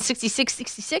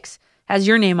 877-337-6666 has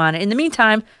your name on it. In the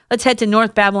meantime, let's head to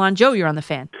North Babylon. Joe, you're on the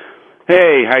fan.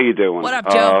 Hey, how you doing? What up,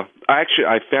 Joe?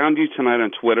 I found you tonight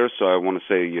on Twitter, so I want to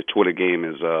say your Twitter game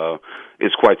is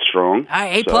quite strong. All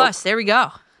right, A+. There we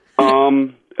go.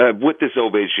 With this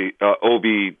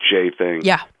OBJ thing,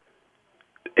 yeah,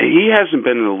 he hasn't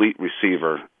been an elite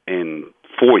receiver in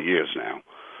 4 years now.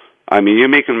 I mean, you're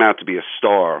making him out to be a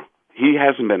star. He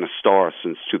hasn't been a star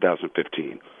since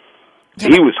 2015. Yeah,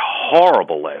 he was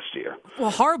horrible last year.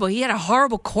 Well, horrible. He had a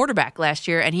horrible quarterback last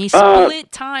year, and he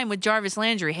split time with Jarvis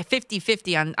Landry,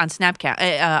 50-50 on snap count,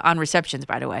 on receptions,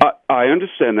 by the way. I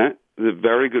understand that. It's a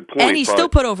very good point. And he still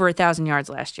put over 1,000 yards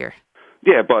last year.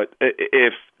 Yeah, but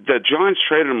if the Giants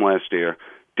traded him last year,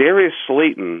 Darius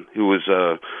Slayton, who was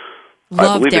I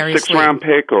believe a sixth-round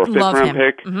pick or a fifth-round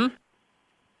pick,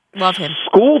 love him,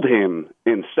 schooled him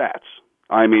in stats.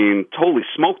 I mean, totally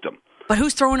smoked him. But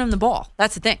who's throwing him the ball?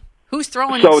 That's the thing. Who's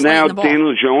throwing So now the ball?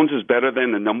 Daniel Jones is better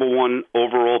than the number one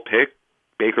overall pick,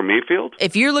 Baker Mayfield?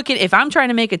 If I'm trying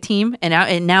to make a team,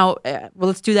 well,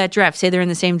 let's do that draft. Say they're in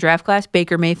the same draft class,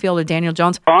 Baker Mayfield or Daniel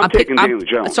Jones. I'm taking Daniel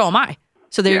Jones. So am I.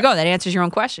 So there you go. That answers your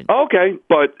own question. Okay,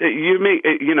 but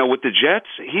with the Jets,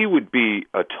 he would be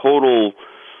a total,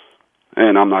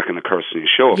 and I'm not going to curse in your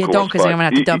show, of course. Don't, because I'm going to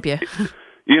have to dump you.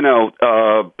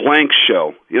 Blank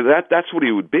show. Yeah, that's what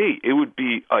he would be. It would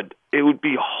be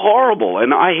horrible,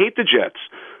 and I hate the Jets.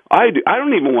 I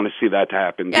don't even want to see that to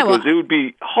happen because it would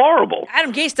be horrible.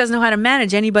 Adam Gase doesn't know how to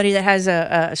manage anybody that has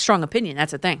a strong opinion.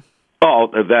 That's the thing. Oh,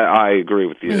 that I agree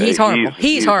with you. He's horrible.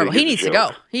 He's horrible. He needs to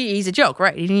go. He's a joke,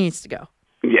 right? He needs to go.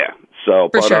 Yeah. So,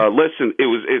 sure. Listen,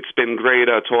 it's been great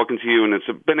talking to you, and it's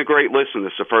been a great listen.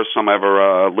 This is the first time I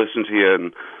ever listened to you,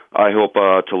 and I hope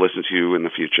to listen to you in the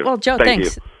future. Well, Joe,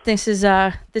 thanks. This is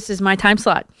my time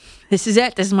slot. This is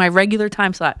it. This is my regular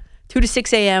time slot, 2 to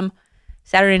 6 a.m.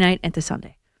 Saturday night into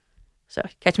Sunday. So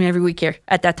catch me every week here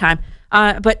at that time.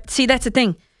 But see, that's the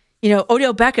thing.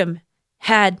 Odell Beckham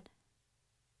had,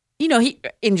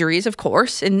 injuries, of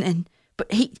course,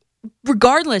 but he,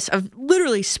 regardless of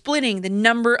literally splitting the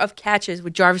number of catches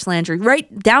with Jarvis Landry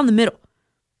right down the middle,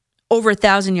 over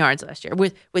 1,000 yards last year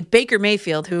with Baker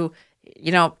Mayfield, who,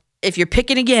 if you're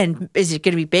picking again, is it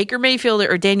going to be Baker Mayfield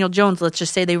or Daniel Jones? Let's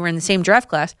just say they were in the same draft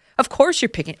class. Of course you're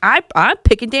picking. I'm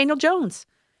picking Daniel Jones.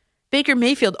 Baker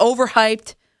Mayfield,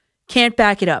 overhyped, can't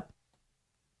back it up.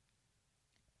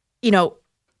 All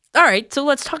right, so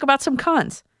let's talk about some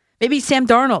cons. Maybe Sam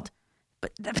Darnold.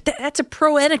 But that's a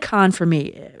pro and a con for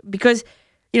me because,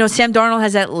 Sam Darnold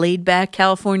has that laid-back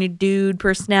California dude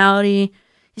personality.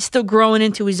 He's still growing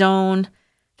into his own.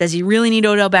 Does he really need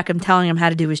Odell Beckham telling him how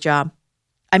to do his job?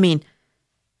 I mean,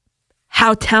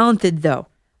 how talented, though,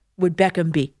 would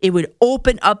Beckham be? It would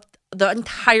open up the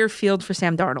entire field for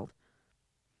Sam Darnold.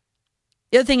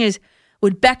 The other thing is,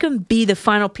 would Beckham be the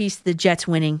final piece of the Jets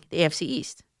winning the AFC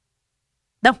East?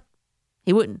 No,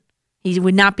 he wouldn't. He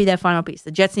would not be that final piece. The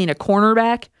Jets need a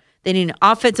cornerback. They need an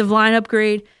offensive line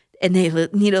upgrade. And they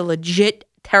need a legit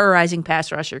terrorizing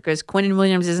pass rusher because Quinnen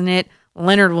Williams isn't it.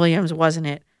 Leonard Williams wasn't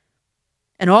it.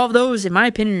 And all of those, in my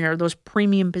opinion, are those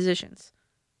premium positions.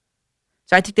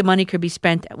 So I think the money could be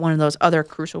spent at one of those other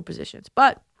crucial positions.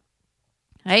 But,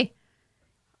 hey,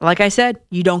 like I said,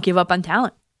 you don't give up on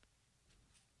talent.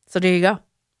 So there you go.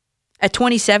 At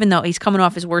 27, though, he's coming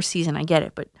off his worst season. I get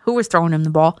it. But who was throwing him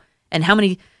the ball? And how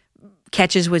many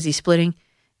catches was he splitting?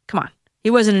 Come on. He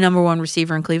wasn't a number one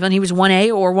receiver in Cleveland. He was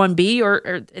 1A or 1B,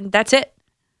 and that's it.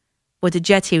 With the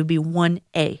Jets, he would be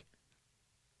 1A.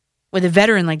 With a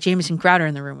veteran like Jamison Crowder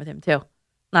in the room with him, too.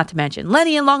 Not to mention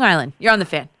Lenny in Long Island. You're on the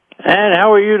fan. And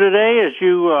how are you today?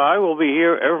 I will be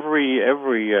here every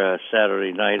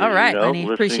Saturday night. All right, Lenny.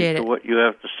 Listening Appreciate to it. what you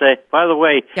have to say. By the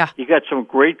way, you got some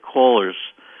great callers.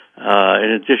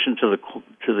 In addition to the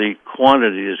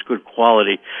quantity, there's good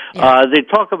quality. Yeah. They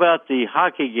talk about the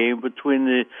hockey game between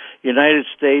the United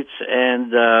States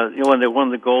and when they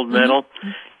won the gold medal.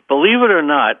 Mm-hmm. Believe it or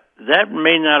not, that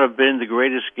may not have been the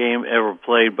greatest game ever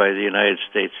played by the United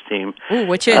States team. Ooh,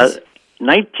 which is?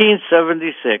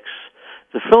 1976,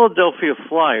 the Philadelphia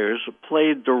Flyers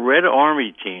played the Red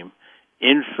Army team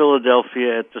in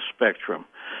Philadelphia at the Spectrum.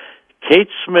 Kate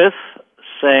Smith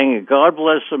sang God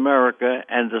Bless America,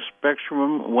 and the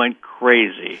Spectrum went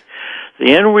crazy.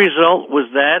 The end result was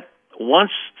that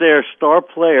once their star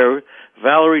player,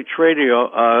 Valerie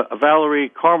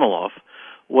Karmeloff,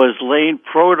 was laying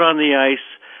prone on the ice,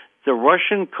 the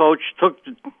Russian coach took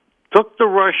the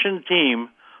Russian team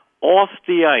off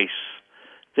the ice.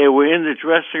 They were in the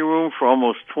dressing room for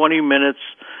almost 20 minutes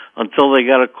until they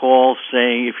got a call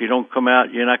saying if you don't come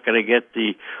out, you're not going to get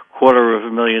the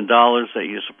 $250,000 that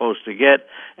you're supposed to get,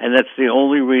 and that's the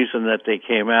only reason that they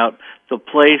came out. The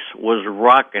place was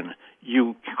rocking.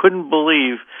 You couldn't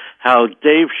believe how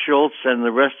Dave Schultz and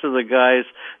the rest of the guys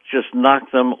just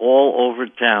knocked them all over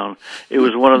town. It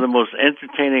was one of the most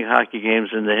entertaining hockey games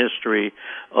in the history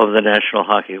of the National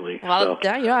Hockey League. Well,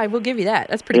 So, yeah, I will give you that.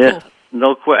 That's pretty yeah, cool.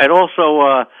 no question. And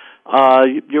also,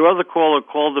 your other caller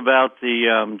called about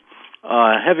the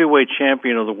heavyweight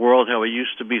champion of the world, how he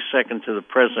used to be second to the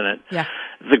president. Yeah.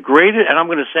 The greatest, and I'm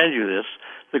going to send you this,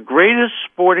 the greatest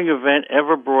sporting event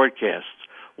ever broadcast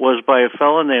was by a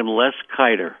fellow named Les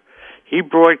Kiter. He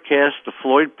broadcast the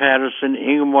Floyd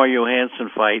Patterson-Ingemar Johansson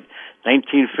fight,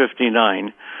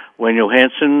 1959, when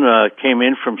Johansson came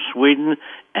in from Sweden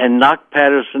and knocked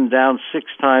Patterson down 6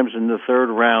 times in the third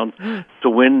round to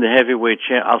win the heavyweight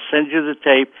champ. I'll send you the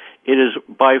tape. It is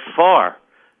by far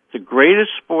the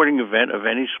greatest sporting event of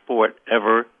any sport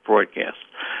ever broadcast.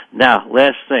 Now,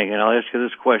 last thing, and I'll ask you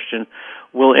this question.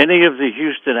 Will any of the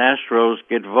Houston Astros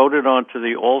get voted onto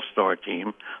the All-Star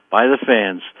team by the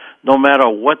fans, no matter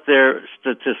what their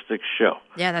statistics show?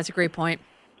 Yeah, that's a great point.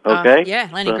 Okay? Yeah,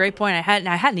 Lenny, great point. I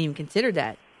hadn't even considered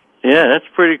that. Yeah, that's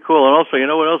pretty cool. And also, you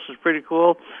know what else is pretty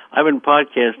cool? I've been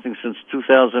podcasting since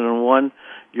 2001.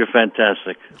 You're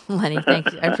fantastic. Lenny,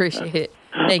 thank you. I appreciate it.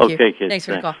 Thank you. Okay, kids. Thanks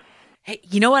for the call. Hey,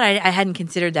 you know what? I hadn't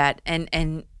considered that.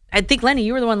 And I think, Lenny,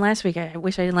 you were the one last week. I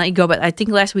wish I didn't let you go, but I think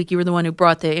last week you were the one who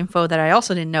brought the info that I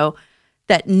also didn't know,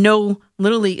 that no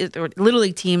Little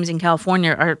League teams in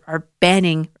California are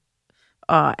banning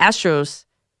Astros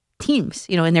teams,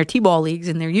 in their T-ball leagues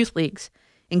and their youth leagues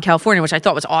in California, which I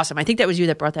thought was awesome. I think that was you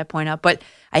that brought that point up. But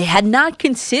I had not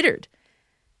considered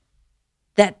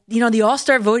that, the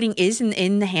All-Star voting is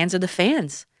in the hands of the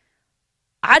fans.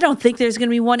 I don't think there's going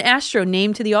to be one Astro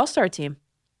named to the All-Star team.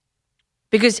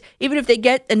 Because even if they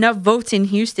get enough votes in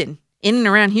Houston, in and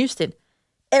around Houston,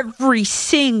 every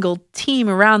single team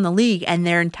around the league and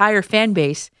their entire fan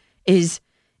base is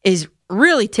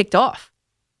really ticked off.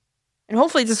 And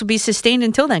hopefully this will be sustained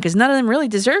until then, because none of them really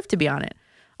deserve to be on it.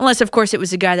 Unless, of course, it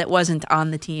was a guy that wasn't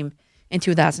on the team in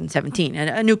 2017,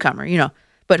 a newcomer,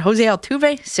 But Jose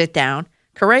Altuve, sit down.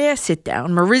 Correa, sit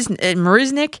down.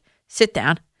 Marisnik, sit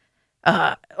down.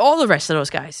 All the rest of those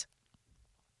guys.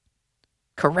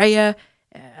 Correa,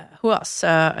 who else?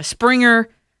 Springer.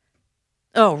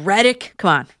 Oh, Reddick. Come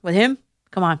on. With him?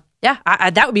 Come on. Yeah,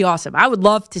 that would be awesome. I would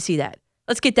love to see that.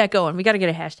 Let's get that going. We got to get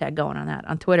a hashtag going on that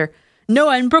on Twitter.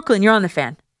 Noah in Brooklyn, you're on the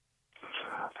Fan.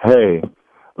 Hey,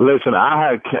 listen,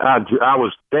 I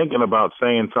was thinking about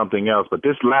saying something else, but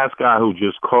this last guy who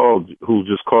just called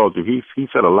you, he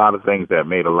said a lot of things that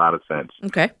made a lot of sense.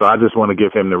 Okay. So I just want to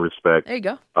give him the respect. There you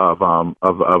go.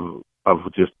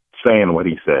 Of just saying what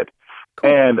he said.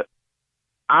 Cool. And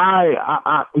I'm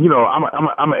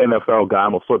an NFL guy.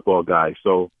 I'm a football guy.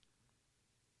 So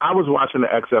I was watching the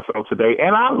XFL today,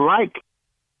 and I like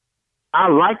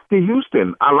the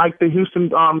Houston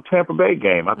Tampa Bay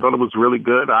game. I thought it was really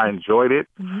good. I enjoyed it.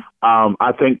 Mm-hmm.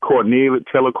 I think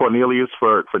Taylor Cornelius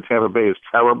for Tampa Bay is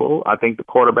terrible. I think the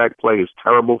quarterback play is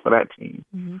terrible for that team.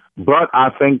 Mm-hmm. But I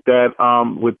think that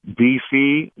with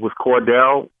BC, with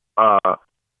Cordell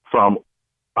from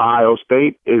Ohio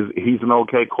State, he's an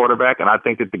okay quarterback, and I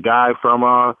think that the guy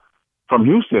from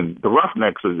Houston, the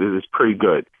Roughnecks, is pretty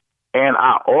good. And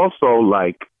I also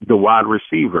like the wide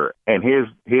receiver. And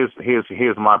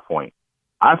here's my point.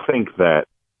 I think that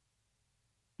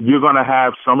you're going to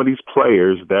have some of these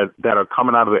players that are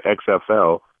coming out of the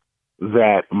XFL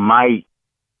that might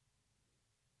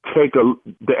the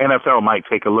NFL might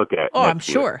take a look at. Oh, I'm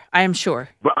sure. I am sure.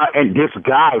 But and this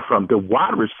guy from the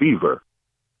wide receiver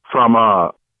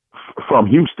from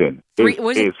Houston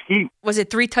was it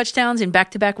 3 touchdowns in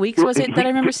back-to-back weeks? Was it that I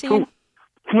remember seeing?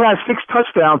 He had 6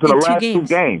 touchdowns in the last 2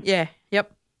 games. Yeah.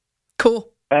 Yep. Cool.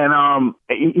 And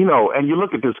and you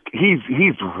look at this. He's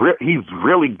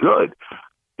really good.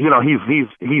 He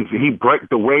break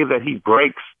the way that he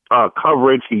breaks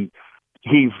coverage.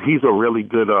 He's a really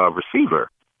good receiver.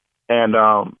 And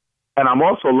I'm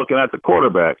also looking at the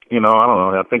quarterback. I don't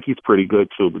know. I think he's pretty good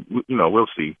too. But we'll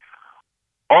see.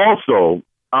 Also,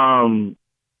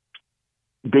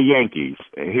 the Yankees.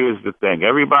 Here's the thing.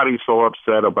 Everybody's so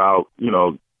upset about,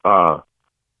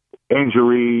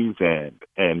 injuries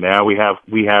and now we have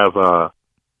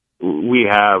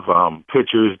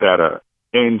pitchers that are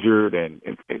injured and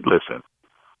listen,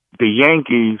 the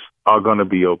Yankees are going to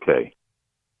be okay.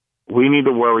 We need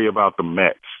to worry about the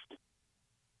Mets.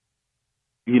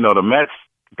 The Mets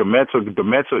the Mets.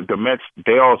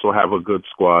 They also have a good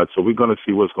squad, so we're going to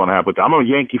see what's going to happen. I'm a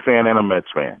Yankee fan and a Mets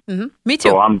fan. Mm-hmm. Me too.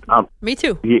 So Me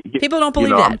too. People don't believe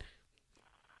that.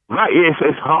 Right,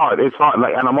 it's hard. It's hard.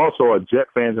 Like, and I'm also a Jet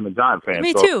fan and a Giant fan.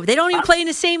 Me too. They don't even play in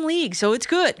the same league, so it's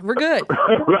good. We're good.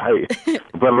 Right.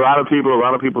 But a lot of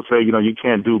people say, you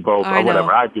can't do both or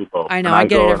whatever. I do both. I know. I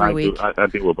get it every week. I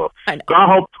deal with both. I know. So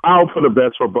I hope for the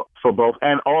best for both.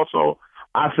 And also,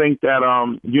 I think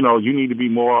that you need to be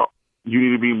more. You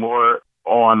need to be more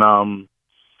on.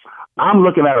 I'm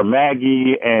looking at a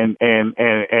Maggie and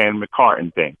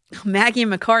McCartan thing. Maggie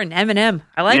and McCartan, Eminem.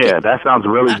 I like it. Yeah, that sounds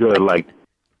really good.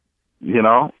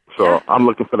 So I'm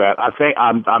looking for that. I think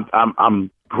I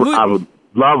would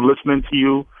love listening to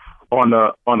you on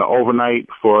the overnight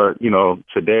for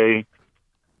today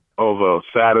over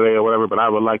Saturday or whatever. But I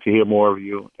would like to hear more of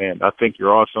you, and I think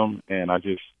you're awesome. And I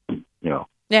just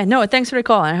Yeah, no, thanks for the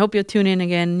call. I hope you'll tune in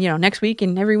again, next week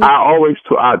and every week.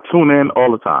 I tune in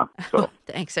all the time. So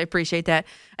thanks, I appreciate that.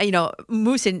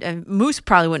 Moose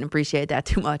probably wouldn't appreciate that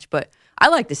too much, but I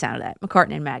like the sound of that.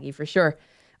 McCartney and Maggie for sure.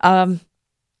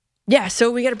 Yeah,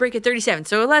 so we got to break at 37.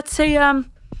 So let's say,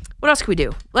 what else can we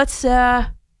do? Let's, oh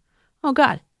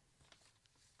God,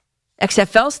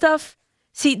 XFL stuff.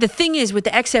 See, the thing is with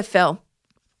the XFL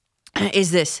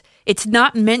is this. It's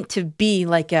not meant to be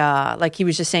like he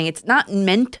was just saying, it's not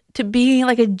meant to be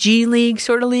like a G League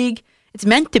sort of league. It's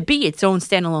meant to be its own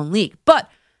standalone league. But,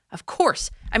 of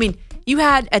course, I mean, you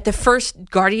had at the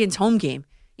first Guardians home game,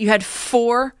 you had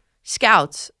 4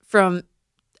 scouts from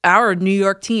our New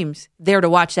York teams there to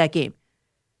watch that game.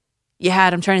 You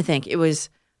had, I'm trying to think, it was,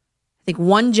 I think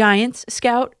 1 Giants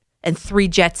scout and 3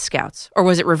 Jets scouts. Or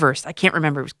was it reversed? I can't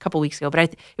remember. It was a couple weeks ago.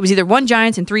 But it was either 1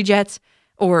 Giants and 3 Jets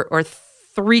or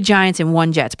 3 Giants and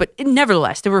 1 Jets. But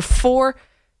nevertheless, there were 4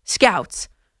 scouts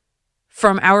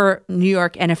from our New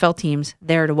York NFL teams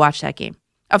there to watch that game.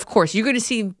 Of course, you're going to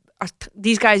see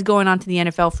these guys going on to the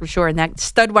NFL for sure. And that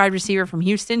stud wide receiver from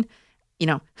Houston,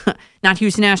 not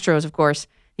Houston Astros, of course,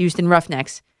 Houston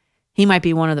Roughnecks, he might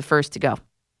be one of the first to go.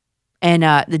 And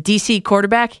the DC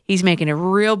quarterback, he's making a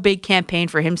real big campaign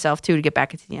for himself, too, to get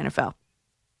back into the NFL.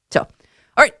 So, all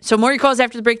right. So more of your calls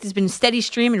after the break. There's been a steady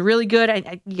stream and really good.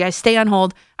 You guys stay on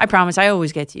hold. I promise I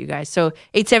always get to you guys. So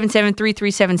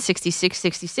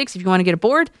 877-337-6666. If you want to get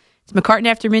aboard, it's McCartan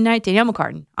After Midnight. Danielle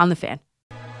McCartan on The Fan.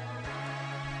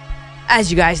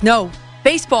 As you guys know,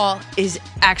 baseball is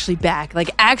actually back.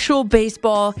 Like actual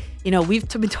baseball. We've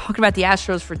been talking about the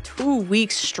Astros for 2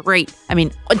 weeks straight. I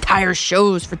mean, entire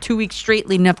shows for 2 weeks straight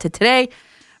leading up to today.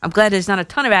 I'm glad there's not a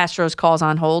ton of Astros calls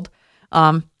on hold,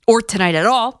 or tonight at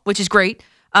all, which is great.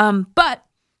 But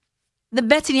the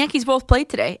Mets and Yankees both played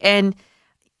today. And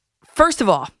first of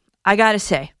all, I got to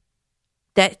say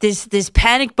that this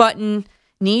panic button,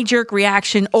 knee-jerk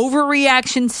reaction,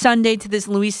 overreaction Sunday to this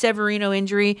Luis Severino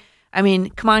injury. I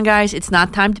mean, come on, guys. It's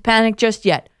not time to panic just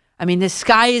yet. I mean, the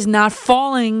sky is not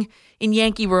falling in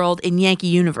Yankee world, in Yankee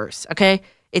universe, okay?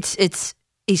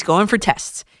 He's going for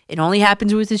tests. It only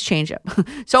happens with his changeup.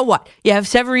 So what? You have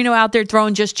Severino out there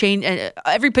throwing just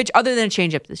every pitch other than a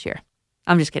changeup this year.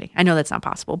 I'm just kidding. I know that's not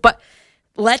possible. But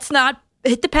let's not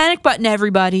hit the panic button,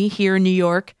 everybody, here in New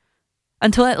York,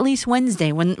 until at least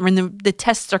Wednesday when the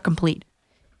tests are complete.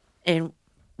 And,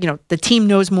 the team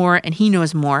knows more and he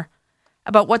knows more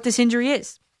about what this injury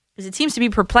is. Because it seems to be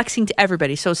perplexing to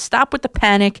everybody. So stop with the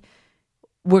panic.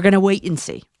 We're going to wait and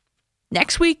see.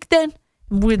 Next week, then,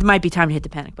 it might be time to hit the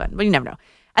panic button. But you never know.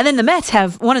 And then the Mets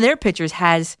have, one of their pitchers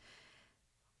has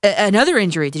another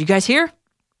injury. Did you guys hear?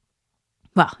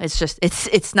 Well,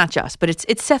 it's not just, but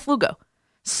it's Seth Lugo.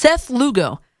 Seth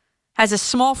Lugo has a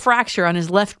small fracture on his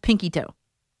left pinky toe.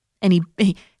 And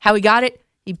how he got it?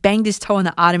 He banged his toe in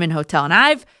the Ottoman Hotel.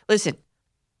 And listen,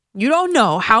 you don't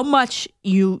know how much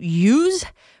you use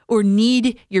or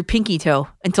need your pinky toe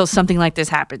until something like this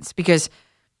happens, because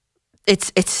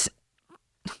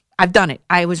I've done it.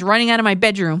 I was running out of my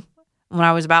bedroom when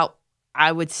I was about,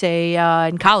 I would say,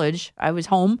 in college. I was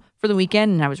home for the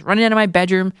weekend and I was running out of my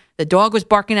bedroom. The dog was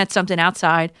barking at something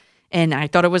outside and I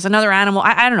thought it was another animal.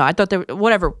 I don't know. I thought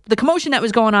whatever. The commotion that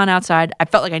was going on outside, I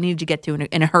felt like I needed to get to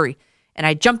in a hurry. And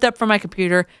I jumped up from my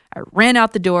computer. I ran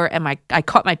out the door and I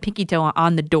caught my pinky toe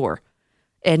on the door.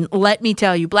 And let me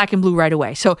tell you, black and blue right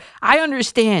away. So I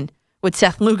understand what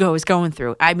Seth Lugo is going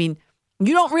through. I mean,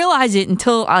 you don't realize it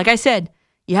until, like I said,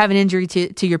 you have an injury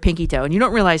to your pinky toe. And you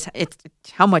don't realize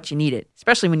how much you need it,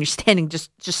 especially when you're standing, just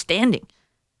standing.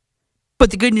 But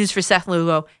the good news for Seth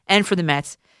Lugo and for the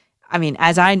Mets, I mean,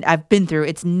 as I've been through,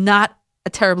 it's not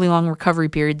a terribly long recovery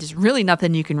period. There's really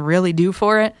nothing you can really do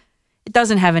for it. It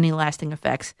doesn't have any lasting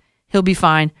effects. He'll be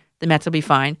fine. The Mets will be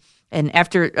fine. And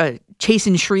after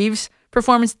Chasen Shreves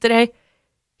performance today.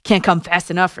 Can't come fast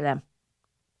enough for them.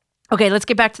 Okay, let's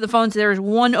get back to the phones. There is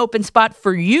one open spot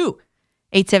for you.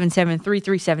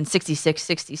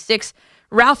 877-337-6666.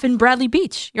 Ralph in Bradley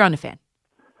Beach. You're on the Fan.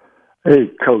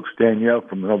 Hey, Coach Danielle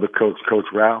from another coach, Coach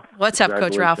Ralph. What's up,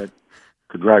 Coach Ralph?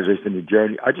 Congratulations on the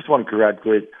journey. I just want to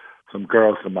congratulate some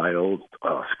girls from my old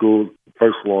school,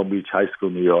 First Long Beach High School,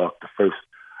 New York, the first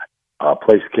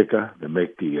place kicker to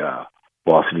make the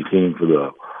varsity team for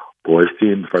the boys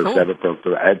team, the first ever.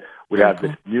 And we have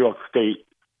the New York State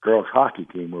girls hockey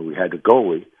team where we had the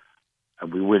goalie,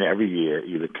 and we win every year,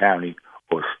 either county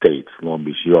or states, Long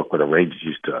Beach, New York, where the Rangers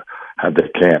used to have their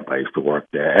camp. I used to work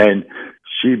there. And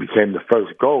she became the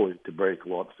first goalie to break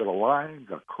law. So the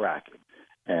lines are cracking.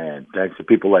 And thanks to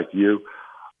people like you,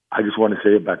 I just want to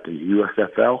say about the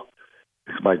USFL,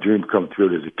 it's my dream come true.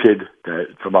 There's a kid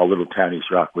from our little town, East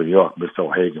Rockaway, New York, Mr.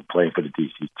 O'Hagan, playing for the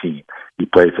DC team. He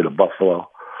played for the Buffalo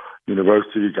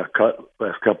University, got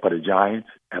last cut by the Giants.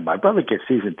 And my brother gets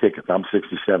season tickets. I'm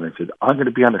 67. He said, I'm going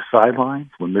to be on the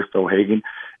sidelines when Mr. O'Hagan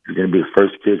is going to be the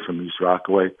first kid from East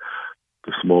Rockaway,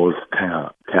 the smallest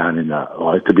town in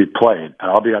to be playing.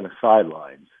 And I'll be on the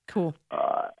sidelines. Cool.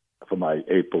 For my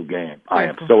April game. I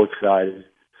am so excited.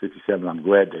 67. I'm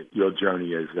glad that your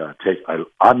journey is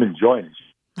I'm enjoying it.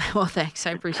 Well, thanks.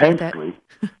 I appreciate that.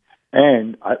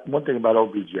 And one thing about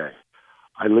OBJ,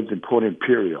 I lived in Port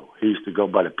Imperial. He used to go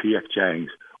by the PF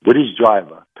Chang's with his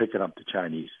driver picking up the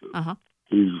Chinese food. Uh-huh.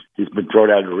 He's been thrown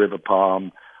out of the River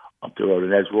Palm up the road in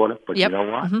Edgewater. But you know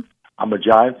what? Mm-hmm. I'm a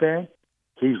Giant fan.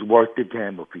 He's worth the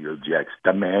gamble for your Jets.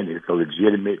 The man is a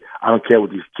legitimate. I don't care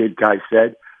what these kid guys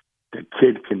said. The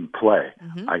kid can play.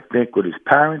 Mm-hmm. I think with his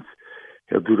parents,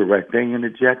 he'll do the right thing in the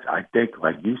Jets. I think,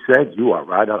 like you said, you are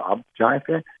right. I'm a Giant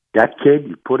fan. That kid,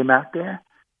 you put him out there,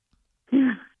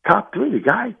 he's top 3. The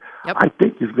guy, I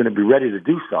think he's going to be ready to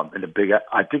do something.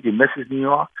 I think he misses New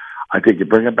York. I think you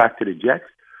bring him back to the Jets.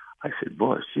 I said,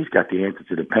 boy, she's got the answer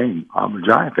to the pain. I'm a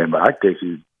Giant fan, but I think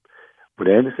with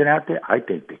Anderson out there, I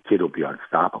think the kid will be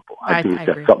unstoppable. I think he's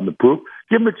got something to prove.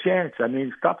 Give him a chance. I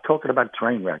mean, stop talking about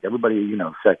train wreck. Everybody,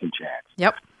 second chance.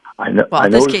 Yep. I know. Well,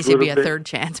 in this case, it'd be a third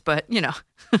chance, but, Yeah, I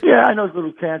know there's a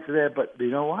little chance of that, but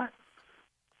you know what?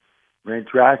 Ran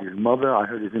track. His mother, I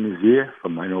heard, is in his ear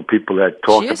from, people that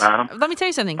talk about him. Let me tell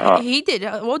you something. He did.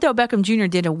 Odell Beckham Jr.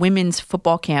 did a women's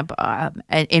football camp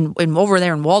in over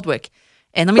there in Waldwick.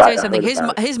 And let me tell you something.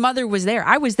 His mother was there.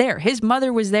 I was there. His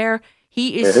mother was there.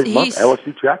 He's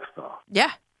LSU track star.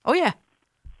 Yeah. Oh yeah.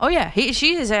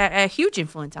 She is a huge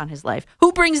influence on his life.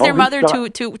 Who brings their mother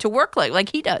to work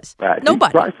like he does?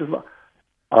 Nobody.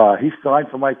 He signed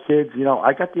for my kids.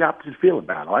 I got the opposite feel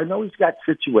about him. I know he's got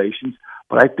situations,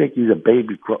 but I think he's a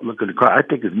baby looking to cry. I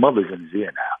think his mother's in his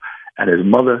ear now, and his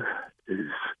mother is.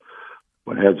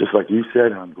 Just like you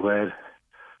said, I'm glad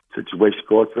situation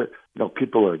goes for it.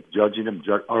 People are judging him.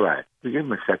 All right, we give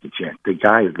him a second chance. The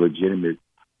guy is a legitimate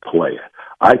player.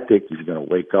 I think he's going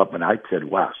to wake up. And I said,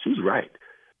 wow, she's right.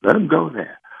 Let him go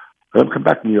there. Let him come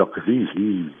back to New York because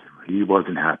he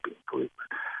wasn't happy in Cleveland.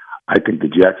 I think the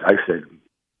Jets, I said,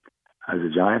 as a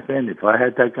Giant fan, if I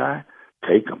had that guy,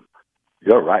 take him.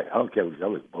 You're right. I don't care what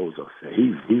Ellis Bozo say.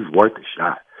 He's worth a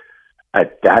shot.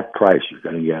 At that price, you're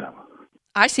going to get him.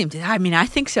 I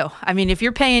think so. I mean, if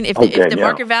you're paying, if the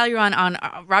market value on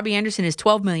Robbie Anderson is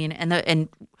 $12 million and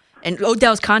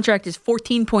Odell's contract is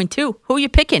 $14.2, who are you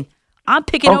picking? I'm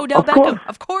picking Odell Beckham.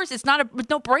 Of course, it's not a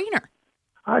no-brainer.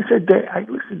 I said,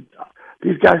 listen,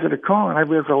 these guys that are calling, I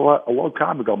realized a long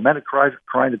time ago, men are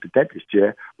crying at the dentist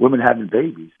chair, women having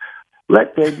babies.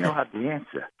 Let Danielle have the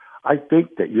answer. I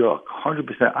think that you're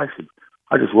 100%. I said,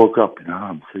 I just woke up and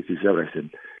I'm 67. I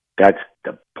said, that's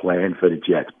the plan for the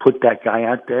Jets. Put that guy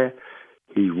out there.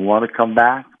 He want to come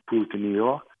back, prove to New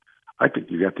York. I think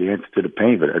you got the answer to the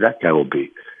pain, but that guy will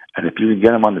be. And if you can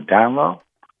get him on the down low,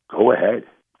 go ahead.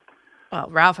 Well,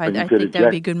 Ralph, I think that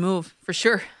would be a good move for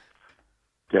sure.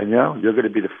 Danielle, you're going to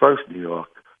be the first New York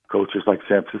coach, just like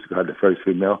San Francisco had the first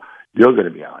female. You're going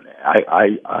to be on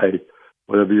there.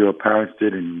 Whatever your parents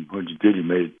did and what you did, you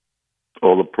made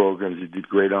all the programs you did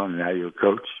great on, and now you're a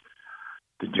coach.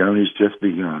 The journey's just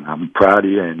begun. I'm proud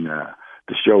of you, and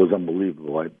the show is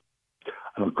unbelievable. I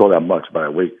don't call that much, but I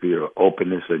wait for your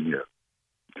openness and your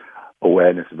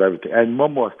awareness of everything. And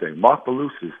one more thing, Mark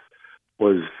Malusis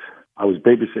I was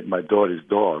babysitting my daughter's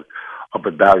dog up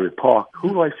at Battery Park. Who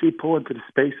do I see pull into the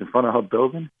space in front of her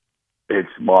building? It's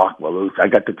Mark Malusis. I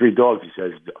got the 3 dogs. He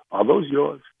says, are those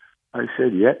yours? I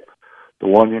said, yep. The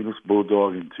one English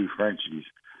Bulldog and 2 Frenchies.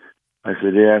 I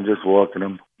said, yeah, I'm just walking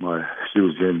him. She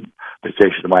was in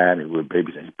vacation to Miami with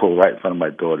babies, and he pulled right in front of my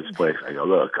daughter's place. I go,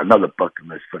 look, another bucket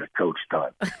list for the coach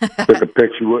done. Took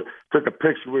a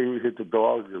picture where we hit the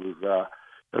dogs. It was,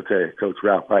 okay, Coach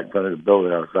Ralph right in front of the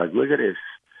building. I was like, look at this.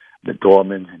 The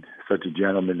doorman, and such a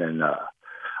gentleman, and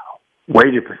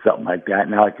waited for something like that.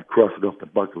 Now I could cross it off the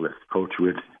bucket list, Coach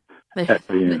with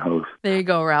being host. There you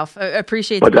go, Ralph. I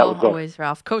appreciate the call always,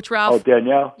 Ralph. Coach Ralph. Oh,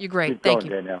 Danielle. You're great. Keep Thank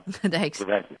going, you. Danielle. Thanks.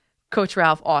 Thank you. Coach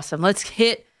Ralph, awesome. Let's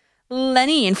hit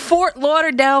Lenny in Fort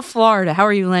Lauderdale, Florida. How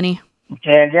are you, Lenny?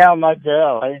 Danielle, my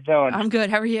girl. How you doing? I'm good.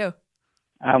 How are you?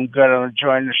 I'm good. I'm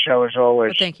enjoying the show as always.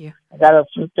 Well, thank you. I got a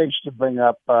few things to bring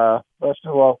up. First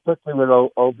of all, quickly with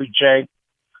OBJ.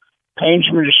 Pains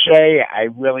me to say, I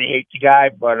really hate the guy,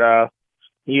 but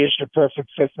he is the perfect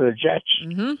fit for the Jets.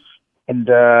 Mm-hmm. And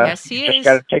yes, he you is.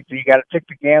 Gotta take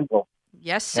the gamble.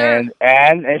 Yes, sir.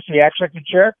 And if he acts like a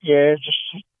jerk, you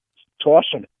just toss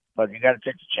him. But you got to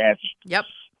take the chance. Yep.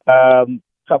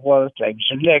 Couple other things.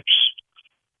 The Knicks.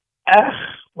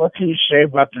 What can you say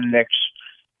about the Knicks?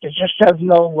 They just have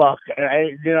no luck.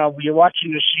 And when you're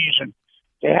watching the season,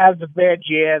 they have the bad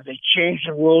year. They change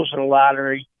the rules of the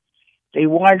lottery. They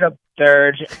wind up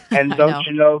third. And don't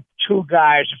you know, two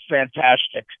guys are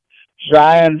fantastic.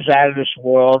 Zion's out of this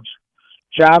world.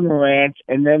 John Morant,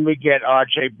 and then we get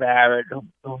R.J. Barrett, who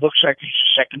looks like he's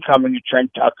the second coming of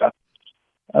Trent Tucker.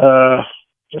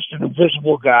 Just an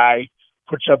invisible guy,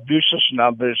 puts up useless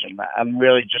numbers, and I'm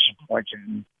really disappointed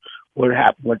in what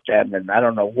happened with them. And I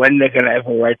don't know when they're going to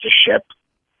ever right the ship.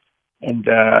 And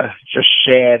just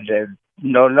sad. And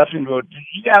nothing good.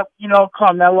 You got,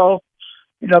 Carmelo.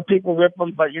 People rip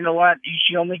him, but you know what? He's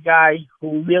the only guy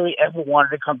who really ever wanted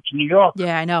to come to New York.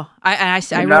 Yeah, I know. I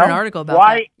wrote an article about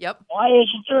that. Yep. Why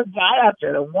isn't there a guy out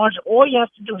there that wants? All you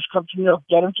have to do is come to New York,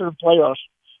 get into the playoffs.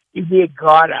 You'd be a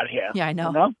god out here. Yeah, I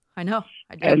know. I know.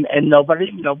 I do. And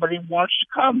nobody wants to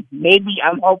come. Maybe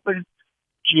I'm hoping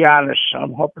Giannis.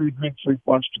 I'm hoping the Greek Freak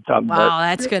wants to come. Wow,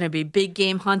 that's going to be big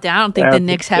game hunt. I don't think the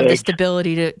Knicks have the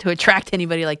stability to attract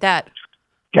anybody like that.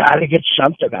 Got to get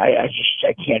something. I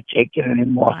can't take it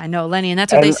anymore. I know, Lenny, and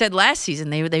that's what they said last season.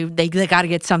 They got to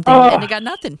get something, and they got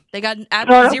nothing. They got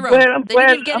absolutely zero. They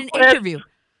didn't even get an interview.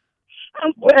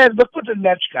 I'm glad. Look what the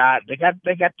Nets got. They got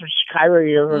this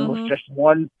Kyrie Irving with just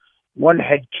one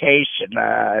head case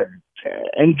and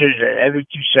injured every 2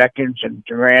 seconds, and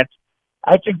Durant.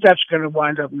 I think that's going to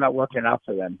wind up not working out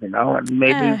for them. And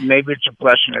maybe it's a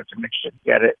blessing that the Knicks didn't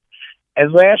get it.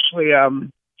 And lastly,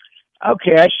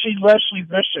 okay, I see Leslie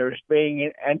Visser is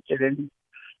being entered in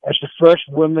as the first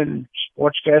woman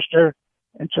sportscaster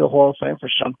into the Hall of Fame for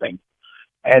something.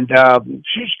 And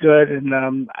she's good, and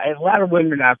a lot of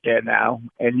women out there now.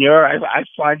 And I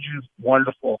find you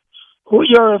wonderful. Who are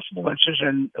your influences,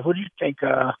 and who do you think,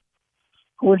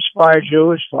 who inspired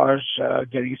you as far as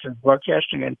getting into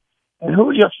broadcasting? And who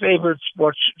are your favorite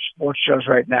sports shows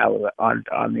right now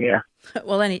on the air?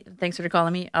 Well, Lenny, thanks for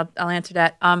calling me. I'll answer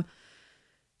that.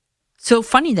 So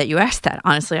funny that you asked that,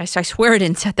 honestly. I swear I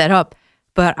didn't set that up.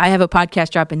 But I have a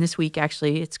podcast dropping this week,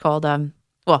 actually. It's called,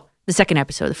 the second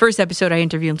episode. The first episode, I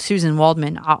interviewed Susan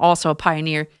Waldman, also a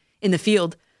pioneer in the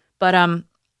field. But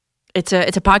it's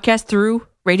a podcast through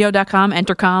radio.com,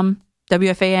 Entercom,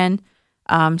 WFAN.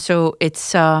 So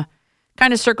it's kind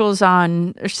of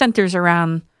centers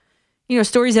around,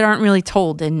 stories that aren't really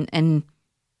told. And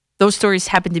those stories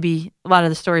happen to be a lot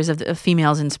of the stories of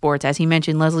females in sports. As he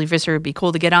mentioned, Leslie Visser would be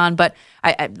cool to get on. But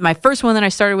my first one that I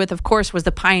started with, of course, was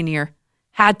the pioneer.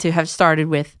 Had to have started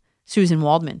with Susan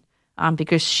Waldman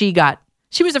because she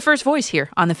was the first voice here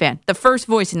on The Fan. The first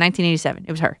voice in 1987.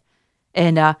 It was her.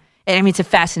 And I mean,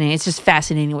 it's just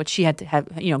fascinating what she had to have,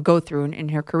 go through in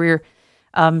her career.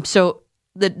 So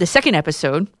the second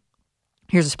episode,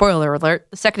 here's a spoiler alert.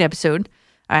 The second episode,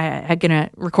 I'm going to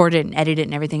record it and edit it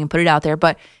and everything and put it out there.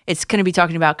 But it's going to be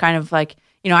talking about kind of like,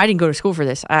 I didn't go to school for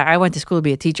this. I went to school to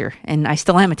be a teacher, and I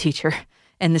still am a teacher.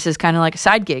 And this is kind of like a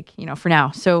side gig, for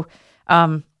now. So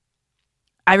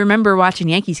I remember watching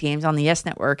Yankees games on the Yes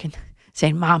Network and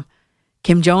saying, Mom,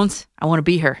 Kim Jones, I want to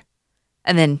be her.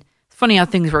 And then it's funny how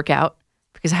things work out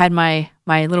because I had my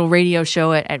little radio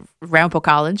show at Ramapo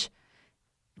College.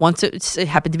 Once it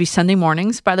happened to be Sunday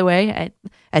mornings, by the way,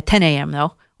 at 10 a.m.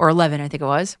 though, or 11, I think it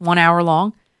was, 1 hour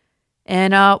long.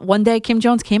 And one day Kim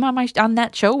Jones came on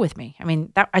that show with me. I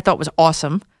mean, that I thought was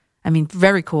awesome. I mean,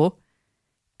 very cool.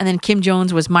 And then Kim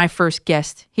Jones was my first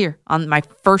guest here on my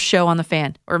first show on The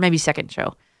Fan, or maybe second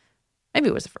show. Maybe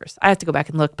it was the first. I have to go back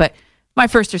and look. But my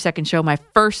first or second show, my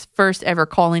first ever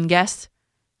call-in guest,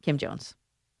 Kim Jones.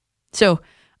 So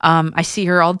I see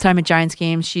her all the time at Giants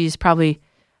games. She's probably,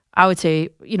 I would say,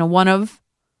 one of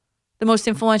the most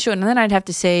influential. And then I'd have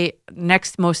to say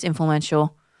next most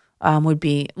influential would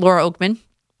be Laura Oakman.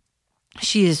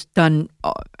 She has done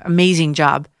an amazing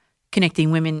job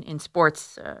connecting women in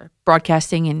sports,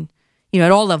 broadcasting, and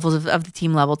at all levels of the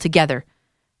team level together.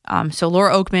 So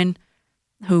Laura Oakman,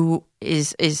 who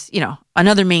is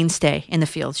another mainstay in the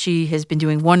field. She has been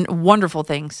doing wonderful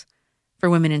things for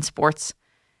women in sports.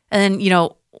 And then,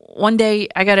 one day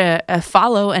I got a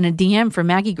follow and a DM from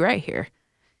Maggie Gray here.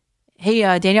 Hey,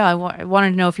 Danielle, I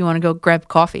wanted to know if you want to go grab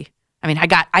coffee. I mean,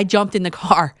 I jumped in the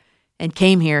car and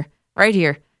came right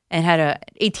here, and had a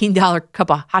 $18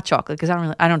 cup of hot chocolate,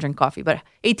 because I don't drink coffee, but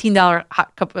 $18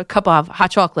 cup of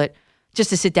hot chocolate just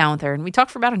to sit down with her. And we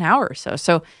talked for about an hour or so.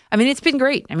 So, I mean, it's been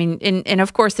great. I mean, and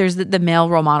of course, there's the male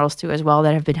role models too as well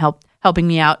that have been helping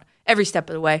me out every step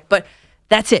of the way. But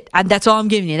that's it. That's all I'm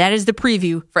giving you. That is the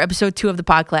preview for episode 2 of the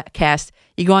podcast.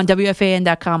 You go on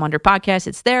WFAN.com under podcast.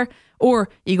 It's there. Or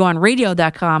you go on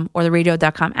radio.com or the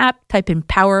radio.com app, type in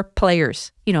Power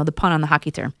Players. The pun on the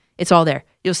hockey term. It's all there.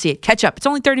 You'll see it. Catch up. It's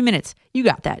only 30 minutes. You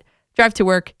got that. Drive to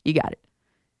work. You got it.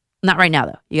 Not right now,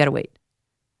 though. You got to wait.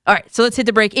 All right, so let's hit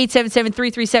the break.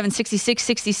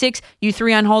 877-337-6666. You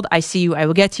 3 on hold. I see you. I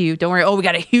will get to you. Don't worry. Oh, we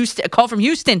got a call from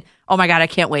Houston. Oh, my God, I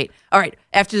can't wait. All right,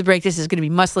 after the break, this is going to be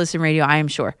must-listen radio, I am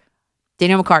sure.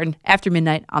 Danielle McCartan, After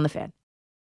Midnight on The Fan.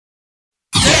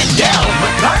 Danielle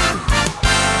McCartan.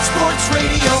 Sports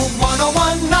Radio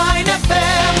 101.9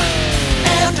 FM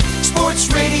and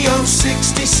Sports Radio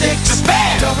 66. The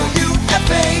Fan.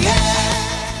 WFAN.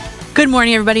 Good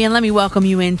morning, everybody, and let me welcome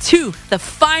you into the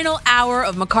final hour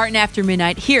of McCartan After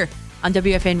Midnight here on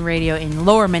WFN Radio in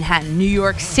Lower Manhattan, New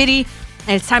York City.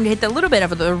 And it's time to hit the little bit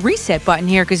of the reset button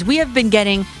here, because we have been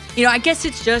getting, I guess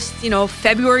it's just,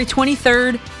 February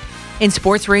 23rd in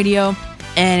sports radio,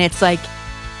 and it's like,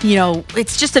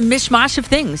 it's just a mishmash of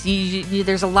things.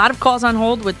 There's a lot of calls on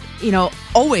hold with,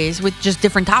 always with just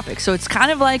different topics. So it's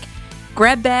kind of like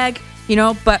grab bag,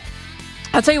 but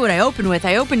I'll tell you what I opened with.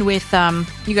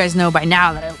 You guys know by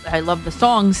now that I love the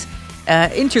songs,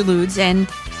 interludes, and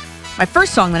my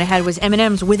first song that I had was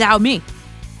Eminem's Without Me,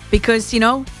 because,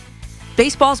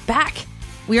 baseball's back.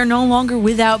 We are no longer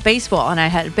without baseball, and I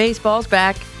had Baseball's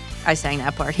Back. I sang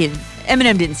that part.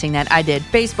 Eminem didn't sing that. I did.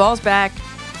 Baseball's back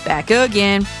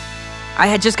again.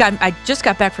 I just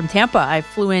got back from Tampa. I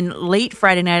flew in late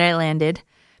Friday night. I landed.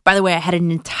 By the way, I had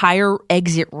an entire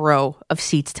exit row of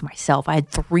seats to myself. I had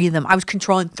 3 of them. I was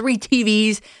controlling 3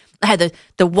 TVs. I had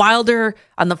the Wilder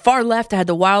on the far left. I had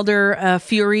the Wilder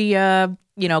Fury,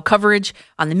 coverage.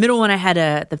 On the middle one, I had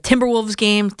the Timberwolves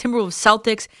game, Timberwolves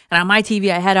Celtics. And on my TV,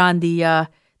 I had on the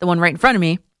one right in front of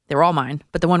me. They were all mine,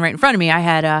 but the one right in front of me, I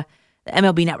had the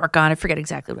MLB Network on. I forget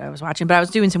exactly what I was watching, but I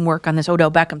was doing some work on this Odell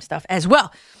Beckham stuff as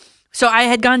well. So I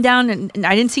had gone down, and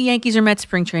I didn't see Yankees or Mets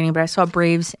spring training, but I saw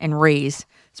Braves and Rays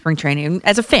spring training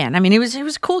as a fan. I mean, it was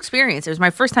a cool experience. It was my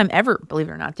first time ever, believe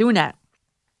it or not, doing that.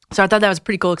 So I thought that was a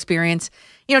pretty cool experience.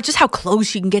 Just how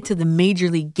close you can get to the major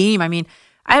league game. I mean,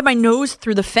 I had my nose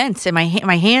through the fence, and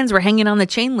my hands were hanging on the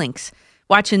chain links,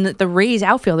 watching the Rays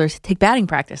outfielders take batting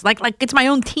practice. Like it's my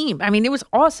own team. I mean, it was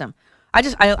awesome.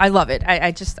 I love it.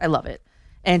 I love it.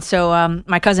 And so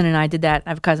my cousin and I did that. I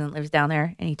have a cousin that lives down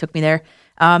there, and he took me there.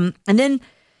 And then,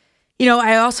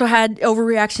 I also had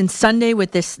overreaction Sunday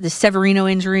with this Severino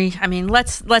injury. I mean,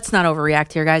 let's not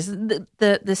overreact here, guys.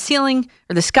 The ceiling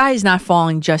or the sky is not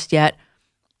falling just yet.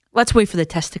 Let's wait for the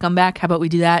test to come back. How about we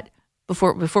do that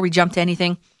before we jump to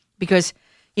anything? Because,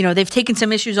 they've taken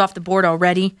some issues off the board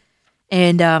already.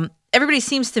 And everybody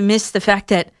seems to miss the fact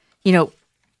that,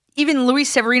 even Luis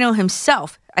Severino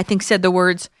himself, I think, said the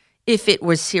words, if it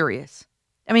was serious.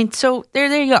 I mean, so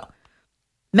there you go.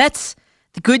 Mets,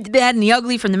 the good, the bad, and the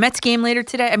ugly from the Mets game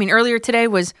earlier today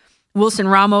was Wilson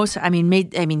Ramos.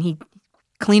 He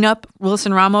clean up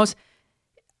Wilson Ramos.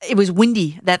 It was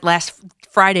windy that last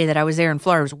Friday that I was there in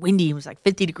Florida. It was windy. It was like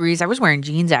 50 degrees. I was wearing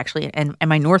jeans, actually, and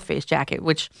my North Face jacket,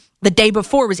 which the day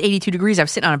before was 82 degrees. I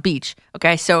was sitting on a beach.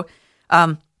 Okay, so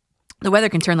the weather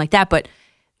can turn like that. But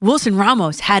Wilson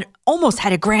Ramos almost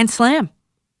had a grand slam.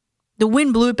 The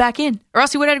wind blew it back in, or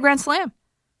else he would have had a grand slam.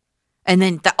 And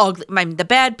then the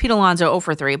bad Pete Alonso 0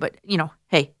 for 3. But,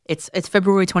 hey, it's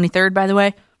February 23rd, by the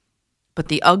way. But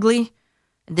the ugly,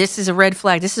 this is a red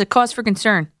flag. This is a cause for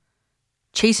concern.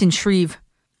 Chasen Shreve,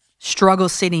 struggle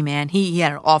city, man. He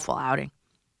had an awful outing.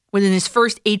 Within his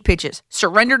first 8 pitches,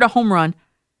 surrendered a home run,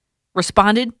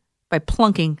 responded by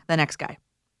plunking the next guy.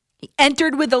 He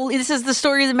entered with this is the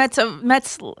story of the Mets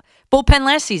bullpen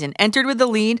last season. Entered with the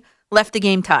lead, left the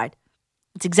game tied.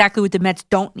 It's exactly what the Mets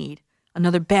don't need.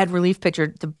 Another bad relief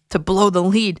pitcher to blow the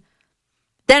lead.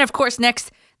 Then, of course,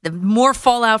 next, The more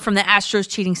fallout from the Astros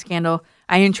cheating scandal.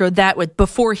 I introed that with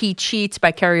Before He Cheats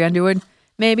by Carrie Underwood.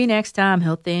 Maybe next time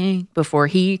he'll think before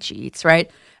he cheats, right?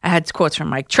 I had quotes from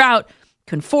Mike Trout,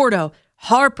 Conforto,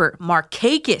 Harper,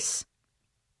 Markakis.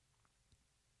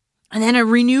 And then a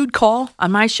renewed call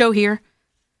on my show here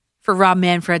for Rob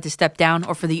Manfred to step down,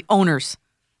 or for the owners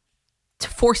to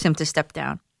force him to step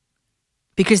down.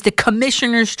 Because the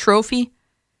commissioner's trophy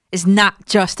is not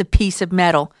just a piece of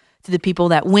metal to the people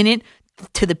that win it,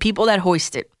 to the people that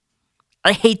hoist it.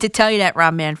 I hate to tell you that,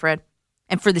 Rob Manfred.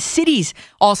 And for the cities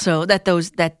also that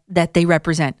they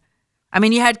represent. I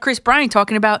mean, you had Chris Bryant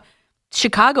talking about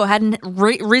Chicago hadn't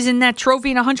risen that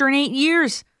trophy in 108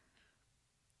 years.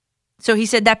 So he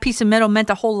said that piece of metal meant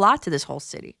a whole lot to this whole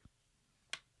city.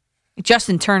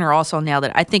 Justin Turner also nailed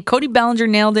it. I think Cody Bellinger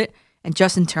nailed it, and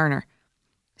Justin Turner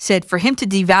said for him to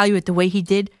devalue it the way he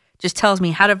did just tells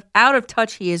me how out of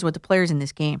touch he is with the players in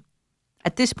this game.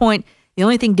 At this point, the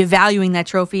only thing devaluing that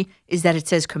trophy is that it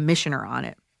says commissioner on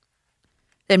it.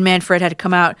 Then Manfred had to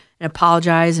come out and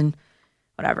apologize and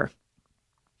whatever.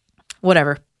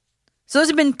 So those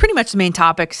have been pretty much the main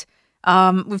topics.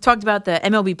 We've talked about the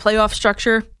MLB playoff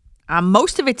structure.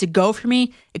 Most of it's a go for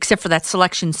me, except for that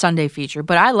Selection Sunday feature.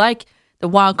 But I like the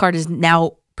wild card is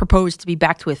now proposed to be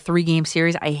back to a 3-game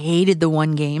series. I hated the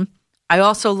 1 game. I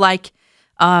also like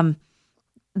the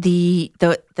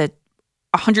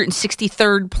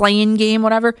 163rd play-in game,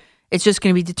 whatever. It's just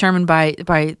going to be determined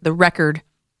by the record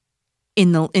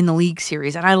in the league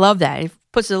series, and I love that. It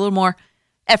puts a little more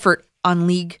effort on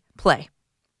league play.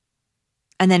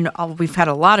 And then we've had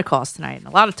a lot of calls tonight and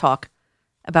a lot of talk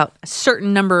about a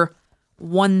certain number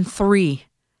 1-3,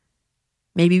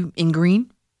 maybe in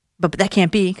green, but that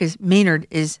can't be because Maynard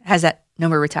has that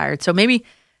number retired. So maybe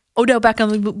Odell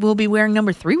Beckham will be wearing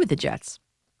number 3 with the Jets.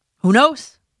 Who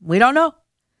knows? We don't know.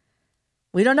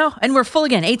 And we're full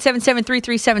again.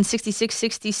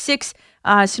 877-337-6666.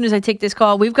 As soon as I take this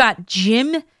call, we've got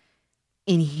Jim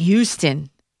in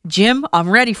Houston. Jim, I'm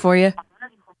ready for you.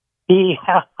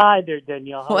 Yeah, hi there,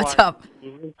 Danielle. What's up?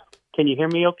 Can you hear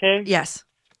me okay? Yes.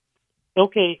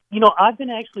 Okay. I've been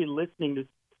actually listening to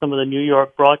some of the New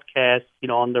York broadcasts,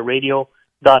 on the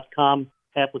radio.com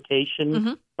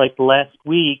application, like last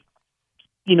week,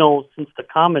 since the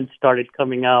comments started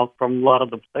coming out from a lot of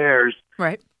the players.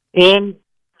 Right. And,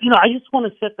 I just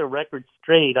want to set the record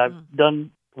straight. I've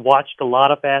watched a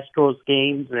lot of Astros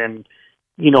games and,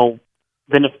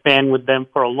 been a fan with them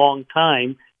for a long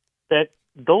time, that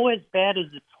though as bad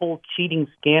as this whole cheating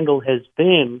scandal has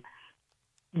been,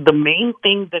 the main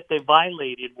thing that they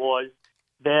violated was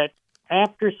that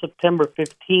after September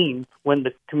 15th, when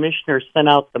the commissioner sent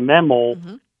out the memo,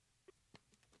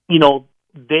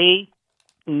 they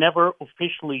never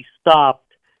officially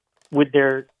stopped with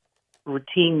their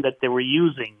routine that they were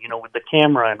using, with the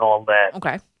camera and all that.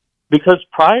 Okay. Because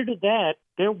prior to that,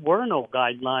 there were no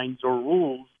guidelines or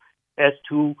rules as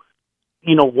to,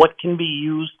 what can be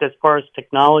used as far as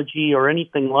technology or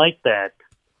anything like that.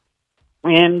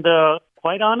 And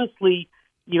quite honestly,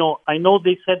 I know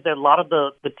they said that a lot of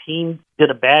the team did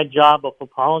a bad job of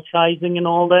apologizing and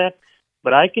all that,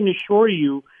 but I can assure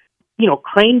you,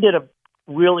 Crane did a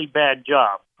really bad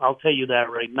job. I'll tell you that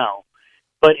right now.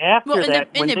 But after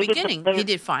in the beginning, he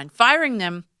did fine. Firing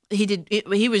them,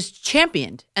 he was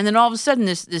championed, and then all of a sudden,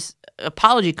 this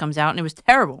apology comes out, and it was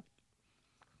terrible.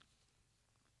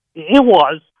 It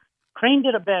was. Crane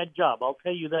did a bad job. I'll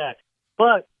tell you that.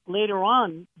 But later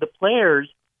on, the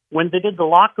players, when they did the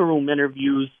locker room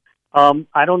interviews,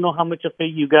 I don't know how much of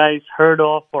it you guys heard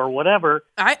of or whatever.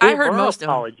 I heard most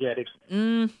apologetic. of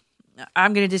them.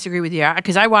 I'm going to disagree with you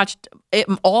because I watched it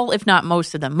all, if not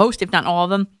most of them. Most, if not all of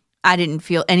them. I didn't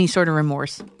feel any sort of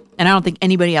remorse, and I don't think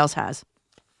anybody else has.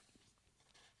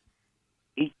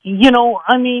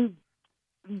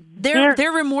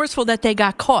 They're remorseful that they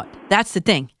got caught. That's the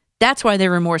thing. That's why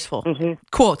they're remorseful.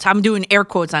 Quotes. I'm doing air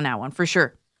quotes on that one for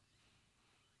sure.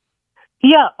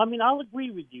 Yeah, I'll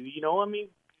agree with you.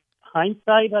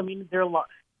 Hindsight. There are a lot.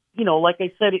 Like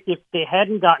I said, if they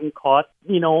hadn't gotten caught,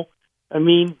 they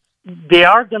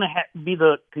are going to be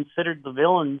considered the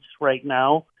villains right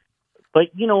now.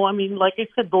 But, like I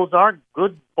said, those are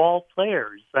good ball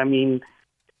players. And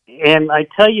I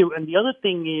tell you, and the other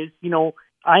thing is,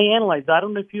 I analyzed, I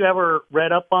don't know if you ever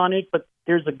read up on it, but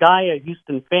there's a guy, a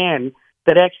Houston fan,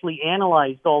 that actually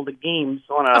analyzed all the games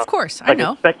on a... Of course, I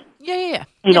know. Yeah.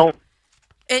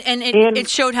 And it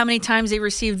showed how many times they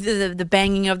received the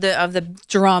banging of the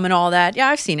drum and all that. Yeah,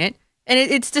 I've seen it. And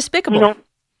it's despicable.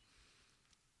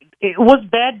 It was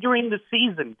bad during the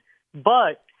season,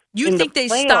 but... You think they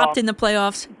stopped in the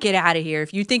playoffs? Get out of here.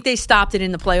 If you think they stopped it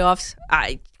in the playoffs,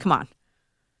 come on.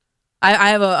 I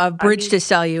have a bridge to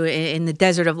sell you in the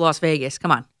desert of Las Vegas.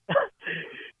 Come on.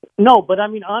 No, but I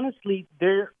mean, honestly,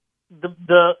 the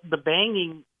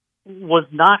banging was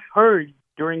not heard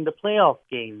during the playoff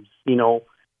games. You know,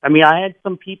 I mean, I had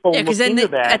some people Yeah, because look then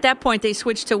into that. at that point they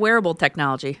switched to wearable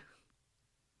technology.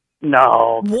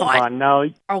 No, What? come on, no.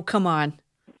 Oh, come on.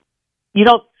 You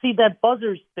know, see, that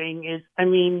buzzers thing is, I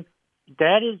mean,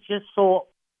 that is just so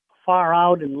far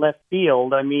out in left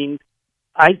field. I mean,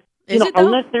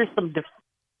 unless there's some,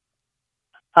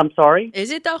 I'm sorry?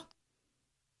 Is it though?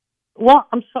 Well,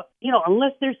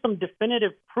 unless there's some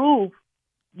definitive proof,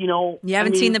 you know. You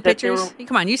haven't seen the pictures?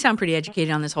 Come on, you sound pretty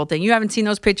educated on this whole thing. You haven't seen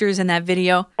those pictures and that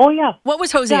video? Oh, yeah. What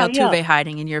was Jose Yeah, Altuve yeah.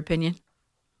 hiding, in your opinion?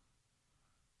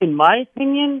 In my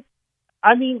opinion,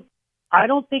 I mean, I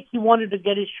don't think he wanted to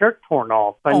get his shirt torn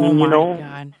off. I mean, my you know.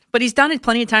 God. But he's done it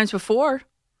plenty of times before.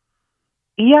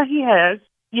 Yeah, he has.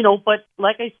 You know, but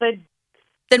like I said,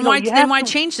 Then why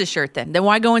change the shirt then? Then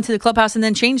why go into the clubhouse and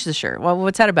then change the shirt? Well,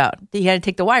 what's that about? He had to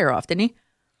take the wire off, didn't he?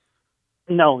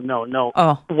 No.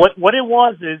 Oh. What it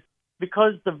was is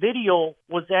because the video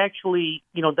was actually,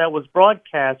 you know, that was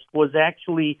broadcast was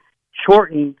actually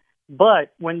shortened,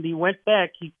 but when he went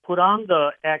back, he put on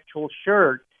the actual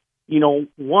shirt, you know,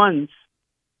 once,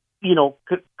 you know,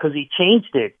 because he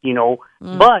changed it, you know.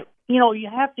 But, you know, you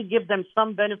have to give them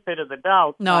some benefit of the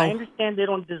doubt. No. I understand they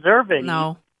don't deserve it.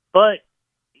 No. But,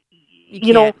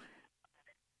 You know,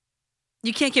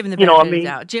 you can't give him the You benefit know, I of the mean-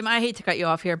 doubt. Jim, I hate to cut you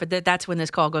off here, but that's when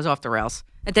this call goes off the rails.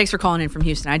 And thanks for calling in from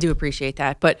Houston. I do appreciate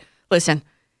that. But listen,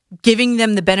 giving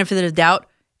them the benefit of the doubt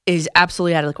is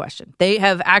absolutely out of the question. They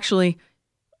have actually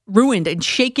ruined and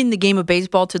shaken the game of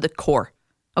baseball to the core.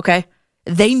 Okay?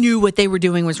 They knew what they were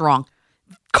doing was wrong.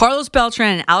 Carlos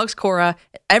Beltran and Alex Cora,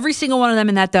 every single one of them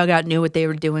in that dugout knew what they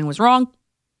were doing was wrong.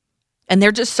 And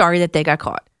they're just sorry that they got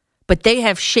caught. But they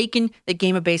have shaken the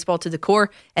game of baseball to the core,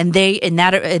 and they,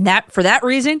 for that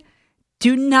reason,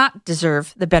 do not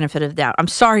deserve the benefit of the doubt. I'm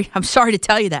sorry to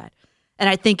tell you that. And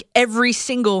I think every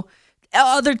single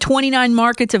other 29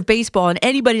 markets of baseball and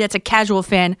anybody that's a casual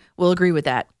fan will agree with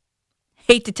that.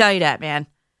 Hate to tell you that, man.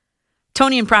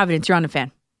 Tony in Providence, you're on the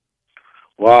Fan.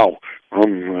 Wow. I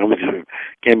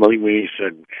can't believe what he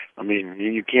said. I mean,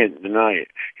 you can't deny it.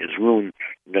 It's ruined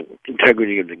the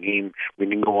integrity of the game. We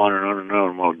can go on and on and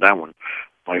on about that one,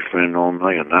 my friend, all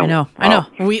night on that I know.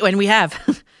 We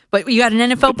have. But you got an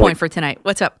NFL point for tonight.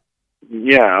 What's up?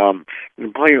 Yeah, the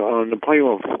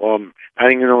playoff,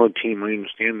 adding another team, I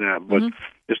understand that. But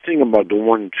this thing about the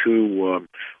 1-2,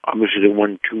 obviously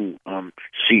the 1-2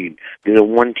 seed, the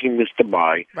one team is to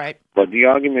buy. Right. But the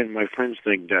argument, my friends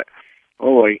think that,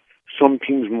 all right, some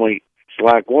teams might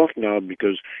slack off now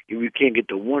because if you can't get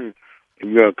the one, if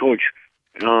you're a coach,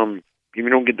 if you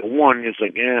don't get the one, it's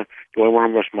like, do I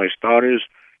want to rush my starters?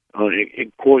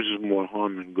 It causes more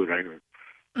harm than good, I heard.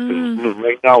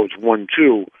 Right now it's 1-2.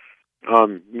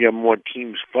 You have more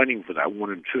teams fighting for that 1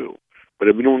 and 2. But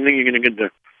if you don't think you're going to get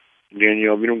if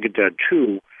you don't get that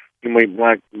 2, you might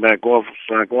slack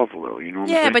off a little. You know?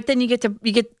 Yeah, but then you get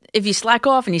if you slack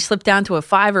off and you slip down to a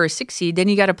 5 or a 6 seed, then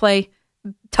you got to play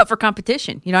tougher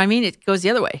competition. You know what I mean? It goes the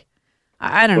other way.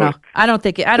 I don't know. I don't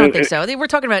think so. We're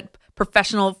talking about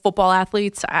professional football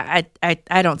athletes. I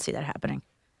don't see that happening.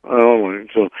 Oh,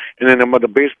 so and then about the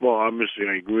baseball, obviously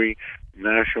I agree.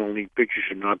 National League pitchers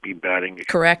should not be batting.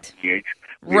 Correct. DH.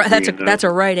 Right, that's a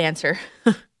right answer.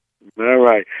 All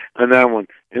right, and that one,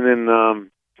 and then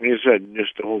like I said,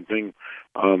 just the whole thing,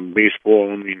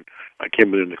 baseball. I mean, I can't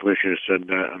believe the commissioner said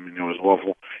that. I mean, it was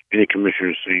awful. Any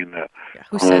commissioner saying that. Yeah,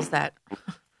 who says that?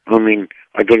 I mean,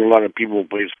 I got a lot of people who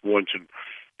play sports, and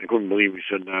I couldn't believe he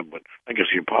said that. But I guess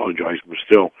he apologized. But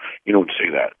still, you don't say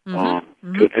that.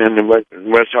 And the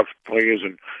Red Sox players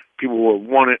and people who have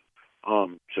won it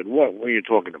said, "What are you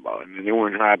talking about?" And they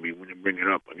weren't happy when you bring it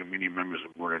up. Like many members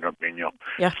have brought it up, Danielle.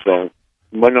 Yeah. So,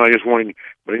 but no, I just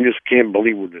can't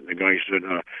believe what the guy said.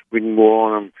 We can go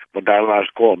on with that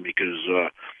last call because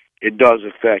it does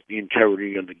affect the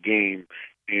integrity of the game,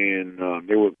 and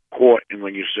they were caught. And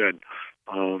like you said,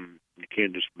 you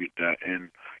can't dispute that. And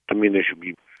I mean, they should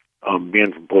be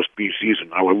banned from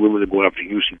postseason. I would really go after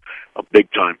Houston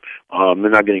big time.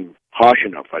 They're not getting harsh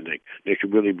enough, I think. They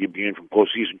should really be banned from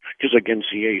postseason, just like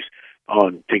NCAAs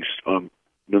takes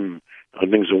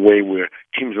things away where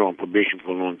teams are on probation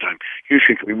for a long time.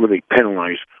 Houston should be really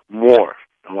penalized more.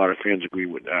 A lot of fans agree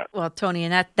with that. Well, Tony,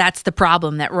 and that's the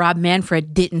problem, that Rob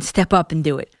Manfred didn't step up and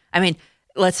do it. I mean,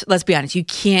 let's be honest. You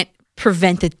can't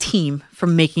prevent a team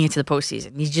from making it to the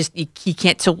postseason. You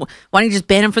can't. So why don't you just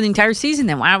ban them for the entire season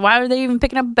then? Why are they even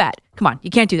picking up a bat? Come on, you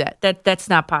can't do that. That's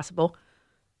not possible.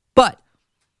 But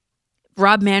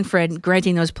Rob Manfred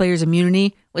granting those players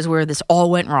immunity was where this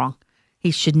all went wrong.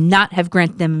 He should not have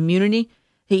granted them immunity.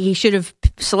 He should have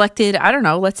selected, I don't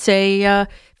know, let's say,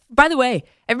 by the way,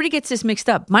 everybody gets this mixed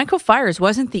up. Michael Fires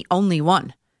wasn't the only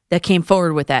one that came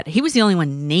forward with that. He was the only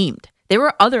one named. There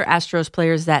were other Astros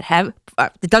players that have,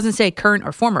 it doesn't say current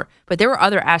or former, but there were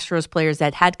other Astros players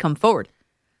that had come forward.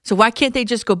 So why can't they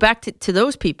just go back to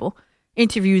those people,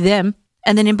 interview them,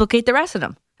 and then implicate the rest of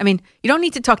them? I mean, you don't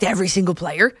need to talk to every single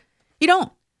player. You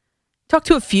don't. Talk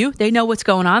to a few. They know what's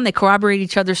going on. They corroborate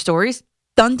each other's stories.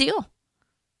 Done deal.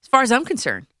 As far as I'm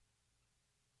concerned.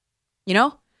 You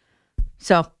know?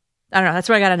 So, I don't know. That's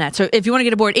what I got on that. So, if you want to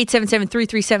get aboard,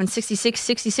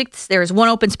 877-337-6666. There is one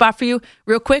open spot for you.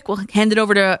 Real quick, we'll hand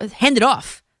it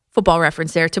off, Football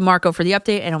Reference there, to Marco for the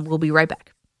update, and we'll be right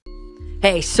back.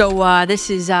 Hey, so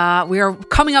this is, we are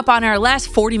coming up on our last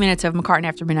 40 minutes of McCartan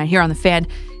After Midnight here on The Fan,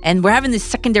 and we're having this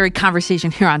secondary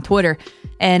conversation here on Twitter,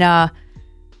 and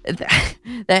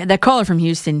that caller from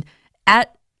Houston,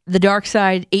 at The Dark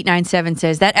Side 897,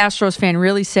 says, that Astros fan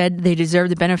really said they deserve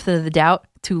the benefit of the doubt.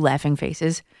 2 laughing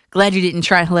faces. Glad you didn't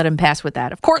try to let him pass with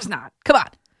that. Of course not. Come on.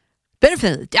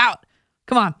 Benefit of the doubt.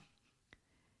 Come on.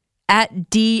 At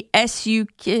DSU,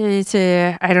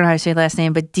 I don't know how to say the last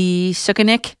name, but D.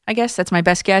 Sukanik, I guess. That's my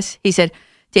best guess. He said,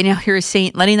 Danielle, you're a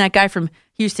saint. Letting that guy from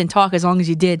Houston talk as long as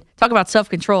you did. Talk about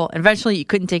self-control. And eventually you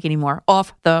couldn't take any more.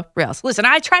 Off the rails. Listen,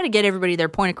 I try to get everybody their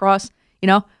point across. You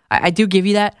know, I do give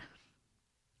you that.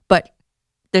 But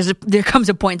there comes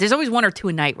a point. There's always one or two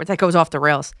a night where that goes off the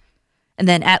rails. And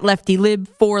then at Lefty Lib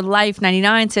for Life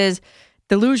 99 says,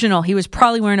 delusional. He was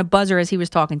probably wearing a buzzer as he was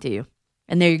talking to you.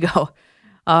 And there you go.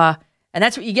 And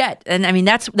that's what you get. And I mean,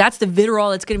 that's the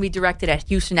vitriol that's going to be directed at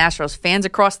Houston Astros fans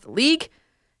across the league,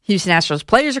 Houston Astros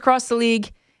players across the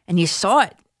league. And you saw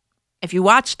it. If you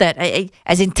watched that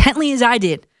as intently as I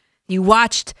did, you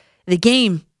watched the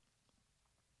game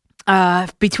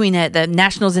between the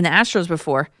Nationals and the Astros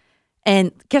before.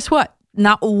 And guess what?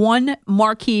 Not one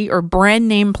marquee or brand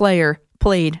name player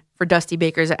played for Dusty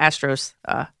Baker's Astros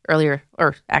earlier,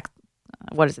 or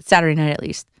Saturday night at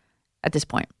least, at this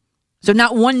point. So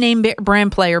not one name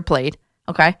brand player played,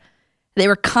 okay? They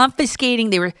were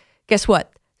confiscating, guess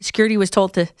what? Security was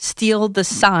told to steal the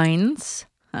signs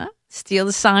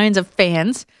of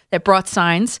fans that brought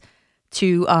signs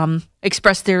to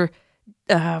express their,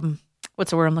 what's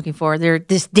the word I'm looking for? Their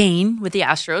disdain with the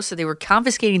Astros. So they were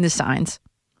confiscating the signs.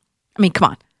 I mean,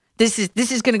 come on. This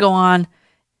is going to go on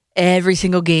every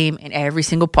single game in every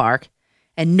single park,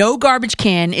 and no garbage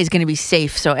can is going to be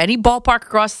safe. So any ballpark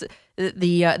across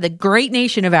the great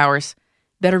nation of ours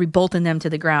better be bolting them to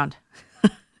the ground.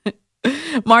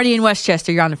 Marty in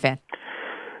Westchester, you're on The Fan.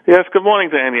 Yes, good morning,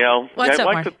 Danielle. What's up,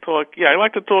 I'd like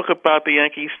to talk about the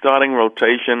Yankees starting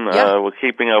rotation. Yeah. We're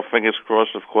keeping our fingers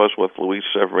crossed, of course, with Luis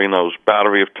Severino's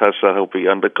battery of Tessa he'll be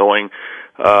undergoing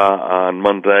on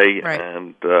Monday. Right.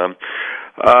 And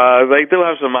they do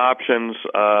have some options.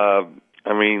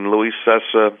 Luis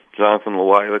Sessa, Jonathan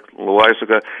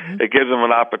Loaizaga, it gives them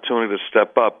an opportunity to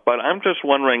step up. But I'm just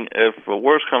wondering if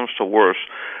worse comes to worse.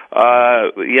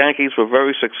 The Yankees were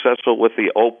very successful with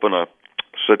the opener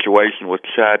situation with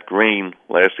Chad Green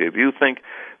last year. Do you think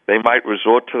they might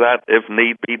resort to that if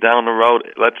need be down the road?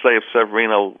 Let's say if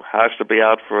Severino has to be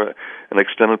out for an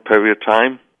extended period of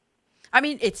time. I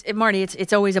mean, Marty,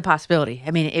 it's always a possibility.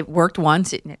 I mean, it worked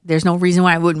once. There's no reason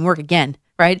why it wouldn't work again,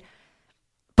 right?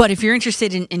 But if you're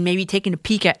interested in maybe taking a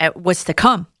peek at what's to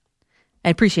come, I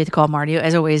appreciate the call, Marty,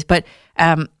 as always. But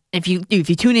if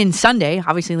you tune in Sunday,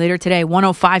 obviously later today,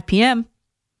 1:05 p.m.,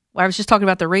 I was just talking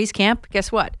about the Rays camp.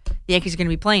 Guess what? The Yankees are going to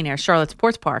be playing there, Charlotte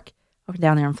Sports Park, over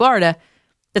down there in Florida.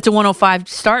 That's a 1:05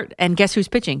 start, and guess who's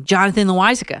pitching? Jonathan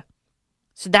Loaizaga.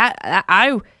 So that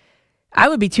I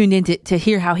would be tuned in to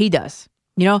hear how he does.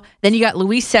 You know, then you got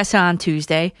Luis Sessa on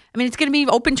Tuesday. I mean, it's going to be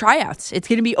open tryouts. It's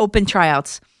going to be open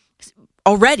tryouts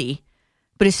already,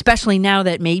 but especially now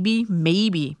that maybe,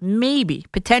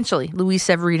 potentially, Luis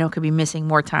Severino could be missing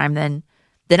more time than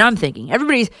I'm thinking.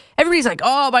 Everybody's like,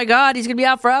 oh my God, he's going to be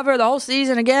out forever, the whole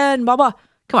season again, blah, blah.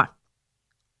 Come on.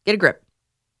 Get a grip.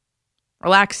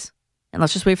 Relax. And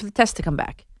let's just wait for the test to come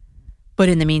back. But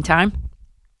in the meantime,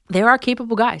 there are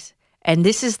capable guys. And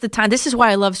this is the time. This is why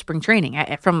I love spring training.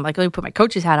 Let me put my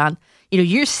coach's hat on. You know,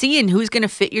 you're seeing who's going to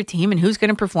fit your team and who's going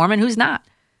to perform and who's not.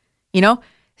 You know,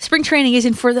 spring training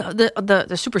isn't for the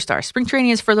superstars. Spring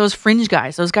training is for those fringe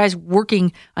guys, those guys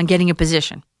working on getting a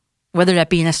position, whether that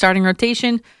be in a starting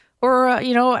rotation or,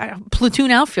 a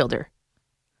platoon outfielder.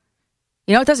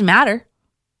 You know, it doesn't matter.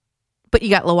 But you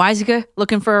got Loaizaga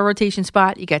looking for a rotation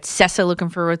spot. You got Sessa looking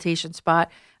for a rotation spot.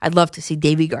 I'd love to see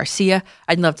Davy Garcia.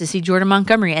 I'd love to see Jordan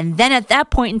Montgomery. And then at that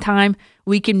point in time,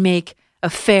 we can make a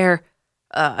fair,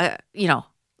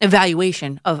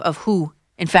 evaluation of who,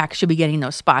 in fact, should be getting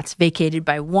those spots vacated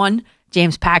by 1,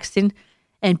 James Paxton,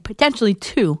 and potentially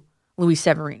 2, Luis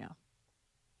Severino.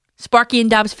 Sparky and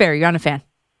Dobbs Ferry, you're on a fan.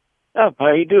 Oh,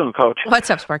 how you doing, Coach? What's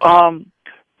up, Sparky?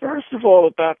 First of all,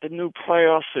 about the new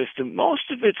playoff system,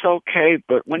 most of it's okay,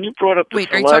 but when you brought up the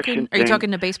selection are you talking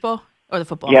the baseball or the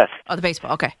football? Yes. Oh, the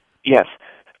baseball, okay. Yes.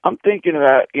 I'm thinking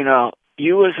about,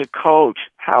 you as a coach,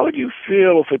 how would you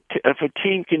feel if a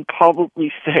team can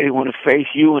publicly say they want to face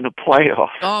you in the playoffs?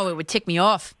 Oh, it would tick me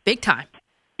off big time.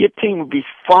 Your team would be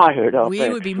fired up. We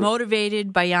would be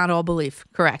motivated beyond all belief.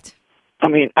 Correct. I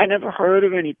mean, I never heard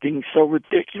of anything so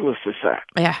ridiculous as that.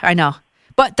 Yeah, I know.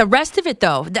 But the rest of it,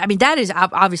 though, I mean, that is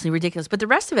obviously ridiculous. But the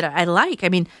rest of it, I like. I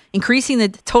mean, increasing the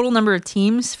total number of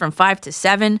teams from 5 to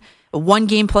 7, a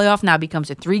 1-game playoff now becomes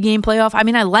a 3-game playoff. I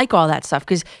mean, I like all that stuff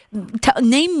because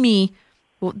name me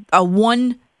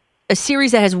a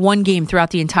series that has 1 game throughout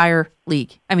the entire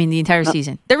league. I mean, the entire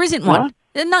season. There isn't one.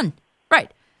 None.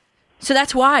 Right. So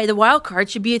that's why the wild card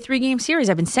should be a 3-game series.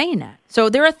 I've been saying that. So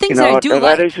there are things that I do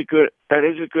like. That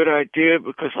is a good idea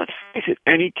because let's face it,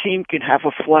 any team can have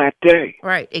a flat day.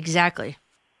 Right, exactly.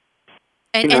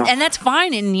 And that's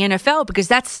fine in the NFL because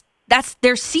that's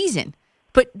their season.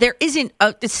 But there isn't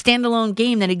a standalone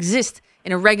game that exists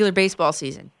in a regular baseball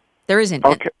season. There isn't.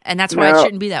 Okay. And that's why it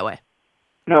shouldn't be that way.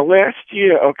 Now, last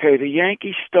year, the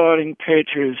Yankees starting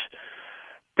pitchers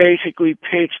basically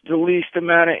pitched the least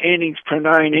amount of innings per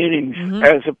 9 innings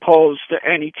as opposed to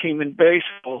any team in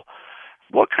baseball.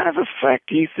 What kind of effect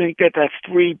do you think that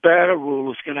 3-batter rule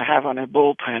is going to have on their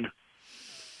bullpen?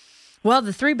 Well,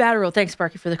 the 3-batter rule, thanks,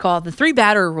 Sparky, for the call. The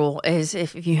 3-batter rule is,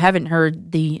 if you haven't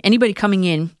heard, anybody coming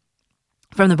in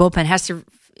from the bullpen has to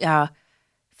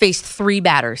face 3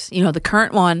 batters. The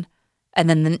current one and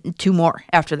then the 2 more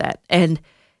after that, and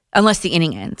unless the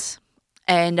inning ends.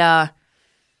 And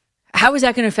how is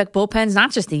that going to affect bullpens?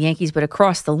 Not just the Yankees, but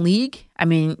across the league. I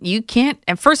mean, you can't.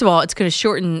 And first of all, it's going to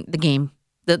shorten the game,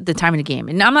 the time of the game.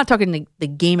 And I'm not talking the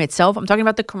game itself. I'm talking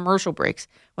about the commercial breaks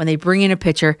when they bring in a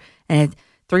pitcher and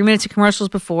 3 minutes of commercials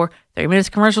before, 3 minutes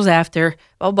of commercials after.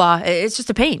 Blah blah. It's just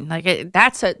a pain. Like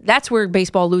that's where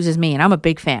baseball loses me, and I'm a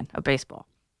big fan of baseball.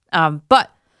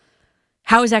 But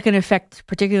how is that going to affect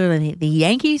particularly the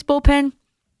Yankees bullpen?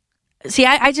 See,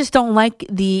 I just don't like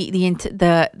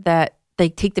that they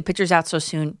take the pitchers out so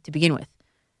soon to begin with.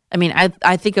 I mean,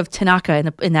 I think of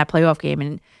Tanaka in that playoff game,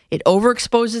 and it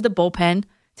overexposes the bullpen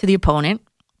to the opponent.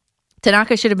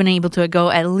 Tanaka should have been able to go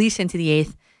at least into the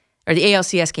 8th, or the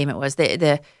ALCS game it was,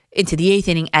 into the 8th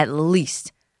inning at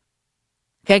least.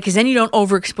 Okay, because then you don't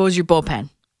overexpose your bullpen.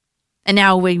 And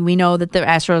now we know that the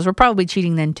Astros were probably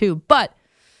cheating then too. But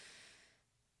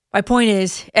my point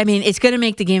is, I mean, it's going to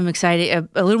make the game exciting,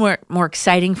 a little more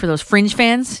exciting for those fringe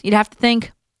fans, you'd have to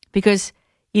think. Because,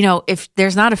 if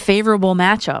there's not a favorable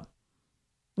matchup,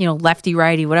 lefty,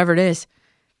 righty, whatever it is,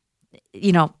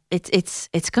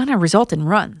 it's going to result in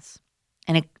runs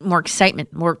and more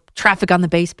excitement, more traffic on the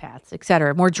base paths, et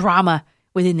cetera, more drama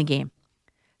within the game.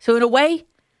 So in a way,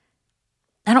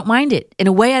 I don't mind it.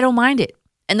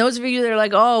 And those of you that are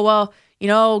like, oh,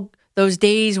 well, those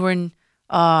days when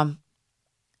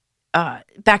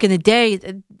back in the day,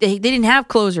 they didn't have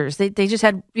closers. They just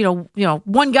had,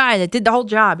 one guy that did the whole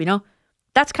job,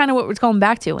 That's kind of what we're going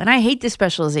back to. And I hate this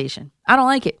specialization. I don't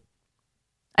like it.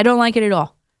 I don't like it at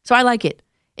all. So I like it.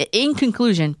 In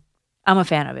conclusion, I'm a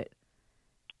fan of it.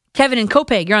 Kevin in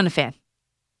Copeg, you're on the fan.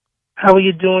 How are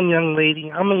you doing, young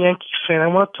lady? I'm a Yankees fan. I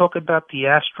want to talk about the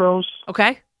Astros.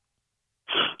 Okay.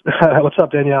 What's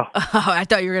up, Danielle? Oh, I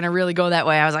thought you were going to really go that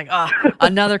way. I was like,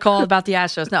 another call about the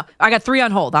Astros. No, I got 3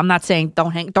 on hold. I'm not saying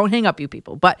don't hang up, you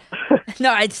people. But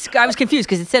no, I was confused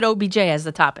because it said OBJ as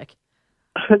the topic.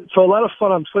 So a lot of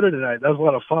fun on Twitter tonight. That was a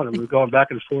lot of fun. We were going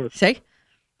back and forth. See?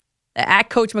 At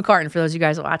Coach McCartan, for those of you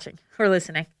guys watching or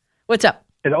listening. What's up?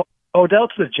 And Odell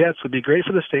to the Jets would be great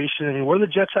for the station. I mean, what do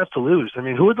the Jets have to lose? I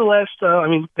mean, who were the last?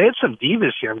 They had some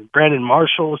divas here. I mean, Brandon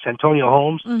Marshall, Santonio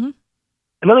Holmes. Mm-hmm.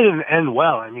 I know they didn't end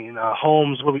well. I mean,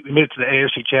 Holmes, we made it to the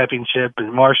AFC Championship,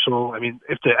 and Marshall. I mean,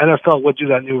 if the NFL would do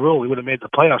that new rule, we would have made the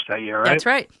playoffs that year, right? That's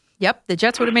right. Yep, the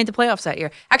Jets would have made the playoffs that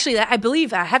year. Actually, I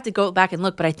believe, I have to go back and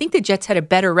look, but I think the Jets had a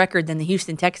better record than the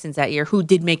Houston Texans that year, who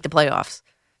did make the playoffs.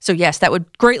 So, yes, that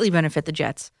would greatly benefit the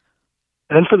Jets.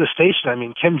 And then for the station, I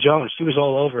mean, Kim Jones, he was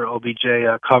all over OBJ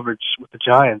coverage with the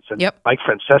Giants. And Mike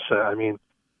Francesa, I mean,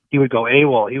 he would go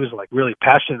AWOL. He was, like, really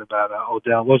passionate about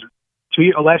Odell. Was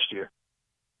it last year?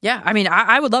 Yeah, I mean,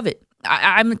 I would love it.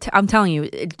 I'm telling you,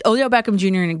 Odell Beckham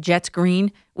Jr. in a Jets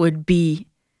green would be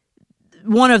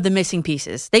one of the missing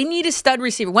pieces. They need a stud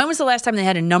receiver. When was the last time they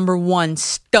had a number 1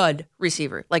 stud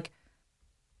receiver? Like,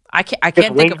 I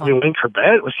can't think of one. Wink for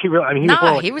bet? Was he real? I mean,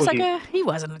 he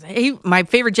wasn't my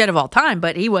favorite Jet of all time,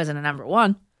 but he wasn't a number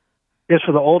one. I guess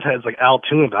for the old heads like Al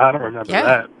Toon, but I don't remember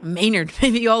that. Maynard,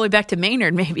 maybe all the way back to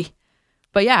Maynard, maybe.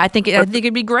 But yeah, I think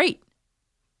it'd be great.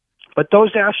 But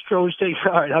those Astros,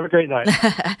 all right, have a great night.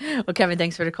 Well, Kevin,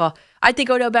 thanks for the call. I think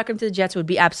Odell Beckham to the Jets would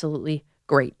be absolutely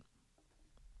great.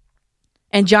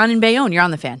 And John in Bayonne, you're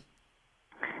on the Fan.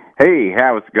 Hey,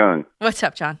 how's it going? What's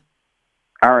up, John?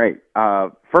 All right.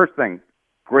 First thing,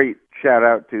 great shout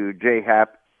out to Jay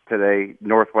Happ today,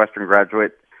 Northwestern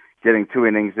graduate, getting 2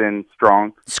 innings in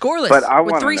strong. Scoreless but I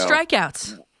with 3 know,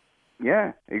 strikeouts.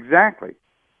 Yeah, exactly.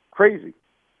 Crazy.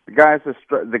 The guy's a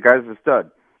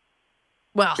stud.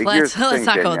 Well, But let's here's the thing,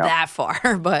 not go Danielle. that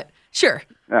far, but sure.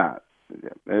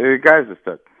 The guy's a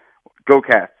stud. Go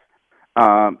Cats.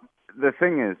 The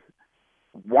thing is,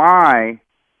 why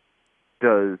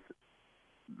does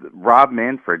Rob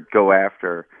Manfred go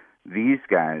after these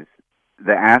guys,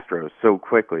 the Astros, so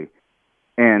quickly?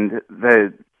 And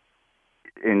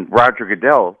Roger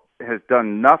Goodell has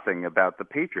done nothing about the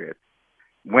Patriots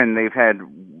when they've had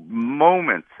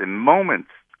moments and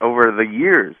moments over the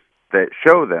years that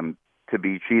show them to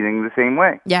be cheating the same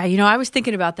way. Yeah, I was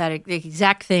thinking about that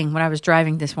exact thing when I was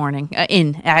driving this morning.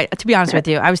 To be honest with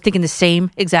you, I was thinking the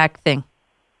same exact thing.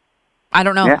 I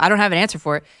don't know. Yeah. I don't have an answer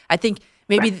for it. I think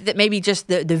maybe just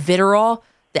the vitriol,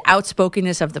 the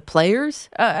outspokenness of the players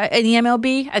in the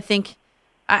MLB. I think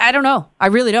I don't know. I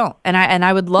really don't. And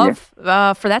I would love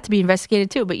for that to be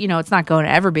investigated too. But it's not going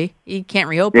to ever be. You can't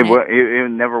reopen it. It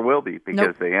never will be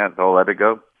because they'll let it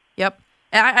go. Yep.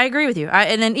 I agree with you.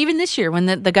 And then even this year, when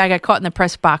the guy got caught in the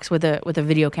press box with a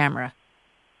video camera.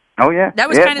 Oh yeah, that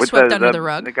was kind of swept under the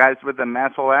rug. The guys with the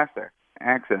national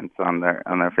accents on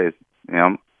their face.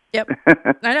 Yep.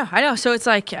 I know. So it's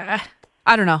like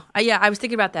I don't know. I was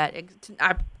thinking about that.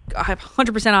 I'm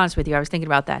 100% honest with you. I was thinking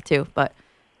about that too. But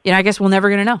I guess we're never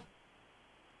gonna know.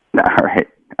 All right.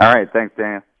 Thanks,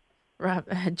 Dan.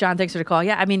 John, thanks for the call.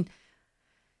 Yeah, I mean,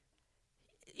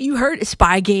 you heard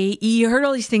Spygate, you heard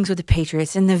all these things with the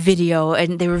Patriots and the video,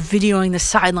 and they were videoing the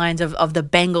sidelines of the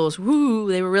Bengals.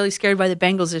 Woo, they were really scared by the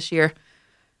Bengals this year.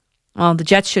 Well, the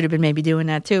Jets should have been maybe doing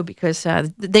that too because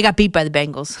they got beat by the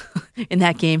Bengals in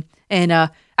that game. And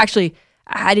actually,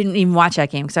 I didn't even watch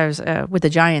that game because I was with the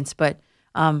Giants, but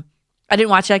I didn't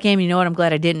watch that game. You know what? I'm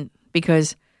glad I didn't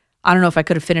because I don't know if I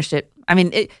could have finished it. I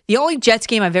mean, the only Jets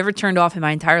game I've ever turned off in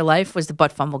my entire life was the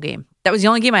butt fumble game. That was the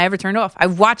only game I ever turned off. I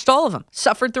watched all of them,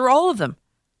 suffered through all of them.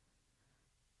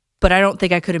 But I don't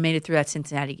think I could have made it through that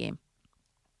Cincinnati game.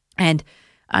 And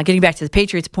getting back to the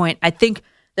Patriots point, I think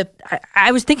that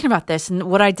I was thinking about this, and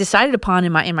what I decided upon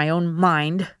in my own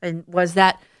mind was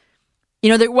that,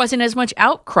 there wasn't as much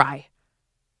outcry.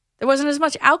 There wasn't as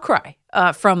much outcry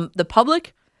from the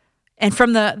public and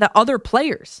from the other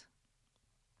players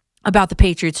about the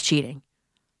Patriots cheating.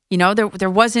 There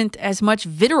wasn't as much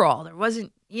vitriol. There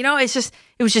wasn't, it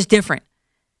was just different.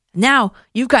 Now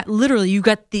you've got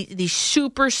the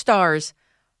superstars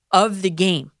of the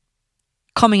game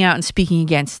coming out and speaking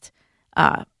against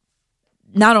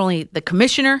not only the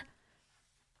commissioner,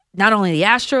 not only the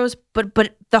Astros, but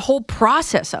the whole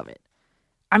process of it.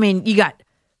 I mean, you got,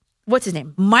 what's his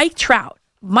name? Mike Trout,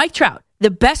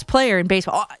 the best player in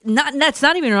baseball. That's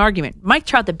not even an argument. Mike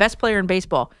Trout, the best player in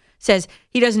baseball, says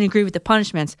he doesn't agree with the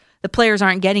punishments. The players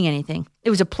aren't getting anything.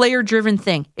 It was a player-driven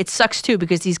thing. It sucks, too,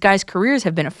 because these guys' careers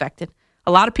have been affected.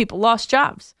 A lot of people lost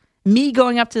jobs. Me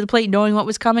going up to the plate knowing what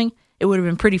was coming, it would have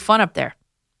been pretty fun up there.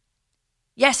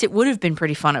 Yes, it would have been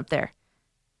pretty fun up there.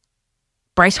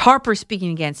 Bryce Harper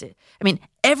speaking against it. I mean,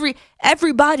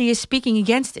 everybody is speaking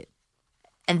against it.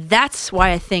 And that's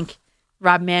why I think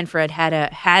Rob Manfred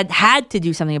had to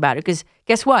do something about it. Because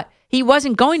guess what? He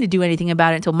wasn't going to do anything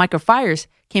about it until Michael Fyers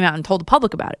came out and told the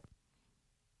public about it.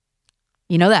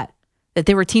 You know that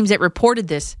there were teams that reported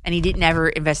this and he didn't ever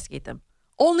investigate them.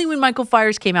 Only when Michael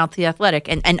Fyers came out to The Athletic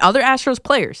and other Astros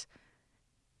players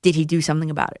did he do something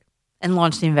about it and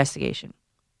launch the investigation.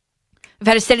 We've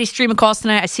had a steady stream of calls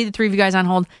tonight. I see the three of you guys on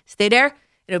hold. Stay there.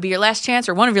 It'll be your last chance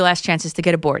or one of your last chances to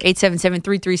get aboard.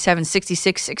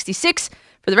 877-337-6666.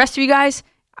 For the rest of you guys,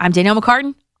 I'm Danielle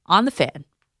McCartan on The Fan.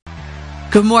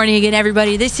 Good morning again,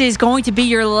 everybody. This is going to be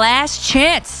your last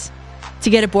chance to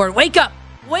get aboard. Wake up,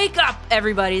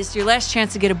 everybody. It's your last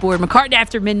chance to get aboard. McCartan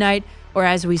after midnight, or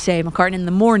as we say, McCartan in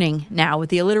the morning now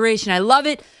with the alliteration. I love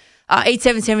it.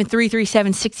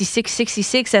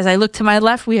 877-337-6666. As I look to my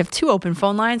left, we have two open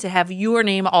phone lines that have your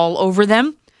name all over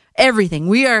them. Everything.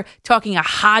 We are talking a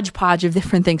hodgepodge of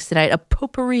different things tonight. A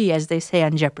potpourri, as they say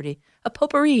on Jeopardy. A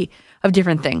potpourri of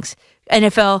different things.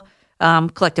 NFL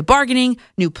collective bargaining,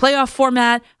 new playoff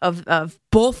format of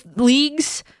both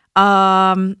leagues,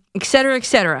 et cetera, et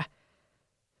cetera.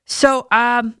 So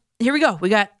here we go. We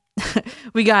got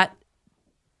we got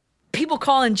people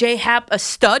calling J Happ a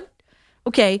stud.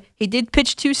 Okay, he did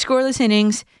pitch 2 scoreless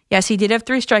innings. Yes, he did have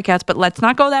 3 strikeouts, but let's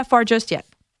not go that far just yet.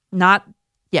 Not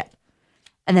yet.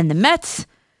 And then the Mets,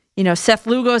 Seth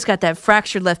Lugo's got that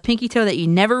fractured left pinky toe that you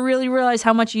never really realize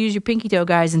how much you use your pinky toe,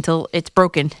 guys, until it's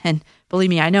broken. And believe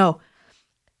me, I know.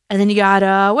 And then you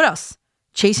got, what else?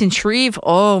 Chase and Shreve.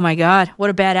 Oh, my God. What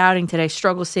a bad outing today.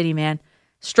 Struggle City, man.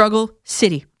 Struggle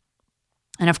City.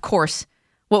 And, of course,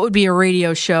 what would be a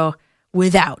radio show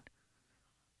without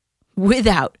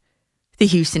the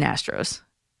Houston Astros?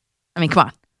 I mean, come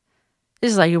on.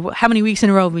 This is like, how many weeks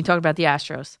in a row have we talked about the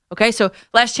Astros? Okay, so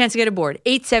last chance to get aboard.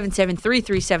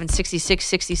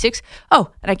 877-337-6666.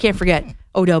 Oh, and I can't forget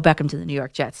Odell Beckham to the New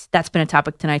York Jets. That's been a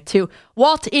topic tonight, too.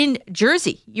 Walt in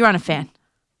Jersey, you're on a fan.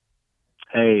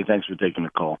 Hey, thanks for taking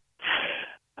the call.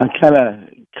 I kind of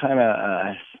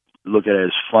look at it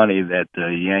as funny that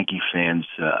the Yankee fans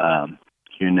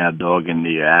here now dogging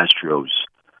the Astros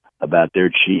about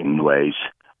their cheating ways.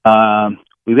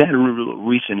 We've had a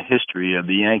recent history of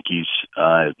the Yankees.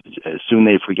 Soon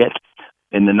they forget.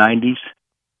 In the 90s,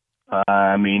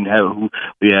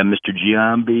 we had Mr.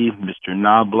 Giambi, Mr.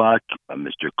 Knobloch,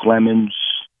 Mr. Clemens.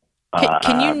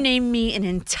 Can you name me an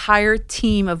entire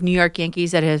team of New York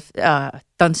Yankees that have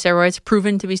done steroids,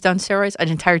 proven to be done steroids? An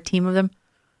entire team of them?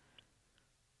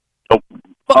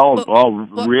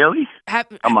 Really?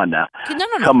 Come on now. No.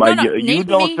 Come on, no. You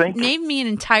don't think? Name me an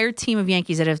entire team of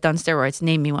Yankees that have done steroids.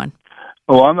 Name me one.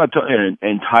 Oh, I'm not talking an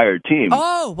entire team.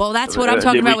 Oh, well, that's what I'm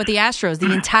talking about with the Astros.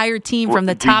 The entire team from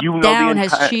the top down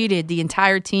has cheated. The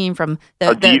entire team from the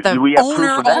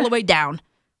owner all the way down.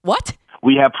 What?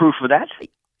 We have proof of that?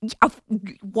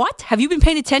 What? Have you been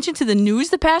paying attention to the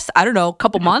news the past, I don't know,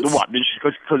 couple months? What?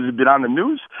 Because it's been on the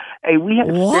news? Hey, we had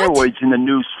steroids in the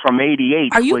news from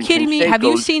 88. Are you kidding me? Have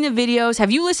you seen the videos?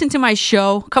 Have you listened to my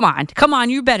show? Come on,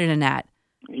 you're better than that.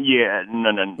 Yeah,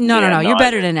 no. No, you're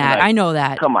better than that. I know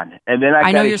that. Come on. And then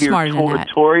I know you're smarter than that.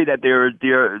 Torrey, that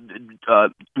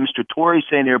Mr. Torrey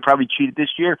saying they were probably cheated this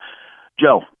year.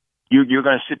 Joe, you're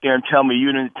going to sit there and tell me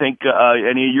you didn't think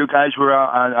any of your guys were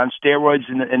on steroids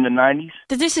in the 90s?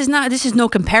 This is no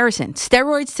comparison.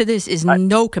 Steroids to this is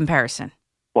no comparison.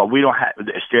 Well, we don't have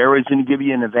steroids didn't give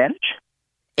you an advantage.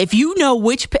 If you know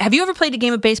have you ever played a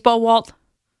game of baseball, Walt?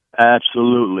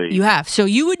 Absolutely. You have. So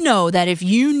you would know that if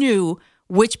you knew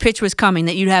which pitch was coming,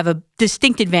 that you'd have a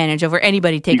distinct advantage over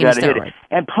anybody taking a steroid.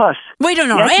 And plus, wait,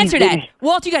 no, answer that,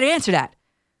 Walt. You got to answer that.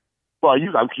 Well,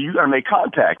 you got to make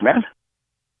contact, man.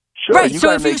 Sure, right.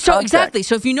 So exactly.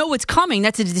 So if you know what's coming,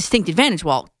 that's a distinct advantage,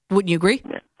 Walt. Wouldn't you agree?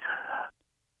 Yeah.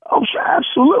 Oh, sure,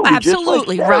 absolutely.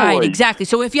 Absolutely. Just like right. Exactly.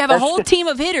 So if you have a whole team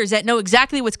of hitters that know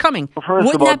exactly what's coming,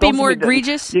 wouldn't that be more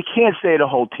egregious? You can't say the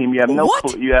whole team. You have no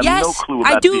clue. You have no clue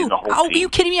about being the whole team. Are you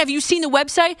kidding me? Have you seen the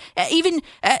website? Even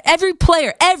every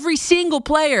player, every single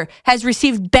player has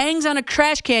received bangs on a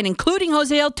trash can, including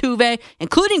Jose Altuve,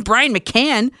 including Brian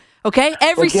McCann. Okay?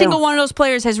 Every single one of those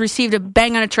players has received a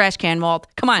bang on a trash can, Walt.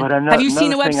 Come on. Have you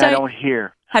seen the website? I don't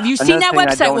hear. Have you seen that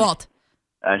website, Walt?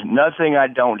 Another thing I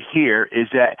don't hear is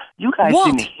that you guys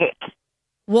didn't hit.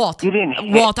 Walt, you didn't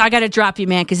hit. Walt, I got to drop you,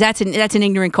 man, because that's an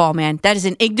ignorant call, man. That is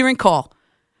an ignorant call.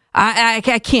 I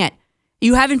can't.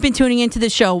 You haven't been tuning into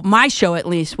the show, my show at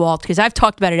least, Walt, because I've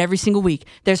talked about it every single week.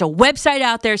 There's a website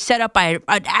out there set up by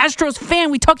an Astros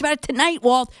fan. We talked about it tonight,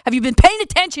 Walt. Have you been paying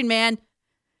attention, man?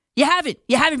 You haven't.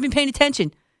 You haven't been paying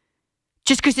attention.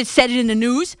 Just because it said it in the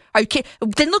news? Are you kidding?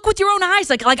 Then look with your own eyes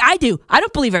like I do. I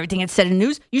don't believe everything that's said in the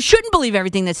news. You shouldn't believe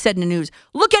everything that's said in the news.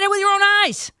 Look at it with your own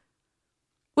eyes.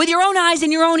 With your own eyes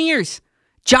and your own ears.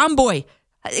 John Boy.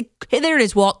 There it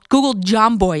is, Walt. Google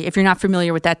John Boy if you're not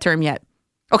familiar with that term yet.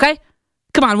 Okay?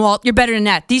 Come on, Walt. You're better than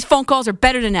that. These phone calls are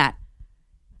better than that.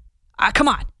 Come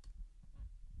on.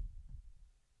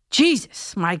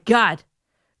 Jesus, my God.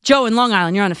 Joe in Long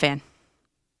Island, you're on the fan.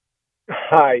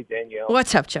 Hi, Danielle.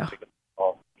 What's up, Joe?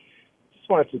 Just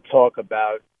wanted to talk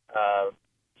about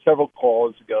several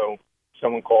calls ago,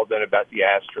 someone called in about the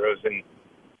Astros and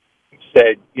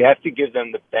said you have to give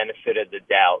them the benefit of the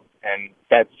doubt, and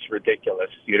that's ridiculous.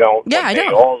 You don't. Yeah, I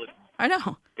know. I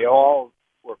know. They all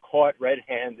were caught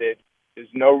red-handed. There's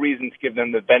no reason to give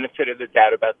them the benefit of the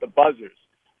doubt about the buzzers.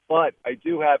 But I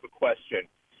do have a question.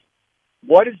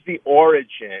 What is the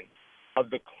origin of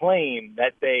the claim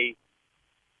that they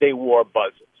wore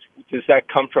buzzers? Does that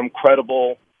come from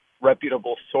credible,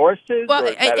 reputable sources? Well,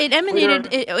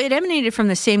 it emanated from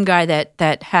the same guy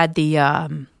that had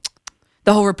the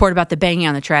whole report about the banging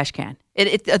on the trash can.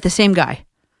 The same guy.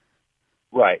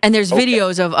 Right. And there's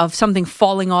videos of something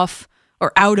falling off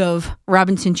or out of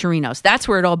Robinson Chirinos. That's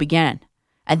where it all began.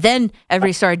 And then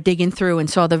everybody started digging through and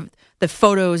saw the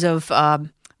photos of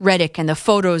Reddick and the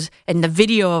photos and the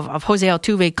video of Jose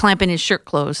Altuve clamping his shirt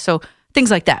closed. So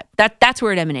things like that. That's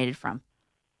where it emanated from.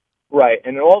 Right.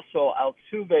 And also,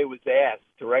 Altuve was asked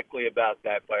directly about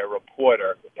that by a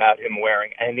reporter about him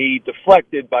wearing, and he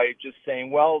deflected by just saying,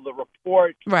 well, the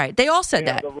report. Right. They all said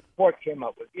that. The report came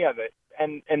up with,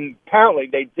 and apparently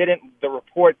they didn't,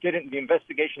 the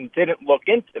investigation didn't look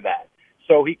into that.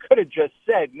 So he could have just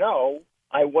said, no,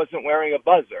 I wasn't wearing a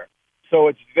buzzer. So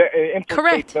it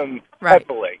implicates him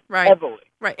heavily. Right. Heavily.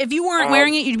 Right. If you weren't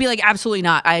wearing it, you'd be like, absolutely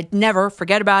not. I'd never,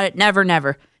 forget about it,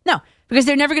 never. No, because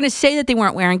they're never going to say that they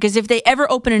weren't wearing it, because if they ever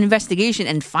open an investigation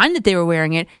and find that they were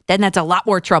wearing it, then that's a lot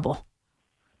more trouble.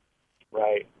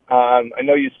 Right. I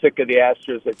know you're sick of the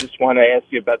Astros. I just want to ask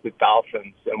you about the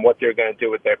Dolphins and what they're going to do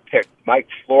with their pick. Mike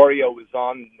Florio was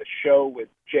on the show with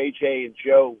JJ and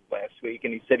Joe last week,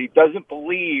 and he said he doesn't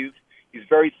believe, he's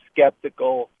very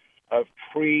skeptical of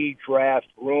pre-draft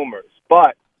rumors,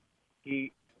 but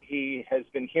he has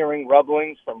been hearing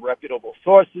rumblings from reputable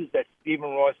sources that Stephen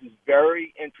Ross is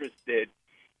very interested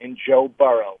in Joe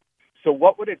Burrow. So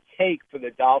what would it take for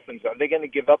the Dolphins? Are they going to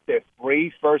give up their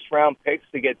 3 first-round picks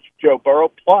to get Joe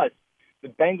Burrow? Plus, the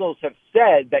Bengals have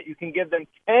said that you can give them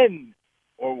 10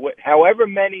 or however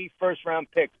many first-round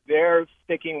picks. They're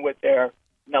sticking with their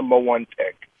number 1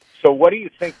 pick. So what do you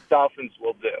think the Dolphins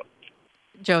will do?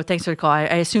 Joe, thanks for the call. I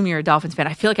assume you're a Dolphins fan.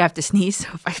 I feel like I have to sneeze, so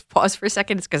if I pause for a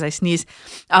second, it's because I sneeze.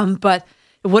 But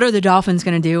what are the Dolphins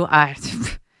going to do?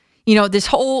 This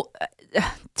whole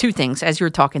 2 things, as you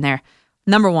were talking there.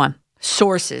 Number 1,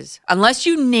 sources. Unless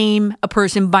you name a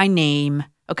person by name,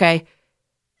 okay,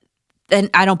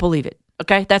 then I don't believe it,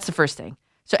 okay? That's the first thing.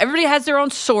 So everybody has their own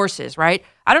sources, right?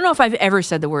 I don't know if I've ever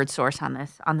said the word source on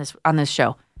this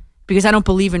show, because I don't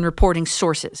believe in reporting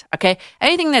sources, okay?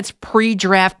 Anything that's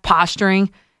pre-draft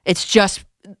posturing, it's just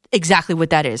exactly what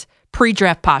that is,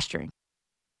 pre-draft posturing.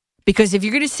 Because if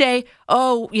you're going to say,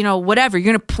 whatever, you're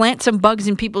going to plant some bugs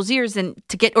in people's ears and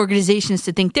to get organizations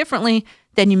to think differently,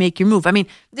 then you make your move. I mean,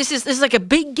 this is like a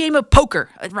big game of poker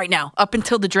right now, up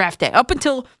until the draft day, up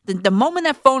until the moment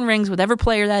that phone rings, whatever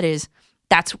player that is,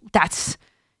 that's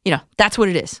what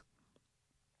it is.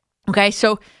 Okay,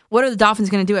 so what are the Dolphins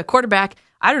going to do at quarterback?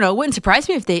 I don't know. It wouldn't surprise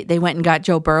me if they went and got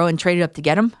Joe Burrow and traded up to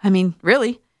get him. I mean,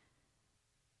 really.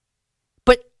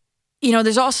 But,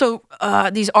 there's also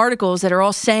these articles that are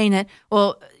all saying that,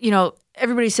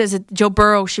 everybody says that Joe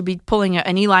Burrow should be pulling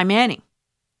an Eli Manning.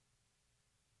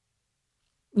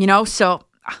 So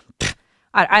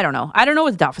I don't know. I don't know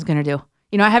what the Dolphins going to do.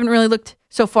 I haven't really looked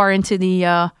so far into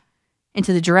the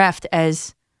draft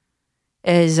as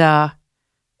I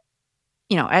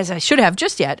should have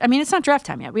just yet. I mean, it's not draft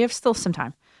time yet. We have still some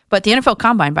time. But the NFL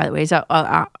Combine, by the way, is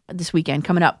this weekend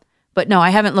coming up. But no, I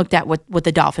haven't looked at what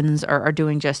the Dolphins are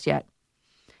doing just yet.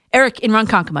 Eric in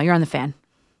Ronkonkoma, you're on the Fan.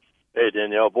 Hey,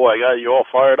 Danielle. Boy, I got you all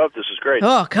fired up. This is great.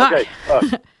 Oh, God. Okay,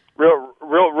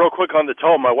 real quick on the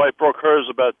toe. My wife broke hers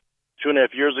about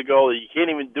 2.5 years ago. You can't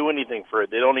even do anything for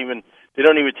it. They don't even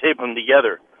tape them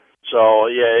together. So,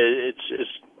 yeah,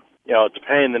 it's it's a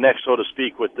pain in the neck, so to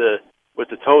speak, with the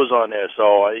toes on there,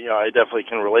 so I definitely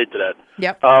can relate to that.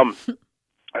 Yep.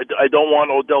 I don't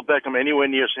want Odell Beckham anywhere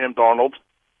near Sam Darnold.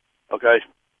 Okay.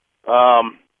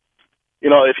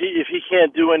 If he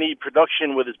can't do any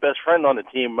production with his best friend on the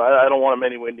team, I don't want him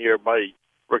anywhere near my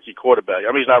rookie quarterback.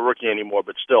 I mean, he's not rookie anymore,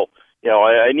 but still,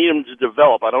 I need him to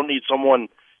develop. I don't need someone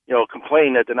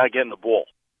complaining that they're not getting the ball.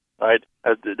 All right,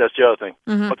 that's the other thing.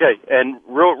 Mm-hmm. Okay, and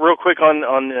real quick on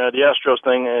the Astros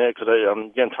thing, because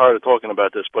I'm getting tired of talking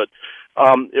about this, but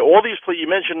all these you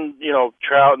mentioned,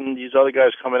 Trout and these other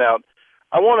guys coming out.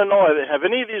 I want to know, have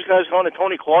any of these guys gone to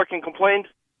Tony Clark and complained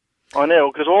on there?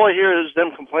 Because all I hear is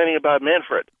them complaining about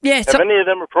Manfred. Yeah, have any of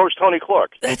them approached Tony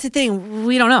Clark? That's the thing.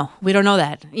 We don't know. We don't know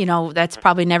that. That's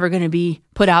probably never going to be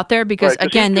put out there because,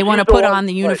 again, they want to put on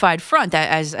the unified front.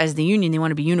 As the union, they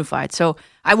want to be unified. So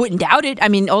I wouldn't doubt it. I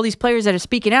mean, all these players that are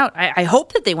speaking out, I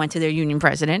hope that they went to their union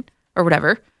president or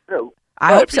whatever. Yeah,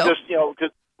 I hope so.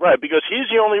 Because he's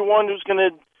the only one who's going to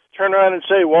turn around and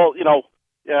say, well,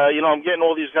 I'm getting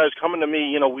all these guys coming to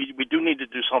me, we do need to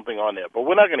do something on there. But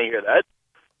we're not going to hear that.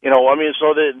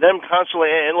 So them constantly,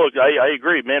 and look, I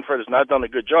agree, Manfred has not done a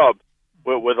good job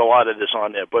with a lot of this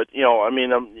on there. But,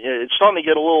 it's starting to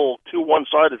get a little too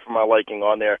one-sided for my liking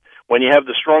on there. When you have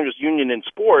the strongest union in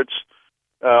sports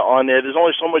on there, there's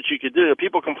only so much you could do.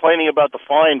 People complaining about the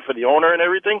fine for the owner and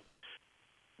everything.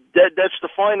 That's the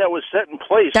fine that was set in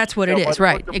place. That's what it is,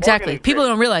 right? Exactly. People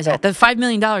don't realize that. The $5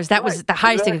 million, that was the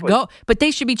highest they could go. But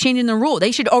they should be changing the rule.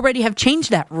 They should already have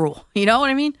changed that rule. You know what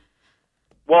I mean?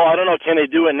 Well, I don't know. Can they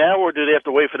do it now, or do they have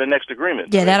to wait for the next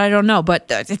agreement? Yeah, that I don't know, but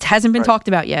it hasn't been talked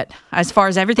about yet. As far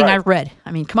as everything I've read,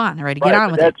 I mean, come on, already get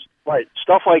on with it. Right,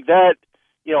 stuff like that.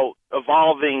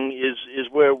 Evolving is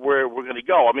where we're going to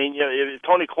go. I mean, if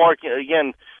Tony Clark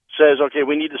again says, okay,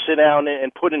 we need to sit down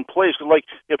and put in place, like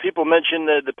people mention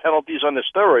the penalties on the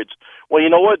steroids. Well, you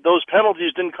know what? Those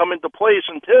penalties didn't come into place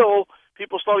until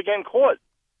people started getting caught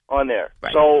on there.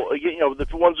 Right. So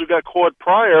the ones who got caught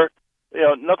prior,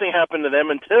 nothing happened to them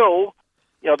until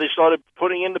they started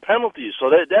putting in the penalties. So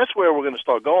that's where we're going to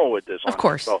start going with this. Of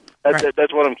course. So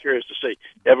that's what I'm curious to see.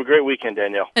 Have a great weekend,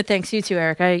 Danielle. Thanks, you too,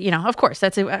 Eric. Of course,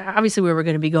 that's obviously where we're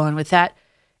going to be going with that.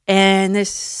 And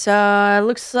this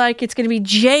looks like it's going to be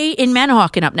Jay in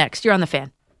Manahawkin up next. You're on the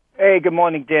Fan. Hey, good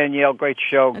morning, Danielle. Great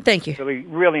show. Thank you.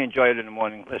 Really enjoyed it in the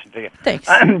morning. Listen to you. Thanks.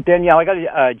 Danielle, I got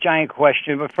a giant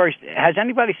question. But first, has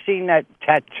anybody seen that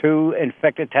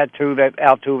infected tattoo that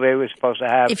Altuve was supposed to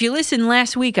have? If you listened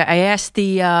last week, I asked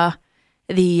the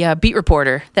beat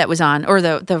reporter that was on, or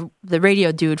the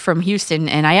radio dude from Houston,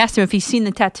 and I asked him if he's seen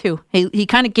the tattoo. He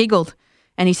kind of giggled,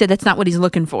 and he said that's not what he's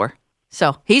looking for.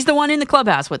 So he's the one in the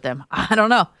clubhouse with them. I don't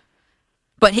know.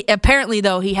 But apparently,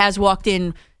 though, he has walked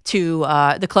in to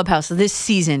the clubhouse this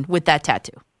season with that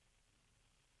tattoo.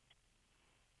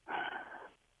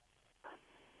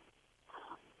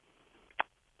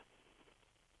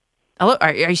 Hello,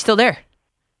 are you still there?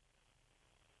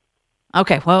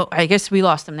 Okay, well, I guess we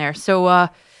lost him there. So,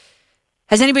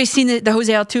 has anybody seen the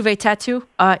Jose Altuve tattoo?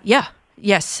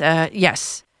 Yes.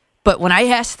 But when I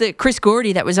asked the Chris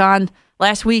Gordy that was on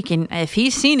last week, and if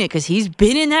he's seen it, because he's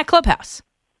been in that clubhouse,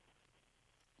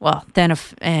 well, then,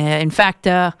 in fact,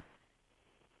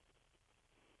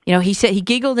 he said he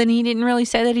giggled and he didn't really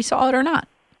say that he saw it or not.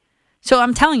 So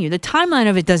I'm telling you, the timeline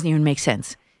of it doesn't even make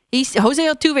sense. Jose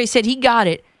Altuve said he got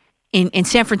it in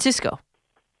San Francisco,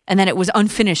 and then it was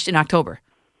unfinished in October.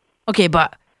 Okay,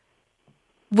 but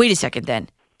wait a second then.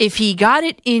 If he got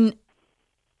it in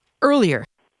earlier,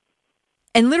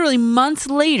 and literally months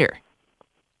later,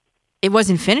 it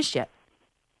wasn't finished yet,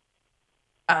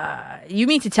 you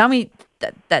mean to tell me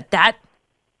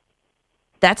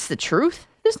that's the truth?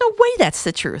 There's no way that's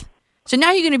the truth. So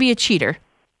now you're going to be a cheater,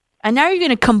 and now you're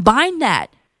going to combine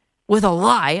that with a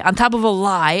lie on top of a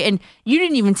lie, and you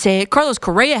didn't even say it. Carlos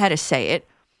Correa had to say it.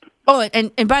 Oh,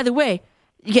 and by the way,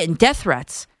 you're getting death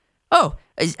threats. Oh,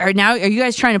 are you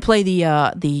guys trying to play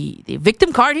the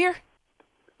victim card here?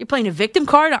 You're playing a victim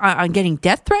card on getting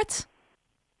death threats?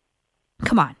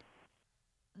 Come on.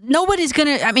 Nobody's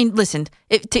going to, listen,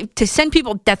 to send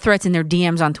people death threats in their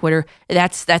DMs on Twitter,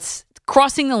 that's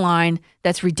crossing the line.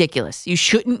 That's ridiculous. You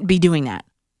shouldn't be doing that.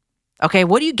 Okay,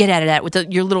 what do you get out of that with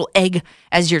your little egg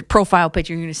as your profile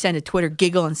picture? You're going to send a Twitter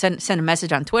giggle and send a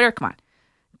message on Twitter? Come on.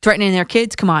 Threatening their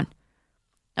kids? Come on.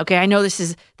 Okay, I know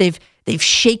they've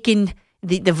shaken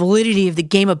the validity of the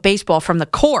game of baseball from the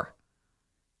core.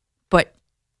 But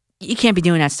you can't be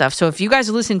doing that stuff. So if you guys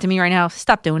are listening to me right now,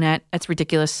 stop doing that. That's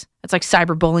ridiculous. That's like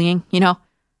cyberbullying,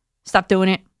 Stop doing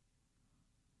it.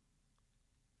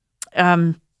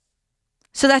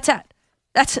 So that's that.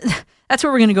 That's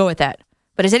where we're going to go with that.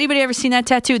 But has anybody ever seen that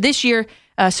tattoo? This year,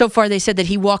 so far, they said that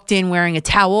he walked in wearing a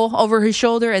towel over his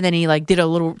shoulder, and then he did a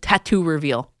little tattoo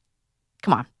reveal.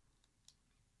 Come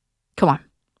on.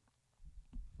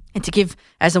 And to give,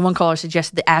 as the one caller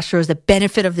suggested, the Astros the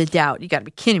benefit of the doubt. You got to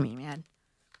be kidding me, man.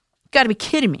 You got to be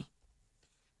kidding me.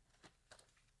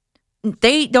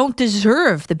 They don't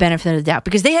deserve the benefit of the doubt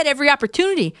because they had every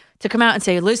opportunity to come out and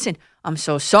say, listen, I'm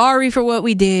so sorry for what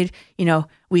we did.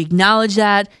 We acknowledge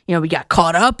that. We got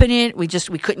caught up in it. We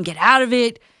couldn't get out of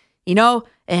it.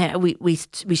 And we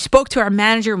spoke to our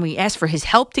manager and we asked for his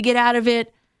help to get out of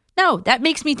it. No, that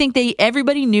makes me think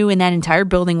everybody knew in that entire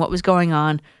building what was going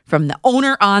on from the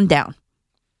owner on down.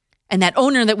 And that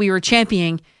owner that we were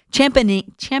championing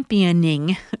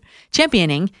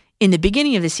in the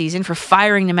beginning of the season for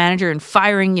firing the manager and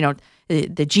firing,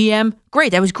 the GM.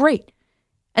 Great. That was great.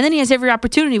 And then he has every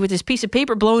opportunity with this piece of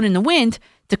paper blowing in the wind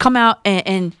to come out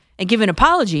and give an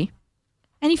apology.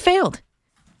 And he failed.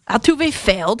 Altuve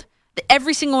failed.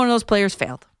 Every single one of those players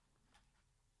failed.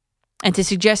 And to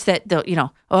suggest that,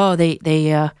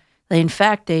 they in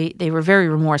fact, they were very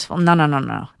remorseful.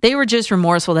 No. They were just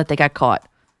remorseful that they got caught.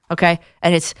 Okay?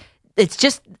 And it's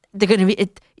just,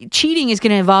 cheating is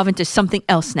going to evolve into something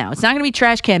else now. It's not going to be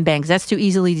trash can bangs. That's too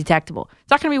easily detectable.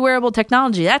 It's not going to be wearable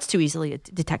technology. That's too easily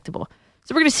detectable.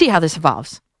 So we're going to see how this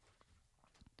evolves.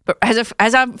 But as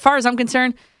far as I'm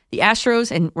concerned, the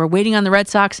Astros, and we're waiting on the Red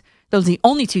Sox, those are the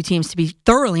only two teams to be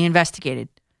thoroughly investigated.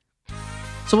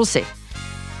 So we'll see.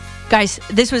 Guys,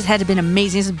 this had been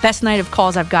amazing. This is the best night of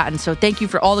calls I've gotten. So thank you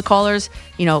for all the callers.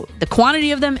 You know, the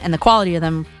quantity of them and the quality of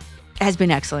them has been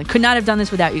excellent. Could not have done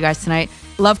this without you guys tonight.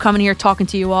 Love coming here, talking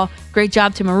to you all. Great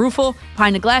job to Marufel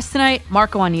behind the glass tonight.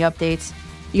 Marco on the updates.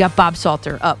 You got Bob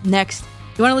Salter up next.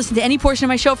 You want to listen to any portion of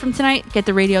my show from tonight? Get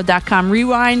the radio.com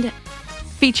rewind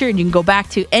feature, and you can go back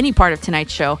to any part of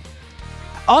tonight's show.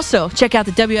 Also, check out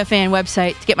the WFAN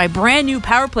website to get my brand new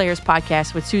Power Players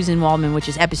podcast with Susan Waldman, which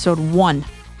is episode 1.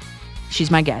 She's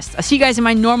my guest. I'll see you guys in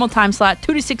my normal time slot,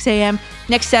 2 to 6 a.m.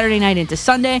 next Saturday night into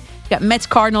Sunday. You got Mets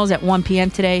Cardinals at 1 p.m.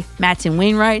 today. Mats and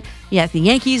Wainwright. You got the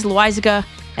Yankees, Loizaga,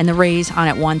 and the Rays on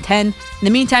at 1:10. In the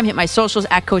meantime, hit my socials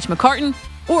at Coach McCartan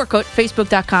or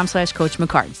Facebook.com/Coach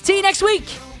McCartan. See you next week.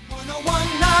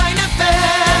 101.9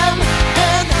 FM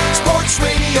and Sports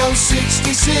Radio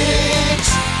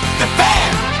 66. The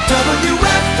Fan,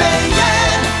 WFAN.